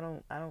 like, I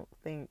don't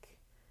think,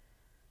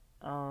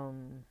 I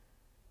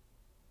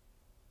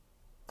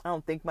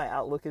don't think my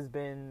outlook has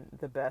been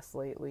the best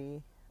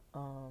lately.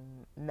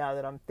 Now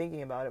that I'm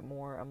thinking about it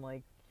more, I'm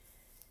like,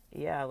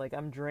 yeah, like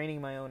I'm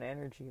draining my own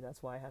energy.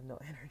 That's why I have no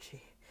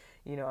energy.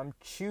 I'm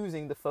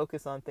choosing to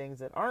focus on things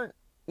that aren't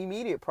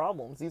immediate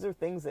problems. These are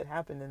things that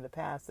happened in the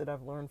past that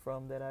I've learned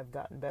from, that I've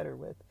gotten better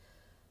with.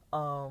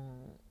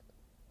 Um,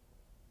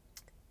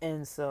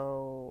 and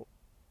so,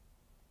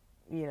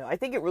 I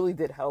think it really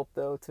did help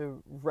though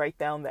to write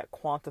down that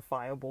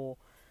quantifiable,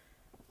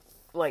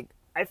 like,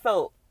 I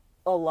felt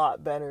a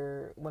lot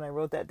better when I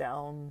wrote that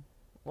down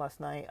last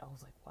night. I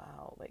was like,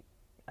 wow, like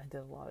I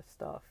did a lot of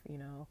stuff,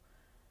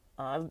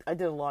 I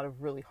did a lot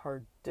of really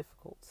hard,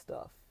 difficult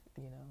stuff.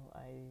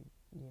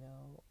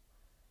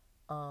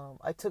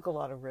 I took a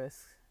lot of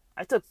risks.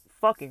 I took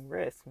fucking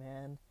risks,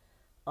 man.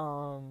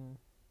 Um,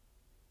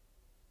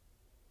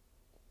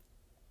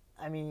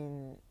 I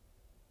mean,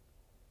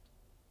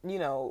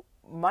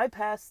 my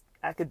past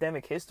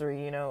academic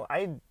history,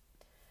 I'm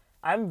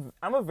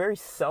a very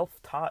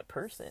self-taught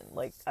person.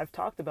 Like I've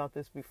talked about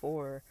this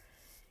before,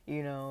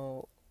 you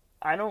know,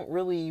 I don't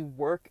really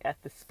work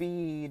at the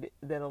speed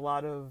that a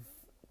lot of,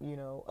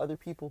 other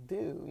people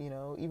do,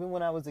 even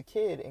when I was a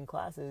kid in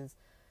classes,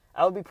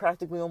 I would be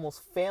practically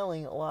almost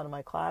failing a lot of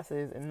my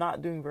classes and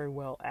not doing very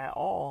well at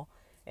all,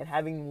 and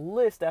having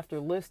list after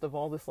list of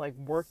all this like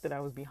work that I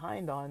was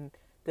behind on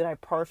that I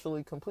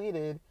partially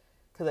completed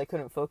because I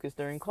couldn't focus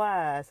during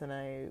class, and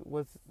I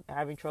was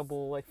having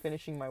trouble like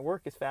finishing my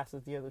work as fast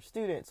as the other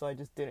students, so I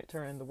just didn't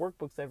turn in the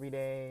workbooks every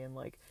day. And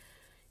like,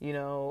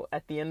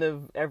 at the end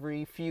of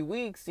every few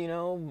weeks,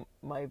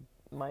 my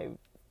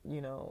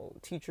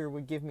teacher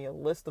would give me a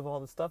list of all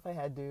the stuff I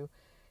had to do,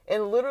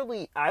 and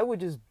literally I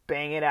would just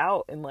bang it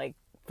out in like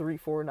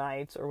 3-4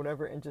 nights or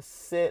whatever, and just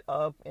sit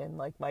up, and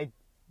like my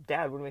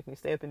dad would make me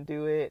stay up and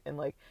do it, and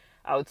like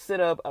I would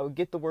sit up, I would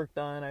get the work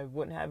done, I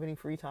wouldn't have any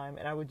free time,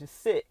 and I would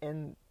just sit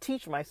and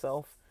teach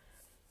myself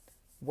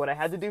what I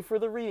had to do for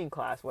the reading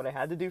class, what I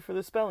had to do for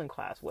the spelling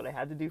class, what I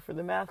had to do for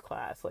the math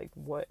class, like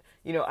what,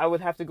 I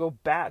would have to go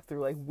back through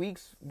like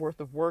weeks worth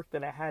of work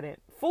that I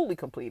hadn't fully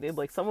completed.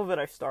 Like some of it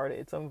I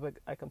started, some of it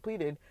I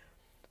completed,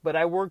 but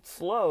I worked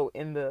slow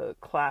in the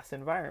class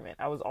environment.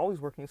 I was always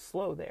working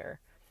slow there.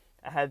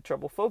 I had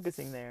trouble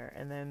focusing there.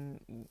 And then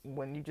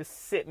when you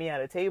just sit me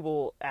at a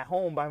table at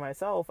home by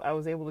myself, I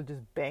was able to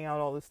just bang out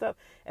all this stuff.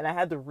 And I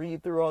had to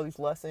read through all these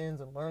lessons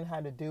and learn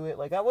how to do it.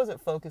 Like I wasn't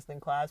focused in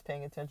class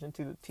paying attention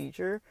to the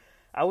teacher.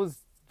 I was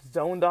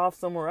zoned off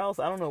somewhere else.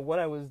 I don't know what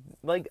I was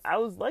like. I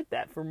was like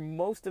that for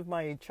most of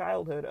my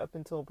childhood up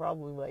until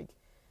probably like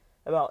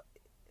about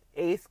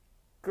 8th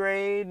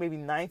grade, maybe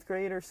 9th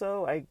grade or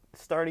so. I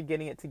started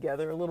getting it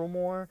together a little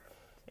more,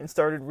 and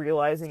started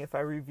realizing if I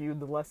reviewed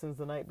the lessons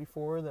the night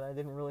before, that I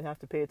didn't really have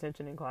to pay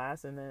attention in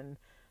class, and then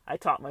I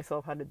taught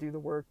myself how to do the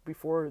work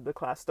before the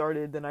class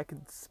started, then I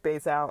could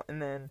space out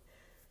and then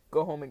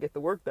go home and get the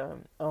work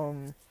done.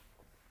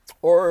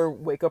 Or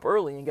wake up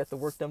early and get the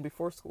work done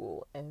before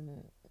school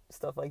and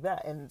stuff like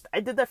that. And I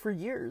did that for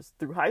years,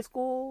 through high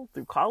school,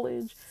 through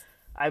college.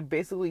 I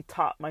basically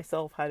taught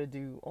myself how to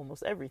do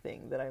almost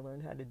everything that I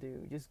learned how to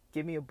do. Just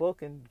give me a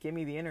book and give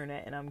me the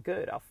internet and I'm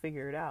good. I'll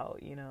figure it out,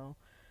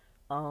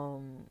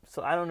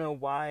 So I don't know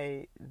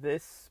why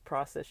this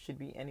process should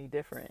be any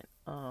different.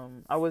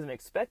 I wasn't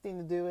expecting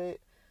to do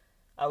it.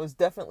 I was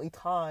definitely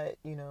taught,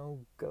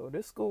 go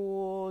to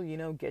school,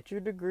 get your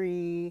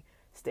degree,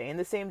 stay in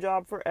the same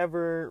job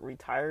forever,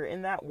 retire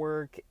in that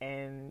work,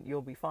 and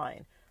you'll be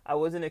fine. I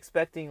wasn't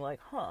expecting like,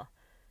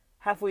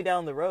 halfway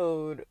down the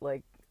road,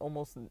 like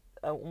almost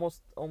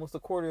a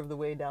quarter of the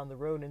way down the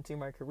road into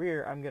my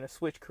career, I'm going to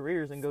switch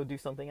careers and go do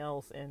something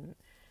else and,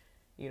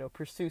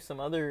 pursue some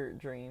other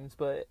dreams.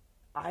 But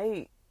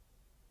I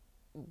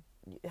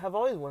have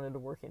always wanted to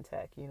work in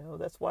tech, you know.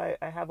 That's why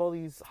I have all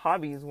these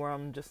hobbies where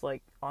I'm just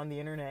like on the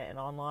internet and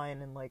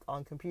online and like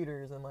on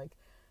computers, and like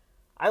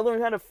I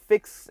learned how to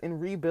fix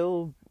and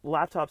rebuild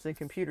laptops and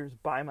computers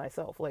by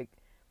myself. Like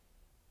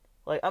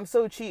I'm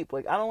so cheap.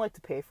 Like I don't like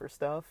to pay for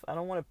stuff. I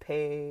don't want to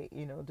pay,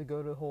 you know, to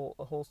go to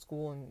a whole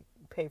school and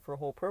pay for a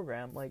whole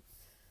program. Like,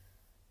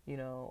 you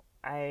know,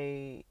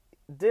 I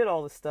did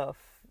all this stuff,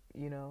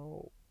 you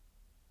know,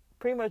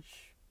 pretty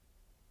much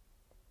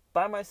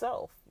by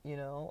myself, you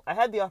know. I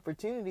had the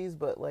opportunities,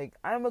 but like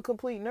I'm a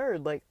complete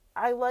nerd. Like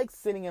I like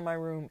sitting in my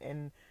room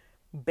and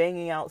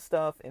banging out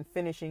stuff and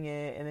finishing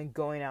it and then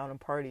going out and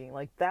partying.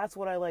 Like that's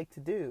what I like to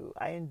do.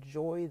 I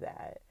enjoy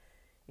that,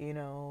 you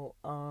know.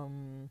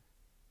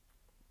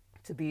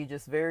 To be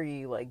just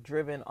very like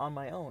driven on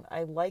my own.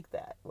 I like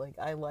that. Like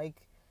I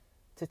like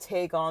to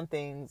take on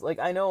things. Like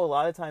I know a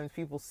lot of times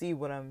people see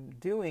what I'm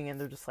doing and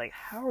they're just like,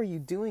 "How are you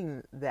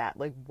doing that?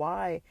 Like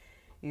why?"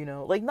 You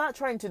know, like not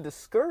trying to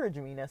discourage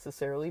me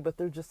necessarily, but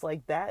they're just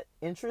like, "That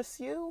interests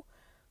you?"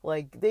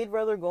 Like they'd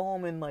rather go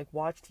home and like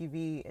watch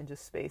TV and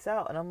just space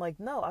out. And I'm like,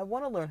 "No, I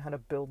want to learn how to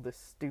build this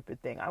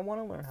stupid thing. I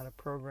want to learn how to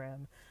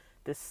program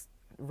this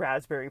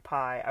Raspberry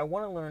Pi. I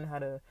want to learn how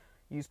to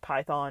use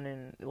Python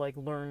and like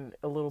learn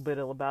a little bit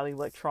about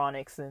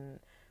electronics and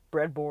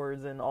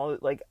breadboards and all.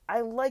 Like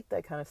I like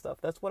that kind of stuff.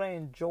 That's what I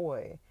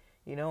enjoy.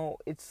 You know,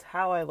 it's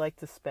how I like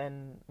to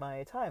spend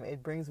my time.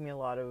 It brings me a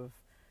lot of,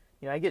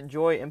 you know, I get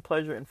joy and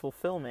pleasure and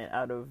fulfillment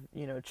out of,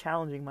 you know,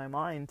 challenging my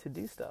mind to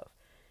do stuff.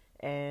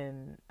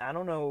 And I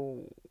don't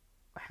know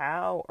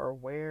how or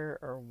where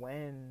or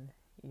when,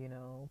 you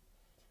know,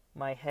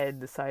 my head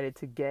decided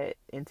to get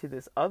into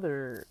this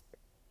other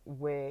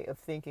way of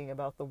thinking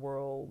about the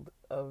world,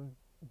 of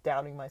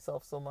doubting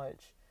myself so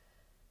much.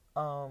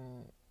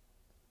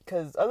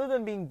 Because other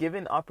than being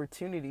given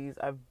opportunities,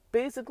 I've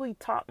basically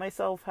taught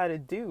myself how to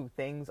do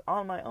things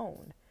on my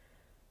own.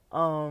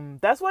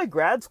 That's why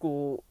grad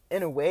school,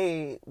 in a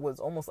way, was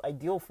almost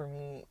ideal for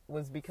me,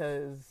 was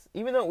because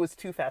even though it was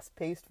too fast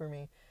paced for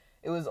me,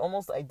 it was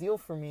almost ideal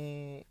for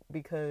me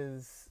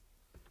because,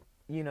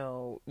 you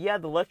know, yeah,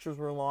 the lectures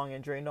were long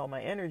and drained all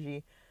my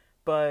energy,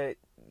 but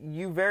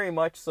you very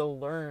much so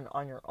learn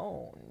on your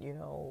own, you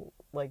know.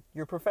 Like,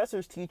 your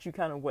professors teach you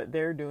kind of what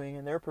they're doing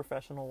in their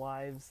professional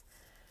lives,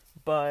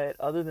 but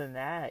other than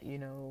that, you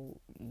know,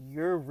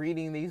 you're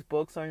reading these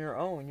books on your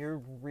own.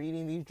 You're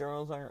reading these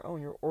journals on your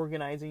own. You're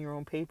organizing your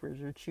own papers.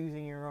 You're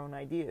choosing your own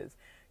ideas.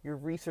 You're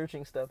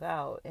researching stuff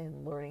out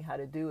and learning how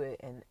to do it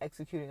and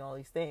executing all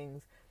these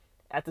things,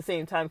 at the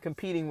same time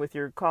competing with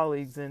your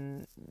colleagues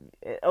in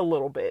a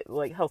little bit,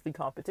 like healthy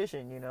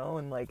competition, you know,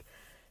 and like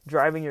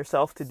driving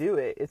yourself to do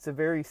it. It's a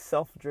very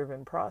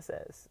self-driven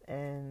process.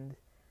 And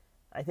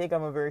I think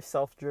I'm a very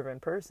self-driven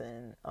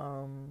person.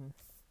 And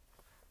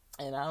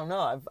I don't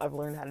know, I've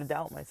learned how to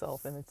doubt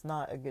myself, and it's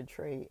not a good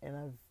trait. And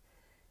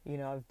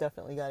I've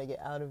definitely got to get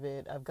out of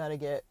it. I've got to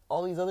get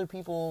all these other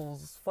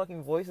people's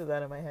fucking voices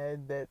out of my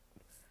head that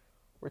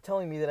were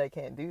telling me that I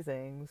can't do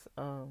things,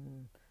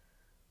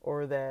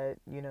 or that,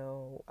 you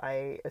know,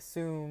 I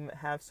assume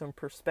have some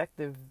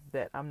perspective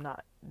that I'm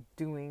not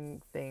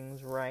doing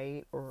things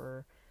right,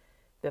 or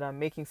that I'm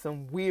making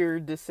some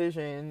weird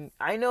decision.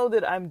 I know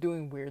that I'm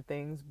doing weird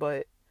things,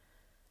 but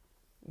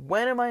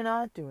when am I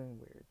not doing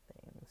weird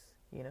things?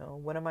 You know,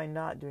 when am I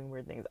not doing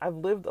weird things? I've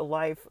lived a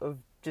life of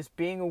just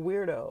being a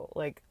weirdo.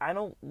 Like, I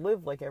don't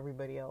live like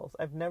everybody else.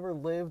 I've never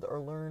lived or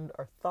learned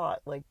or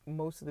thought like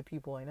most of the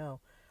people I know,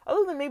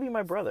 other than maybe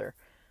my brother.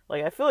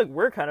 Like, I feel like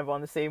we're kind of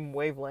on the same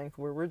wavelength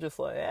where we're just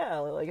like, yeah,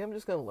 like, I'm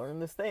just gonna learn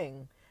this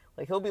thing.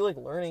 Like, he'll be like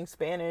learning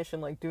Spanish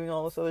and like doing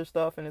all this other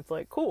stuff, and it's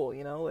like cool,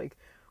 you know, like,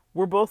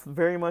 we're both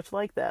very much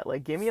like that.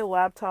 Like, give me a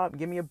laptop,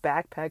 give me a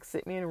backpack,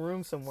 sit me in a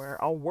room somewhere.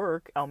 I'll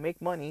work, I'll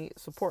make money,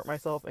 support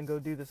myself, and go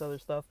do this other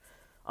stuff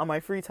on my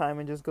free time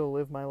and just go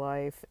live my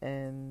life.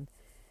 And,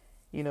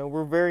 you know,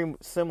 we're very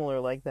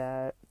similar like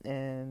that.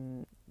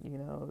 And, you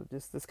know,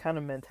 just this kind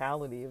of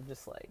mentality of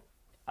just like,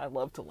 I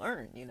love to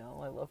learn, you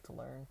know, I love to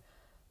learn.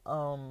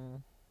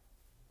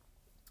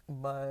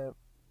 But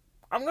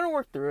I'm gonna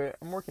work through it.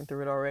 I'm working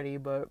through it already,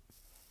 but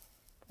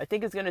I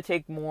think it's gonna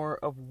take more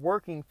of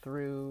working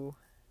through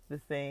the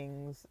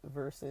things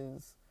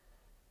versus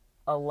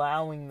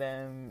allowing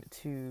them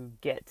to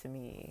get to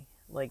me.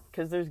 Like,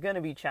 because there's going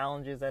to be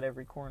challenges at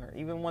every corner.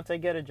 Even once I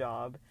get a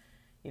job,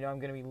 you know, I'm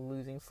going to be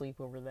losing sleep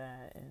over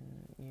that.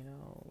 And,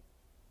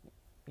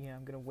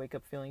 I'm going to wake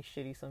up feeling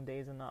shitty some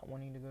days and not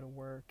wanting to go to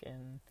work.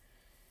 And,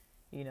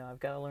 you know, I've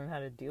got to learn how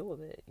to deal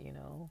with it, you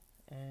know.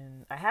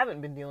 And I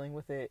haven't been dealing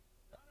with it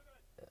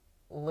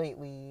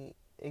lately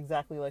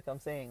exactly like I'm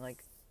saying.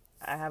 Like,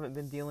 I haven't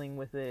been dealing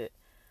with it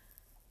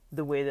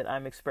the way that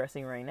I'm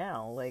expressing right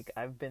now. Like,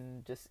 I've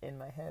been just in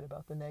my head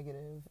about the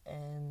negative,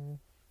 and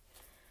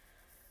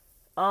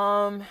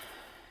I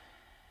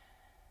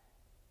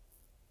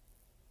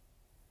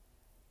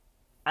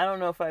don't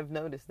know if I've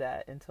noticed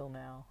that until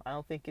now. I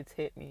don't think it's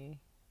hit me.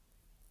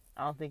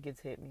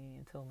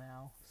 Until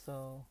now.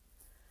 So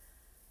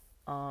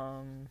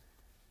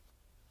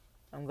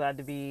I'm glad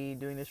to be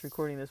doing this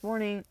recording this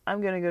morning.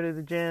 I'm gonna go to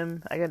the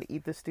gym. I gotta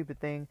eat this stupid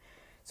thing,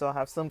 so I'll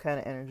have some kind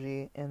of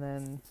energy, and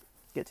then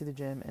get to the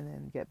gym, and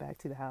then get back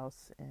to the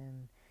house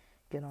and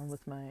get on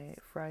with my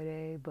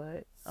Friday.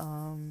 But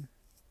I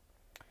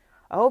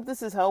hope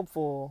this is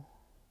helpful.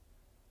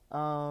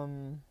 I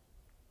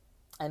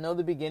know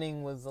the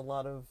beginning was a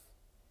lot of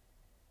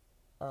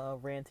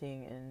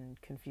ranting and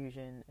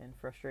confusion and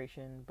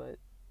frustration, but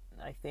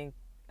I think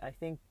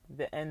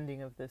the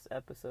ending of this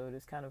episode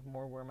is kind of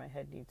more where my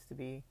head needs to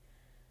be.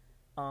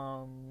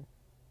 I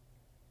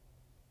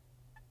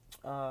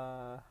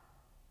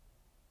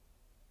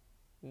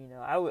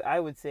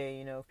would say,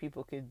 if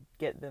people could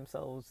get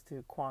themselves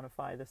to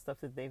quantify the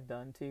stuff that they've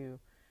done too,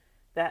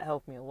 that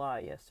helped me a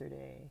lot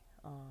yesterday.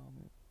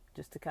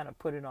 Just to kind of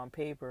put it on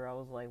paper, I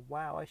was like,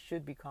 wow, I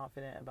should be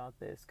confident about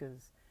this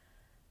because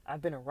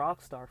I've been a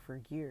rock star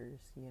for years.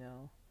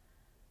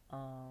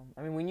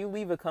 When you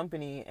leave a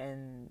company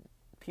and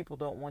people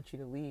don't want you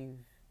to leave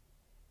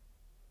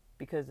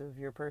because of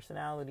your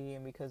personality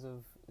and because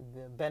of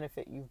the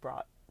benefit you've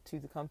brought to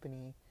the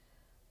company,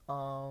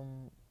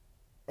 and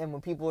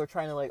when people are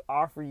trying to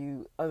offer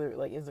you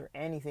is there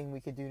anything we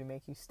could do to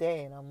make you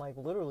stay, and I'm like,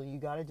 literally, you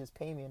gotta just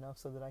pay me enough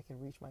so that I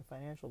can reach my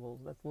financial goals.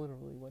 That's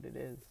literally what it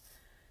is,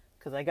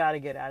 because I gotta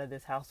get out of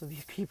this house with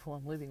these people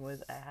I'm living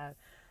with. I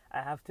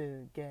have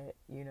to get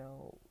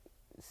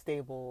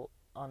stable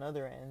on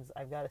other ends.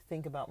 I've got to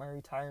think about my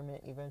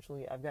retirement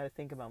eventually. I've got to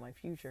think about my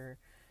future.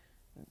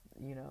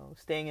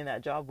 Staying in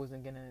that job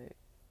wasn't going to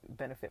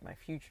benefit my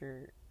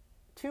future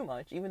too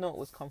much, even though it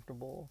was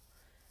comfortable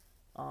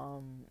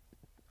on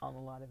a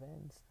lot of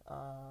ends.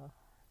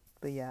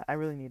 But yeah, I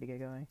really need to get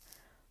going.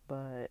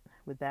 But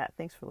with that,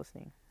 thanks for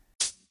listening.